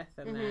boys with,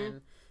 and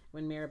then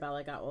when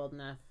Mirabella got old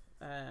enough,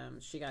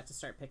 she got to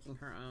start picking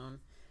her own.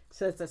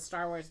 So it's a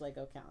Star Wars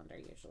Lego calendar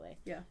usually.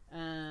 Yeah.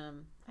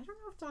 I don't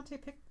know if Dante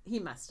picked. He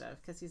must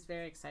have, because he's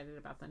very excited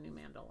about the new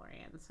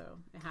Mandalorian. So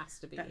it has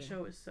to be. That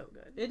show is so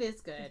good. It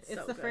is good. It's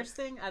so the good. first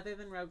thing other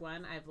than Rogue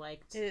One I've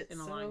liked It's in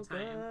a so long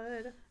time.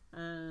 good.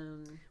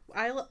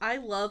 I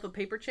love a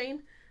paper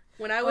chain.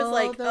 When I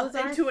was those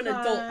are into an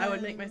adult, I would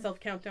fun. make myself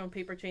count down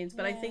paper chains.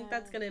 But I think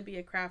that's going to be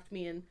a craft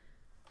me and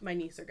my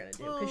niece are going to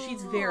do. Because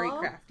she's very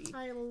crafty.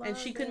 I love And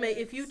she could make,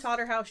 if you taught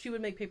her how, she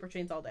would make paper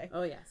chains all day.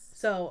 Oh, yes.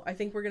 So I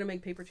think we're going to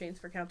make paper chains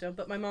for countdown.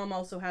 But my mom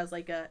also has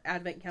like a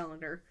advent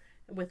calendar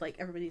with like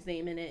everybody's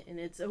name in it. And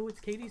it's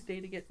Katie's day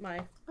to get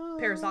my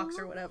pair of socks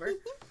or whatever.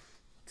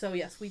 So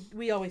yes,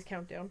 we always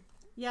count down.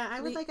 Yeah,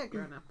 I would like a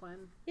grown-up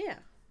one. Yeah.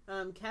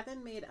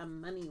 Kevin made a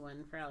money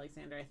one for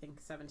Alexander, I think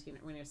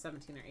when he was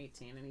 17 or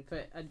 18, and he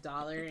put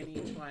 $1 in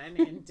each one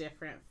in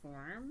different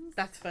forms.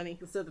 That's funny.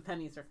 So the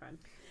pennies are fun.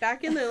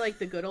 Back in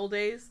the good old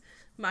days,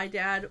 my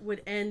dad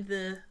would end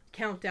the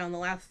countdown. The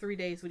last 3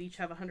 days would each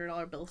have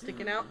 $100 bill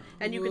sticking out,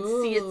 and you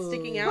could see it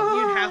sticking out.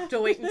 And you'd have to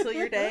wait until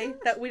your day.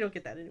 That we don't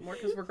get that anymore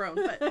because we're grown.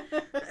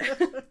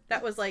 But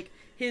that was like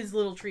his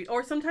little treat.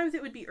 Or sometimes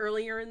it would be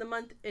earlier in the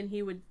month, and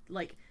he would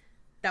like.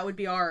 That would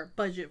be our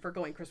budget for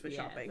going Christmas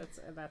shopping.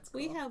 That's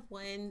cool. We have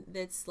one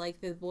that's like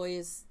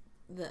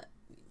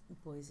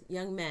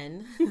young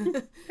men.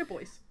 They're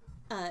boys.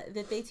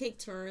 That they take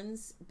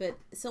turns, but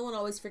someone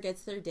always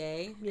forgets their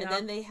day. Yeah. And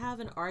then they have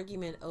an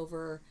argument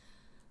over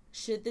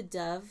should the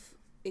dove,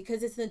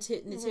 because it's the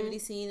nativity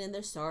scene and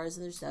there's stars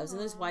and there's doves and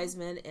there's wise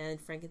men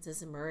and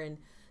frankincense and myrrh. And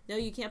no,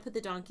 you can't put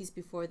the donkeys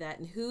before that.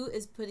 And who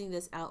is putting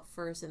this out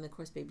first? And of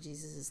course, baby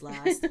Jesus is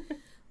last.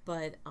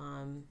 But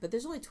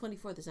there's only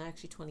 24. There's not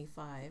actually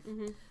 25.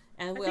 Mm-hmm.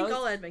 And I think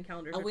all advent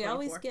calendars are we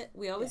 24.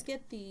 always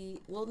get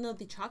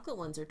the chocolate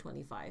ones are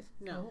 25.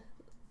 No.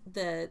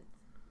 The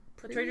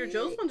Trader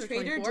Joe's ones are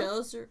Trader 24.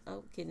 Joe's are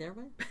okay.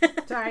 Never mind.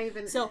 Sorry,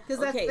 even So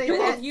because okay, they but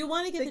get, if you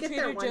want to get they the get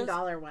Trader their Joe's,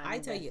 $1 one. I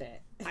tell with you,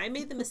 it. I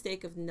made the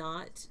mistake of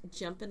not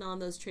jumping on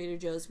those Trader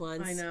Joe's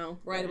ones. I know.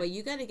 Right away.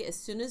 You got to get as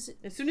soon as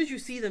you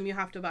see them, you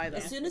have to buy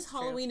them. as soon as that's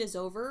true. Halloween is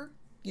over.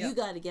 You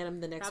got to get them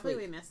the next Probably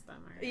week. we missed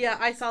them. Already. Yeah,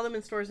 I saw them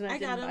in stores and I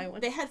got didn't buy them.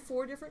 one. They had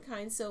 4 different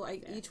kinds, so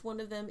each one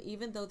of them,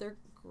 even though they're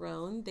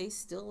grown, they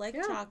still like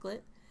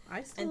chocolate.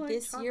 I still And like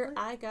this chocolate. year,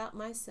 I got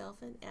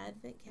myself an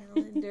advent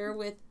calendar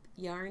with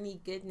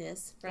yarny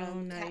goodness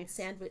from Cat nice.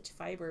 Sandwich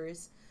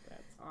Fibers.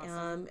 That's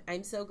awesome.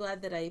 I'm so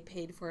glad that I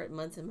paid for it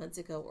months and months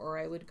ago, or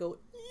I would go.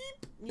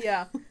 Eep.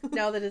 Yeah,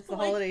 now that it's the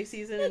Like, holiday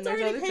season and It's there's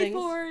already other paid things.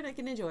 for, and I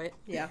can enjoy it.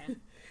 Yeah.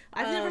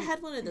 I've never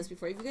had one of those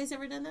before. Have you guys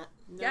ever done that?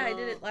 Yeah, I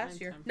did it last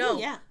I'm year. tempted. No, Oh,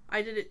 yeah.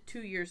 I did it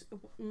 2 years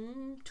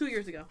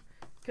ago.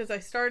 Because I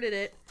started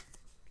it,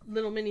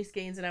 little mini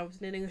skeins, and I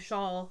was knitting a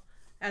shawl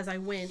as I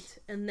went.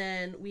 And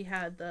then we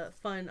had the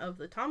fun of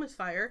the Thomas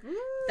Fire.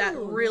 That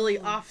really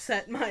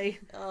offset my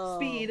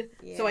speed.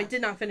 So I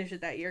did not finish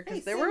it that year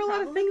because there were a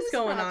lot of things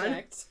going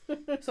on.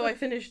 So I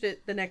finished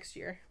it the next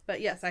year.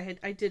 But yes,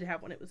 I did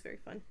have one. It was very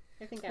fun.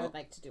 I think I would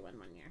like to do one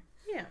year.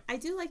 Yeah. I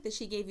do like that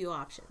she gave you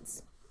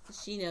options.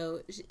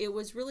 It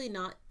was really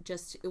not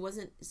just, it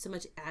wasn't so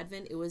much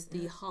Advent, it was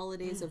the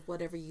holidays of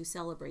whatever you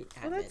celebrate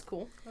Advent. Oh, that's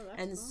cool.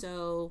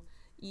 So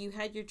you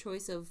had your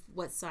choice of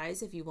what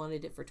size, if you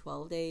wanted it for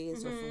 12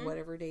 days or for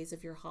whatever days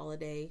of your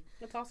holiday.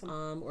 That's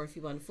awesome. Or if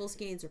you wanted full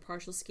skeins or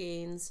partial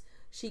skeins.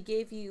 She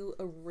gave you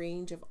a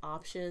range of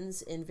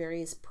options in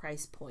various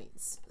price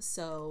points.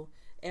 So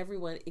it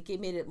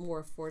made it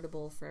more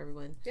affordable for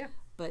everyone. Yeah.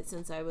 But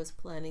since I was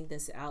planning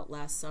this out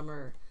last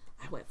summer,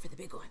 I went for the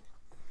big one.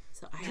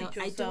 So I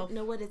don't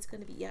know what it's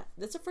going to be. Yeah,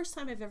 that's the first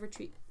time I've ever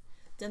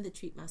done the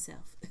treat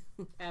myself.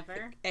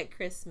 Ever? At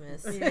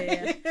Christmas.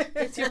 Yeah.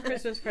 It's your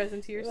Christmas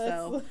present to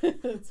yourself.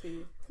 Let's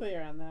be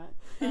clear on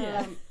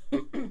that.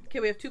 Okay,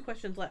 we have 2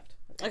 questions left.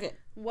 Okay.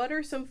 What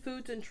are some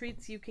foods and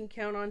treats you can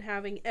count on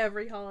having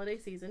every holiday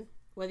season?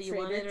 Whether you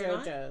want it Trader or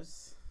not.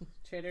 Jojo's.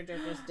 Trader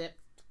Jojo's dipped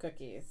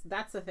cookies.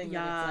 That's the thing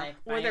Yeah. that it's like.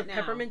 Or buy their it now.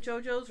 peppermint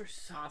JoJo's are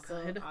so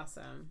Awesome, good.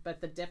 awesome. But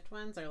the dipped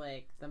ones are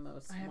like the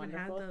most I haven't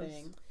had wonderful those.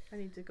 thing. I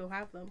need to go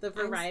have them. The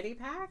variety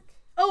pack?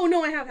 Oh,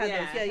 no, I have had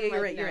those. Yeah, I'm you're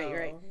like, right. You're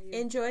right.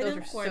 Enjoy Those them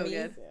are for so me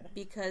good.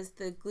 because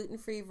the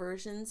gluten-free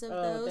versions of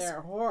Oh, those,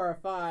 they're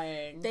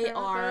horrifying. they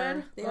are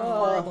good. they are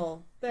Oh,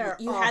 horrible. They're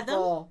You awful. had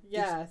them?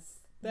 Yes.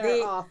 They're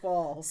They-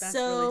 awful. That's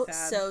so really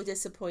sad. so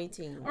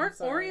disappointing. Aren't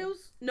sorry.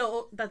 Oreos?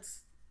 No,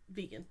 that's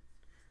vegan.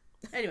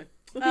 Anyway,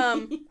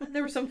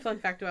 there was some fun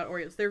fact about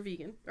Oreos. They're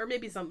vegan, or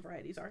maybe some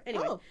varieties are.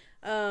 Anyway,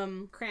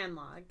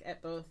 Cranlog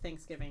at both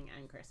Thanksgiving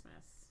and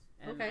Christmas.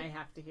 And Okay. I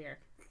have to hear.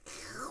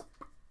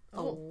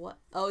 Oh, what?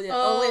 Oh, yeah.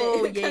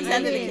 Oh, when it yeah, comes yeah,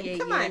 out of yeah, the- yeah,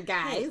 Come on,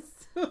 guys.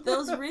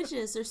 Those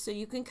ridges are so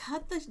you can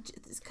cut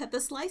the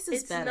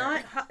slices it's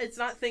better. it's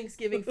not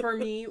Thanksgiving for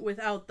me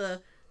without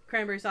the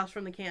cranberry sauce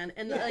from the can.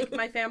 And like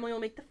my family will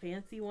make the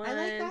fancy ones. I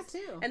like that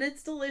too. And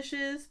it's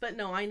delicious, but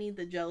no, I need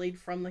the jellied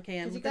from the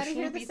can 'Cause you with the gotta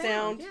hear the schloopy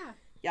sound. sound. Yeah.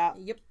 Yeah,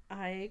 Yep.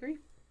 I agree.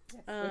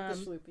 With the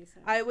schloopy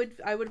sound.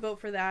 I would vote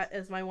for that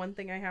as my one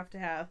thing I have to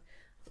have.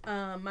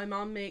 My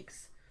mom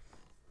makes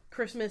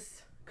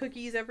Christmas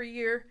cookies every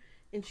year,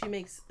 and she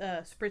makes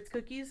Spritz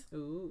cookies,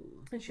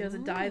 Ooh. and she has a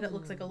die that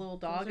looks like a little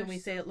dog, Those and are we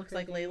say so it looks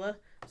like pretty. Layla,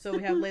 so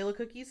we have Layla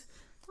cookies,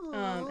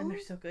 and they're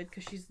so good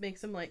because she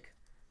makes them like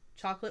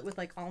chocolate with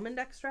like almond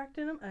extract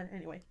in them.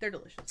 Anyway, they're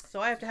delicious. So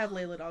I have to have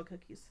Layla dog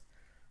cookies.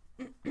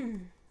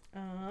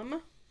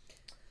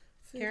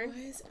 Karen?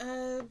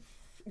 Food-wise,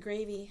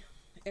 gravy.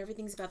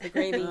 Everything's about the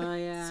gravy. Oh,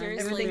 yeah.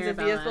 Seriously. Everything's a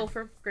Mirabella. vehicle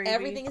for gravy.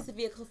 Everything is the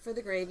vehicle for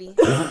the gravy.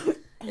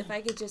 If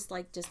I could just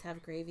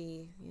have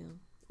gravy,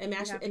 and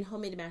and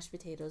homemade mashed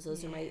potatoes.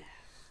 Those are my.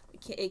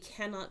 It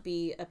cannot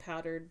be a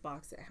powdered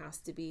box. It has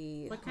to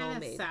be What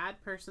homemade. kind of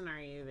sad person are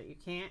you that you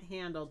can't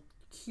handle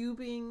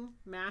cubing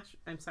mashed?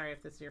 I'm sorry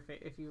if this is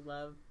if you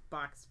love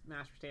boxed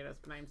mashed potatoes,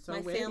 but I'm so My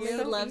with family you.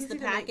 So loves easy the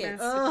to make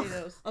packets. mashed Ugh.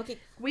 potatoes. Okay,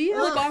 We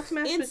have Ugh. boxed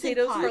mashed Instant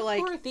potatoes pot. for like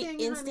Poor the thing,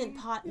 instant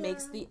honey. pot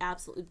makes Yeah. the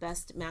absolute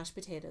best mashed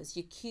potatoes.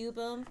 You cube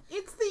them.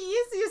 It's the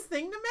easiest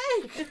thing to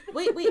make.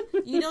 Wait,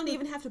 you don't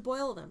even have to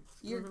boil them.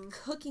 You're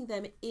cooking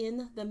them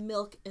in the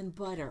milk and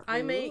butter.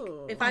 I make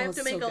Ooh. if I Oh, have to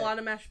it's so make a good. lot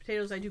of mashed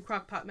potatoes, I do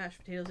crock pot mashed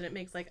potatoes, and it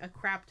makes like a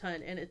crap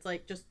ton. And it's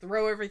like just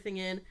throw everything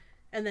in,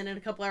 and then in a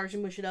couple hours you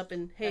mush it up,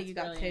 and hey, That's you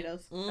got brilliant.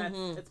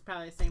 potatoes. It's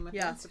probably the same with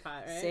Yeah.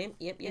 Instapot, right? Same.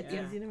 Yep.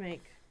 Yeah. Easy to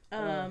make.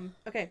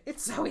 Okay,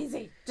 It's so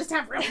easy. Just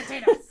have real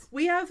potatoes.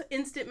 we have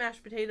instant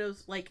mashed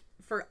potatoes like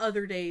for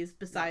other days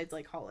besides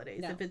like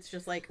holidays. No. If it's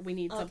just like we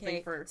need something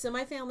Okay. for So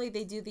my family,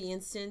 they do the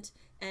instant,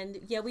 and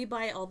we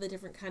buy all the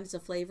different kinds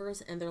of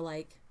flavors, and they're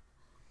like,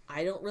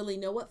 I don't really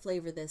know what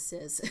flavor this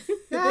is.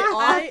 They all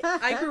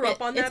I grew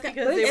up on It's that got-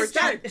 because they were it's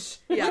got- cheap.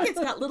 Yeah. Look, it's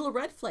got little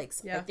red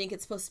flakes. I Yeah. think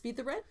it's supposed to be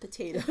the red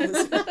potatoes.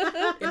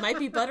 It might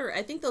be butter.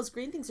 I think those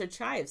green things are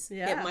chives.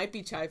 Yeah. It might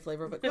be chive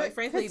flavor, but quite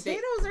frankly,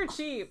 Potatoes are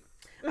cheap.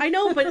 I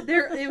know, but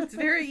it's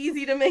very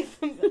easy to make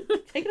them.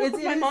 Take it up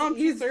with my mom.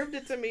 She served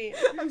it to me.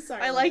 I'm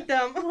sorry. I like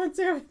them. What's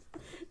your...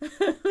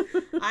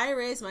 I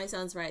raised my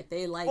sons right.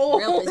 They like Oh.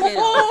 real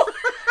potatoes.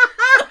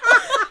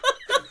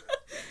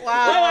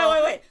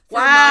 Wow. Wait. For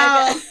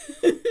Wow.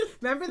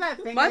 Remember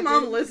that thing? My I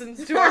mom didn't-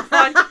 listens to our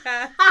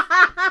podcast.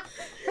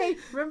 Hey,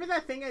 remember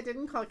that thing I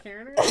didn't call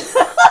Karen?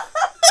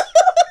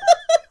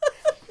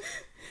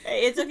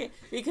 Hey, it's okay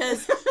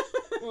because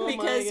Oh my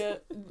because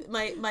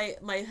God.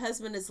 my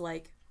husband is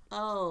like,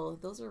 oh,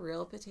 those are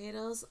real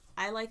potatoes.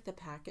 I like the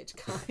packaged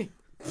kind.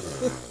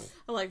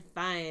 I'm like,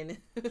 fine.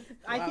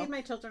 I Wow. feed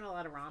my children a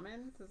lot of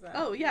ramen. Is that...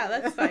 Oh yeah,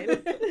 that's fine.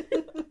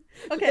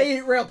 They Okay,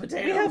 eat real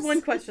potatoes. we have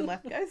one question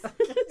left, guys.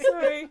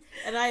 Sorry,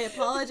 and I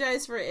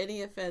apologize for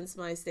any offense.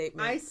 My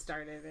statement. I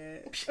started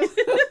it.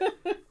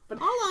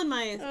 all on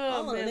my. Oh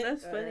all on man, it.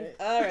 that's funny.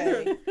 All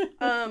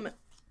right.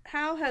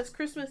 How has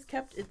Christmas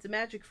kept its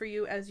magic for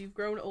you as you've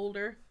grown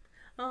older?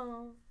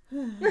 Oh,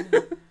 I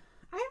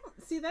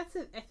don't see. That's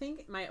it. I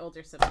think my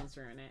older siblings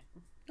ruin it.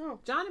 Oh.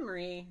 John and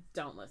Marie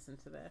don't listen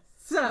to this,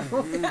 so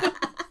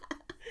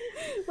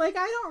like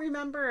I don't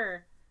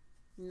remember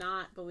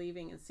not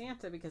believing in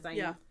Santa because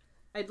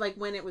I'd like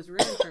when it was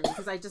ruined for me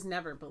because I just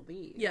never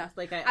believed. Yeah.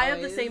 Like I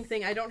have the same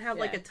thing. I don't have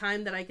like Yeah. a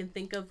time that I can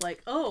think of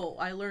like, oh,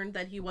 I learned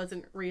that he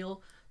wasn't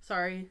real.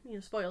 Sorry,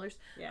 spoilers.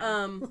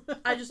 Yeah.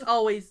 I just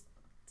always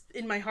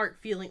in my heart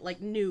feeling like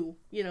knew,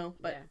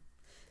 but Yeah.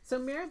 So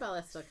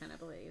Mirabella still kind of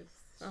believes.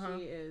 Uh-huh.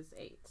 She is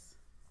 8.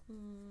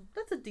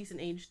 that's a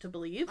decent age to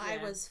believe. I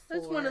Yeah. was.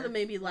 That's one of the 4.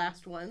 maybe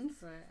last ones.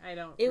 So I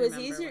don't. It was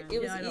remember easier. when. It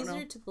was Yeah, I don't easier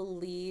know. to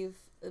believe.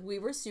 We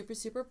were super,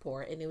 super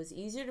poor, and it was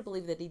easier to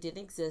believe that he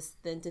didn't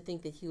exist than to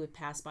think that he would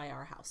pass by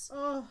our house.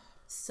 Oh.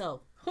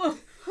 So,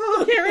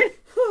 Karen.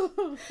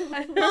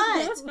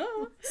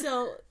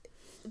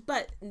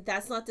 but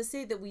that's not to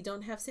say that we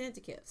don't have Santa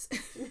gifts.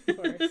 Of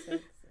course,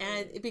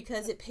 And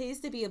because it pays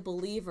to be a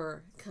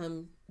believer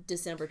come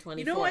December 24th.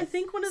 You know, I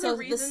think one of the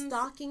reasons the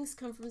stockings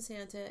come from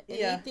Santa.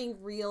 Yeah. Anything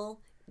real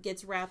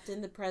gets wrapped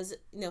in the present.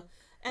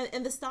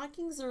 And the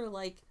stockings are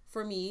like,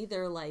 for me,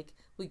 they're like,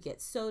 we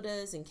get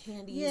sodas and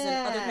candies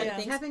and other kind of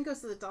things. Kevin goes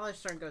to the dollar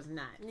store and goes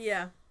nuts.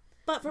 Yeah.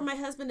 But for my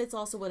husband, it's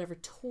also whatever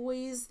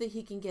toys that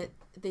he can get,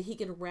 that he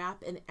can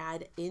wrap and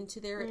add into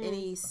there.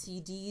 Any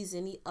CDs,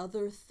 any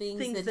other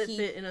Things that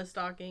fit in a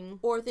stocking.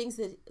 or things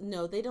that,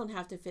 no, they don't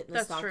have to fit in a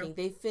That's stocking. true.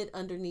 They fit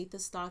underneath the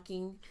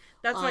stocking.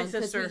 That's my 'cause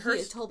sister.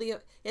 He told you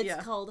it's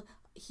Yeah. called.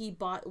 He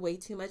bought way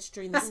too much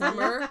during the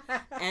summer,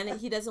 and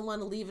he doesn't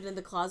want to leave it in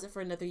the closet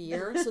for another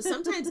year. So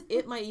sometimes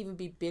it might even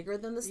be bigger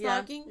than the Yeah.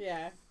 stocking.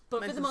 Yeah. But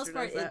My for the most sister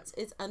part, does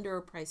it's under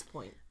a price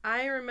point.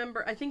 I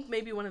remember, I think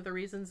maybe one of the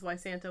reasons why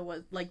Santa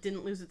was, like,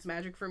 didn't lose its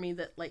magic for me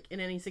that, like,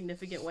 in any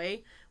significant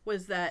way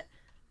was that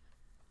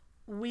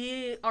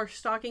our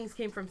stockings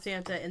came from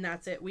Santa and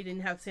that's it. We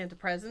didn't have Santa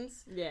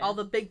presents. Yeah. All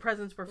the big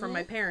presents were from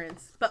my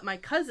parents. But my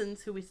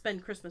cousins, who we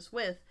spend Christmas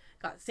with,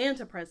 got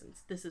Santa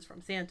presents. This is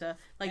from Santa.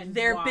 Like, And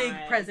their why?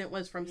 big present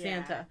was from Yeah.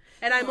 Santa.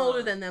 And I'm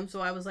older than them,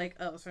 so I was like,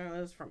 oh, so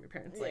this is from your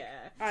parents. Like,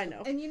 Yeah. I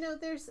know. And you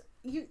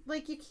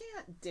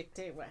can't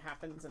dictate what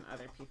happens in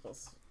other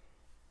people's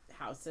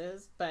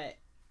houses, but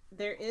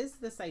there is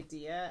this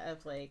idea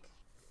of like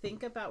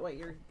think about what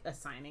you're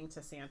assigning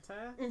to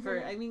Santa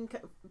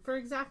for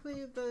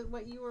exactly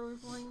what you were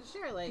willing to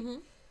share. Like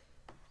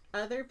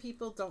other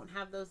people don't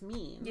have those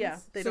means. Yeah,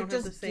 they so don't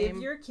have just the give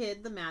same. your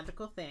kid the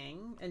magical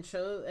thing and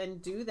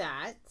do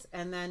that,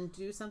 and then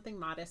do something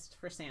modest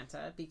for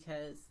Santa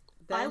because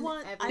then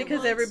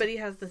Because everybody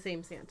has the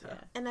same Santa.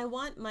 Yeah. And I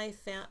want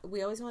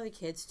we always want the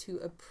kids to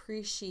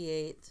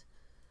appreciate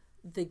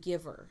the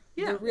giver,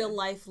 Yeah. the real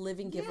life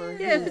living giver.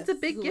 Yeah, if who- it's a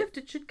big who- gift,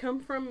 it should come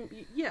from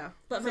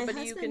But my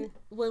somebody husband,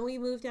 when we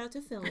moved out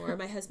to Fillmore,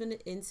 my husband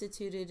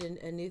instituted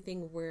a new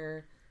thing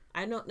where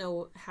I don't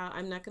know how.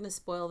 I'm not going to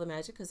spoil the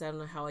magic because I don't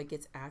know how he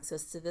gets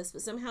access to this.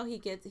 But somehow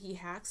he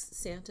hacks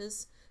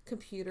Santa's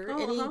computer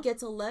and he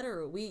gets a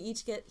letter.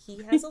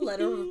 He has a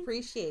letter of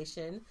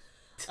appreciation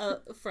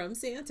from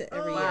Santa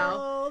every year.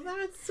 Oh,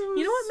 that's so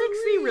You know what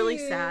makes me really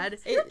sweet. sad?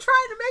 You're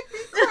trying to make me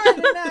cry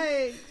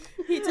tonight.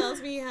 He tells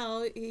me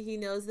how he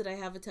knows that I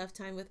have a tough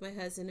time with my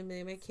husband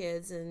and my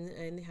kids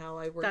and how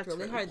I worked That's really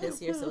really hard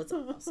this year. So it's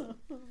awesome.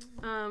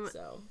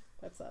 So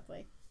That's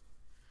lovely.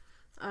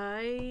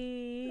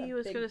 I What a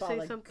was big going to ball say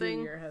of goo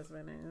something. your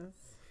husband is.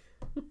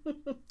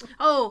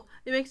 Oh,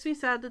 it makes me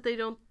sad that they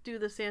don't do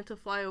the Santa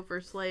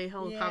flyover sleigh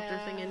helicopter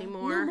thing Yeah.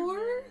 anymore. no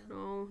more.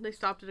 No, they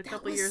stopped it a That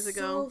couple was years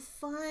ago. so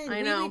fun. I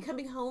We know. were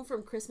coming home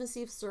from Christmas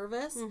Eve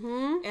service,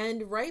 Mm-hmm.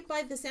 and right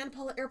by the Santa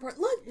Paula Airport,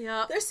 look,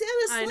 Yeah. there's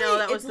Santa's sleigh. I know,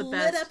 that was it's the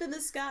lit best. up in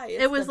the sky.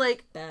 It's It was the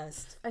like,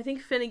 best. I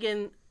think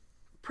Finnegan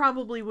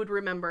probably would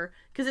remember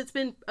because it's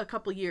been a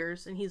couple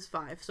years and he's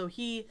 5, so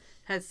he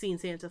has seen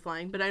Santa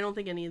flying. But I don't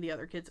think any of the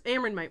other kids.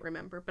 Amron might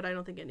remember, but I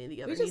don't think any of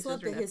the other We just nieces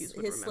love or that nephews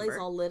would his remember. sleigh's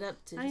all lit up.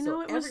 I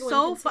know, it was everyone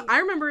so can fun. see. I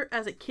remember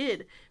as a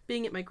kid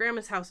being at my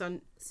grandma's house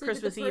on So did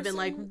Christmas the Eve and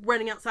like person-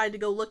 running outside to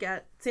go look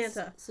at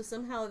Santa. So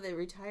somehow they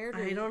retired.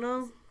 I don't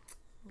know.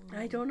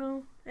 I don't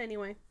know.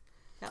 Anyway,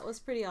 That was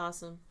pretty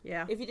awesome.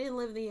 yeah. If you didn't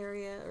live in the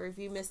area or if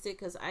you missed it,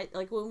 because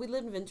when we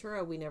lived in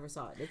Ventura, we never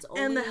saw it. It's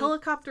only And the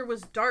helicopter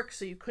was dark,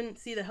 so you couldn't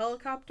see the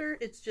helicopter.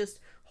 It's just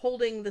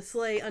holding the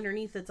sleigh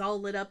underneath that's all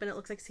lit up, and it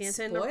looks like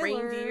Santa and a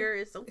Spoiler. reindeer.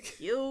 It's so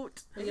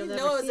cute. I You'll didn't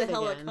never know it was see a it again.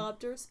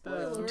 helicopter.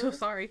 Spoiler. I'm so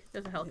sorry.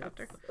 There's a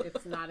helicopter.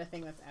 It's not a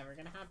thing that's ever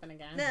going to happen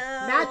again. No.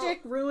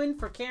 Magic ruined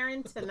for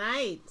Karen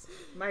tonight.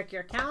 Mark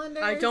your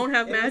calendar. I don't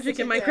have magic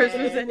in my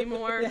Christmas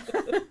anymore.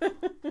 That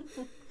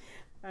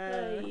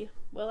Hey.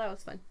 Well, that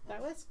was fun.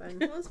 was fun.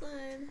 That was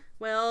fun.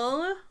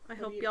 Well, I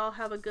hope do you- y'all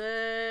have a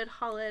good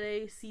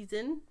holiday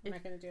season. I'm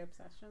not going to do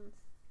obsessions.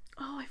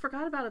 Oh, I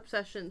forgot about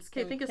obsessions.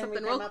 Okay, think of Can we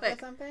something come real up with quick.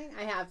 something?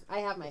 I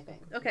have my thing.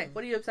 Okay,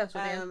 what are you obsessed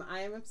with, Anne?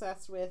 I am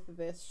obsessed with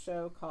this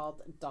show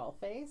called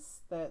Dollface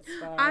that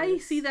stars I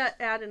see that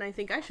ad and I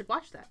think I should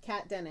watch that.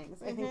 Kat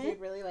Dennings. I think you'd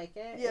really like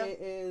it. Yeah.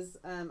 It is.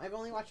 I've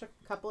only watched a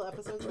couple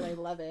episodes, but I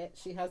love it.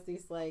 She has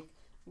these like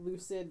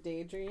lucid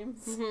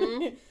daydreams.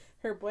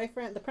 Her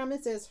boyfriend. The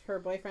premise is her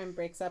boyfriend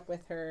breaks up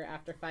with her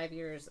after 5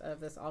 years of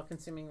this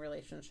all-consuming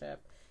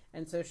relationship,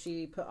 and so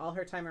she put all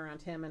her time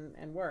around him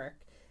and work,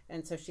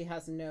 and so she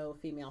has no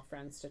female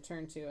friends to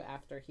turn to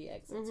after he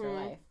exits her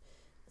life,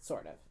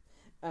 sort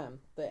of.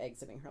 The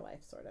exiting her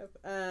life, sort of.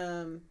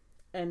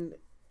 And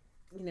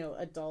you know,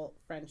 adult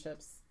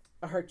friendships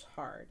are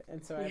hard,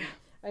 and so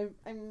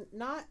I'm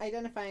not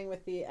identifying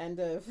with the end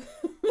of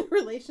the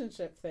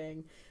relationship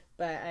thing,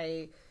 but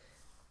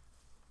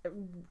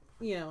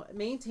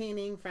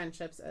maintaining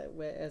friendships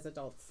as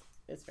adults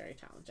is very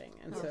challenging,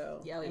 and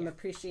so I'm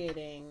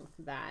appreciating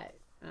that,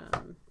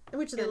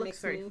 which then looks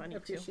makes very me funny, too.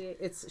 appreciate.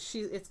 It's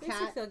Makes me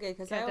Kat. feel good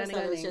because Kat I always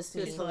thought it was Dennings. just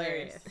She's me.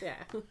 hilarious. Yeah,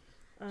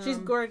 she's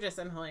gorgeous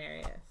and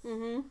hilarious.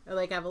 Mm-hmm.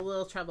 I have a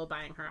little trouble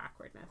buying her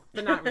awkwardness,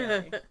 but not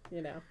really.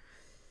 You know,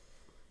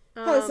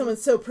 Um, how is someone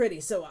so pretty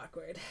so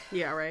awkward?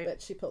 Yeah, right.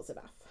 But she pulls it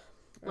off.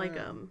 Like,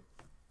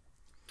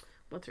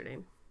 what's her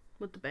name?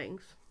 With the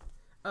bangs.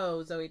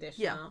 Oh, Zoe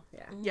Deschanel.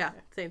 Yeah. Yeah,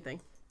 same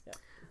thing. Yeah.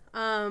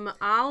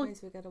 I'll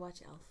Anyways, we got to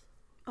watch Elf.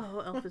 Oh,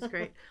 Elf is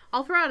great.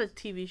 I'll throw out a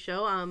TV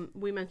show.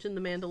 We mentioned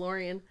The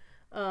Mandalorian.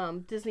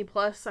 Disney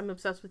Plus. I'm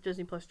obsessed with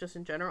Disney Plus just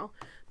in general.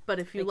 But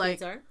if you My like,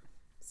 kids are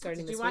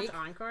starting Did this you watch week.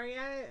 Encore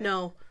yet?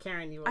 no,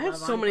 Karen, you will I have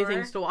love so many Encore.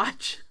 things to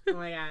watch. Oh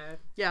my god.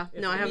 Yeah,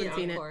 It's no, I haven't amazing.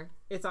 seen it. Encore.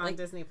 It's on Like-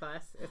 Disney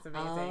Plus. It's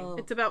amazing. Oh.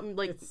 It's about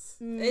like It's-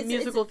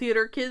 musical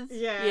theater kids.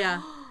 Yeah.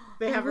 Yeah,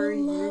 They have a I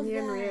love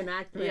reunion that.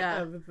 reenactment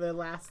Yeah. of the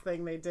last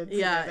thing they did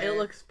Yeah, together. it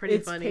looks pretty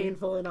it's funny.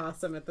 painful and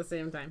awesome at the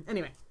same time.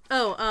 Anyway.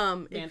 Oh,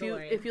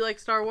 Mandalorian. if you like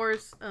Star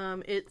Wars,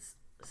 it's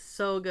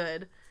so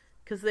good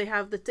because they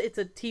have it's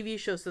a TV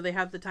show, so they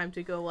have the time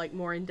to go like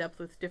more in depth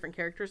with different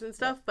characters and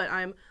stuff. But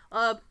I'm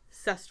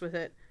obsessed with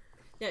it.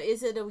 Now,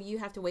 is it you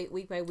have to wait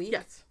week by week?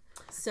 Yes.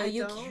 So I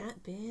you don't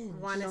can't binge.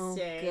 Want to No.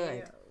 say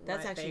Good.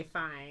 That's what actually- they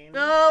find.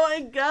 Oh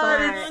my god,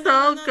 But- it's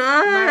so good.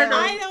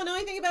 I don't know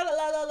anything about it.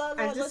 La, la, la, la,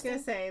 I'm just listen.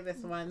 gonna say this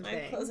one I'm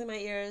thing. closing my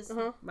ears.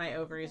 Uh-huh. My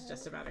ovaries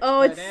just about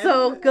Oh, exploded. it's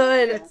so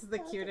good. It's the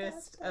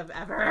cutest of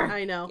ever.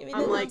 I know. Give me the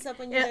I'm like, thumbs up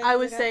when yeah, you're I done.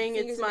 was got saying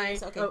fingers it's and my.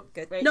 names. Okay, Oh,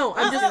 good. wait. No,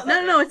 I'm just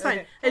no, it's fine.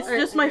 Okay. It's Okay.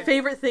 just my Okay.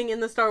 favorite thing in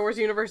the Star Wars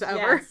universe ever.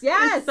 Yes,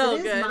 yes, It's so it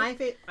is good. my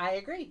favorite. I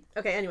agree.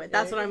 Okay, anyway,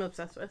 that's There what you I'm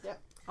obsessed with.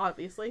 Yep.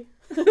 Obviously.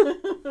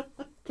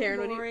 Karen,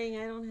 what do you? Boring.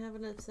 I don't have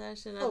an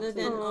obsession Oh, other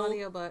than please.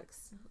 audiobooks.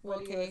 What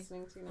are you Okay.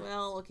 listening to now?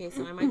 Well, okay,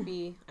 so I might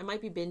be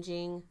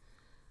binging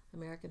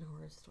American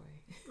Horror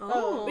Story,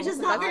 Oh, which is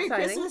not that's very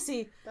exciting.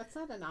 Christmassy. That's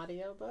not an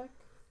audiobook.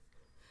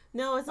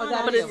 No, it's Oh, not.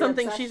 that But is it's your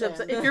something she's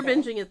obsession. obsessed. If you're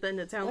binging it, then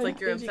it sounds I'm like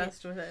you're binging it.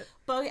 obsessed with it.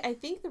 But I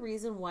think the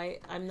reason why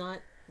I'm not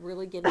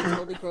really getting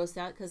totally grossed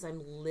out because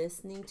I'm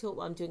listening to it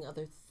while I'm doing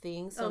other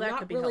things. So Oh, I'm that not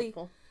could be really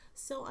helpful.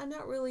 So I'm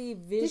not really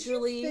Did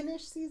visually. you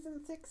finish season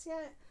 6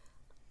 yet?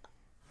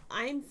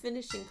 I'm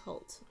finishing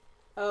Cult.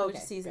 Oh, Which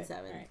is season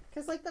 7.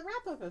 Because like the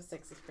wrap up of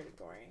 6 is pretty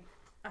gory.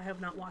 I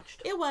have not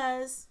watched. It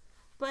was,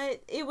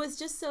 but it was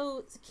just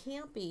so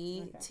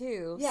campy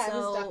too. Yeah, so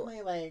it was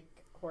definitely like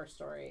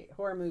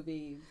horror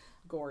movie,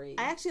 gory.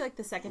 I actually like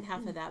the second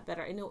half of that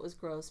better. I know it was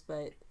gross,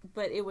 but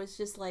it was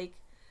just like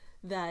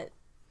that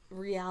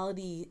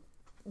reality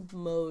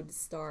mode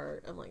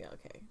start. I'm like,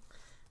 okay,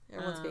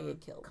 everyone's gonna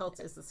get killed. Cult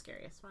is the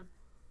scariest one.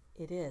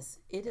 It is.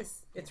 It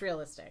is. It's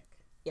realistic.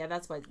 Yeah,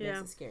 that's why it makes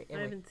it scary. I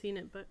Anyway. haven't seen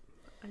it, but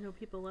I know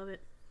people love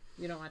it.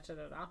 You don't watch it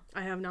at all?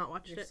 I have not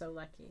watched You're it. so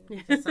lucky.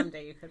 So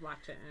someday you could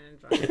watch it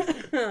and enjoy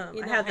it.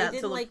 You I know, have that I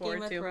didn't to look like forward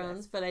Game of to.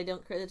 Thrones, but I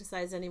don't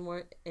criticize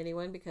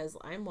anyone because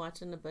I'm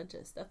watching a bunch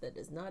of stuff that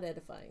is not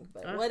edifying.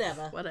 But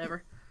whatever.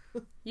 Whatever.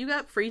 You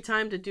got free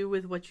time to do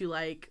with what you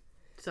like,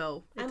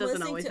 so it I'm doesn't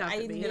listening always to- have to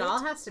I be. knit- It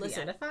all has to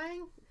Listen. be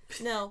edifying?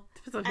 No,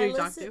 Depends on who you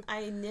talk to.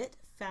 I knit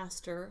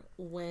faster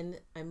when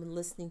I'm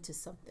listening to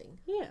something.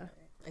 Yeah.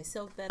 I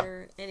sew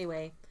better.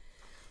 Anyway,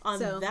 on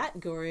So- that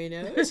gory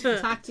note,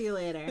 Talk to you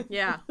later.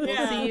 Yeah. We'll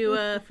Yeah. see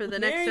you for the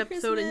next Merry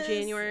episode in Christmas.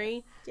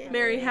 January. January.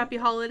 Merry happy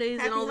holidays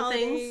happy and all the holiday,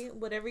 things.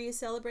 whatever you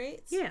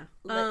celebrate. Yeah.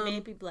 Let may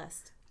it be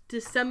blessed.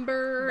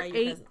 December Buy your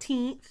presents.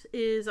 18th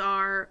is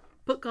our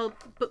book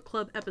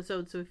club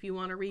episode. So if you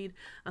want to read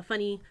a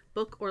funny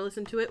book or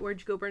listen to it, Where'd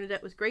You Go,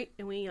 Bernadette was great,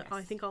 and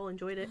I think all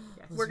enjoyed it.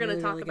 We're going to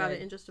really, talk really about good.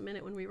 it in just a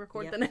minute when we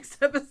record Yep. the next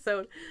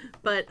episode.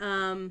 But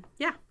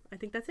yeah, I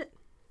think that's it.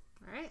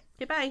 All right.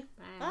 Okay, bye.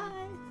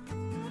 Bye.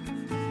 Bye.